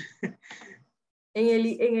 En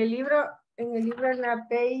el libro en la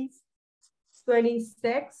page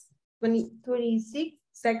 26, 26,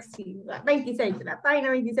 la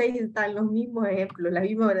página 26 están los mismos ejemplos, las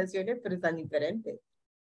mismas oraciones, pero están diferentes.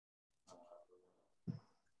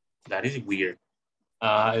 That is weird.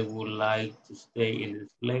 I would like to stay in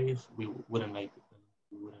this place. We wouldn't like to.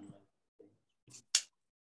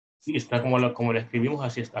 Sí, está como lo escribimos,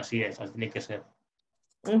 así es, así tiene que ser.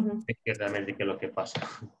 Es que realmente que es lo que pasa.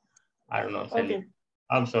 I don't know, Celia. Okay.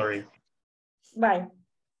 I'm sorry. Bye.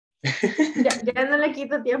 ya no le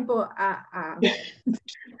quito tiempo a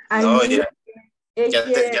No, Luis.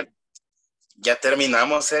 Ya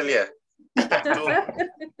terminamos, Celia.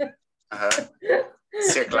 Ajá.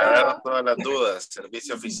 Se aclararon todas las dudas.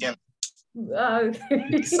 Servicio eficiente.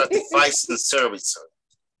 Okay. Satisfacing service.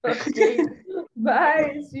 Okay.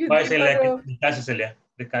 Bye. Bye, Celia. Descanse, Celia.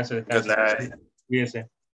 Descanse. Good night. Cuídense.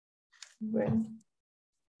 Bueno.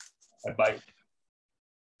 Bye.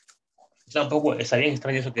 Tampoco está bien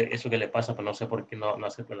extraño eso que le pasa, pero no sé por qué no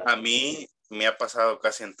hace la... A mí me ha pasado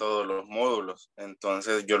casi en todos los módulos.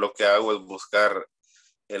 Entonces yo lo que hago es buscar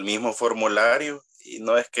el mismo formulario y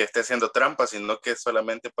no es que esté haciendo trampa, sino que es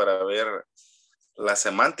solamente para ver la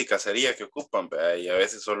semántica sería que ocupan, ¿verdad? Y a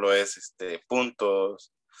veces solo es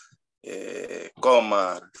puntos,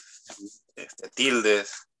 comas,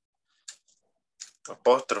 tildes,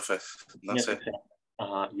 apóstrofes, no sé.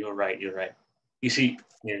 Ajá, you're right. Y sí,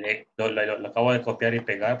 lo acabo de copiar y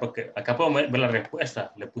pegar porque acá puedo ver la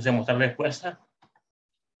respuesta. Le puse a mostrar la respuesta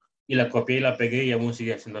y la copié y la pegué y aún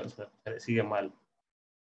sigue mal.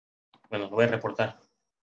 Bueno, lo voy a reportar.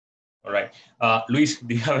 All right. Luis,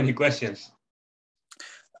 do you have any questions?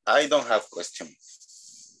 I don't have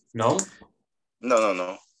questions. No?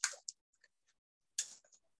 No.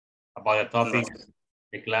 About the topic,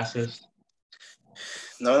 the classes?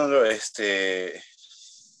 No,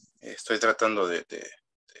 estoy tratando de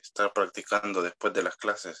estar practicando después de las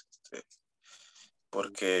clases,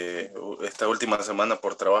 porque esta última semana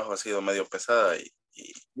por trabajo ha sido medio pesada y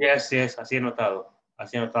Yes, así he notado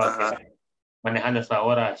que manejando hasta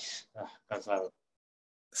ahora cansado.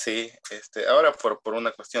 Sí, ahora por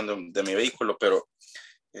una cuestión de mi vehículo, pero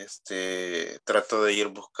trato de ir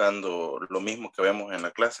buscando lo mismo que vemos en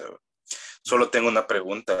la clase. Solo tengo una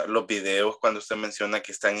pregunta. Los videos, cuando usted menciona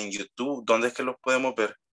que están en YouTube, ¿dónde es que los podemos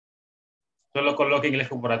ver? Solo coloque Inglés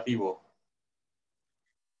Corporativo.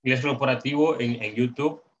 Inglés Corporativo en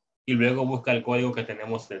YouTube y luego busca el código que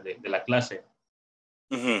tenemos de la clase.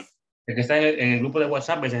 El que está en el grupo de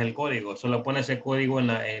WhatsApp, ese es el código. Solo pone ese código en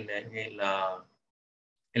la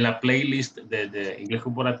playlist de Inglés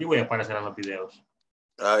Corporativo y aparecerán los videos.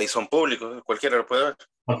 Y son públicos, cualquiera lo puede ver.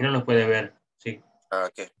 Cualquiera los puede ver, sí.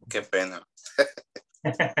 Qué pena.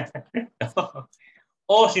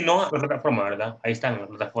 O si no, la plataforma, ¿verdad? Ahí están las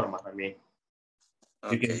plataformas también.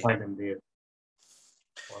 Okay. You can find them there.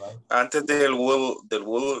 Right. Antes del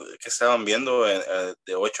Google que estaban viendo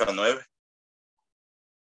de 8 a 9.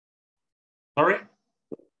 Sorry.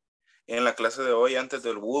 En la clase de hoy, antes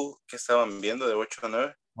del Google que estaban viendo de 8 a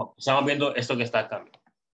 9. Estaban viendo esto que está acá.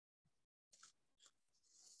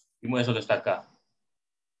 Vimos eso que está acá.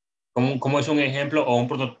 Como es un ejemplo o un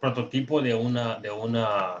prototipo de un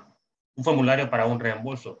formulario para un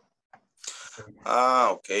reembolso.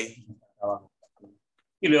 Ok.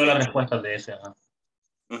 Y luego las respuestas de ese.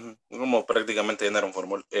 Como prácticamente llenar el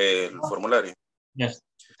formulario. Yes,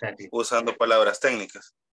 exactly. Usando palabras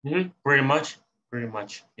técnicas. Pretty much,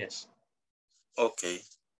 yes. Ok.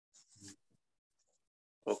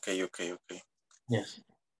 Yes.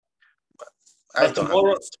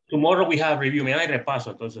 Tomorrow we have review. Mañana hay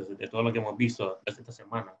repaso, entonces, de todo lo que hemos visto esta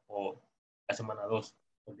semana o la semana 2,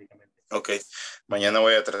 prácticamente. Ok. Mañana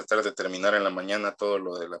voy a tratar de terminar en la mañana todo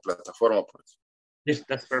lo de la plataforma. Yes,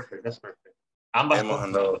 that's perfect. Hemos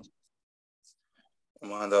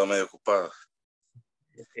andado medio ocupados.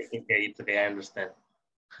 Okay, I understand.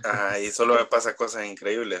 Y solo me pasa cosas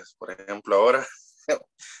increíbles. Por ejemplo, ahora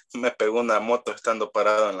me pegó una moto estando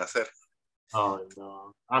parado en la acera. Oh,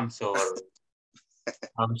 no. I'm sorry.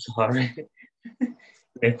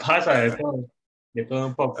 Me pasa de todo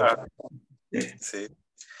un poco. Sí.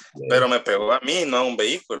 Pero me pegó a mí, no a un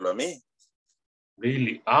vehículo, a mí.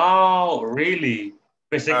 Really? Oh, really?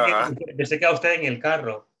 Pensé que a usted en el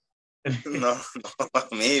carro. No, a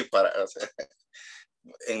mí,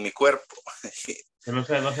 en mi cuerpo. No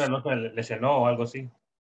se lesionó o algo así.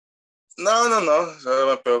 No,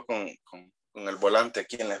 solo me pegó con el volante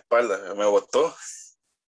aquí en la espalda, me botó.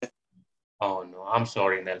 Oh no, I'm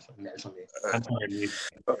sorry, Nelson. I'm sorry, Luis.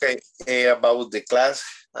 Okay, about the class,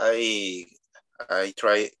 I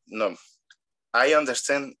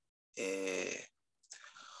understand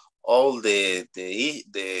all the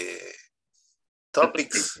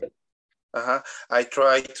topics. I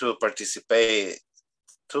try to participate.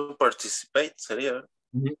 Sería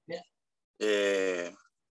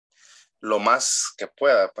lo más que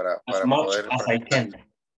pueda para poder. As I can.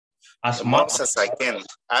 As much as I can.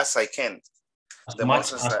 As I can. As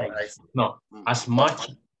much as I can. No, as much.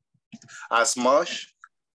 As much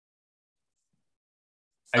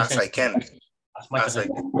as I can. As much as I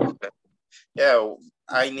can. Okay. Yeah,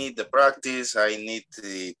 I need the practice. I need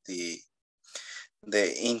the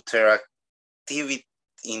interactivity.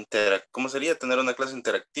 ¿Cómo sería tener una clase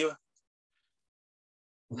interactiva?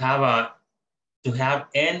 To have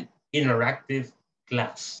an interactive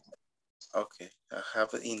class. Okay, I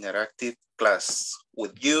have an interactive class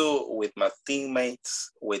with you, with my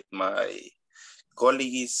teammates, with my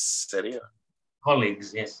colleagues. Sería.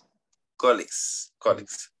 Colleagues, yes. Colleagues. Okay.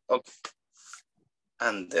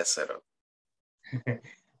 And that's it.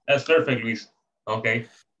 That's perfect, Luis. Okay.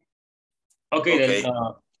 Okay.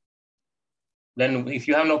 Then if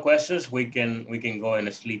you have no questions, we can go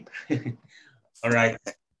and sleep. All right.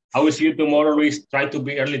 I will see you tomorrow, Luis. Try to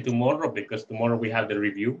be early tomorrow because tomorrow we have the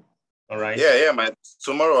review. All right. Yeah, man.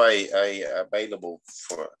 Tomorrow I available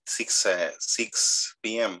for 6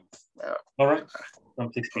 p.m. All right.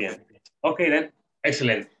 From 6 p.m. Okay, then.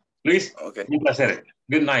 Excellent. Luis, okay. Un placer.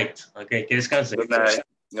 Good night. Okay, que descanse. Good night.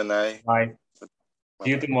 Good night. Bye.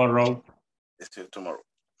 See you tomorrow. See you tomorrow.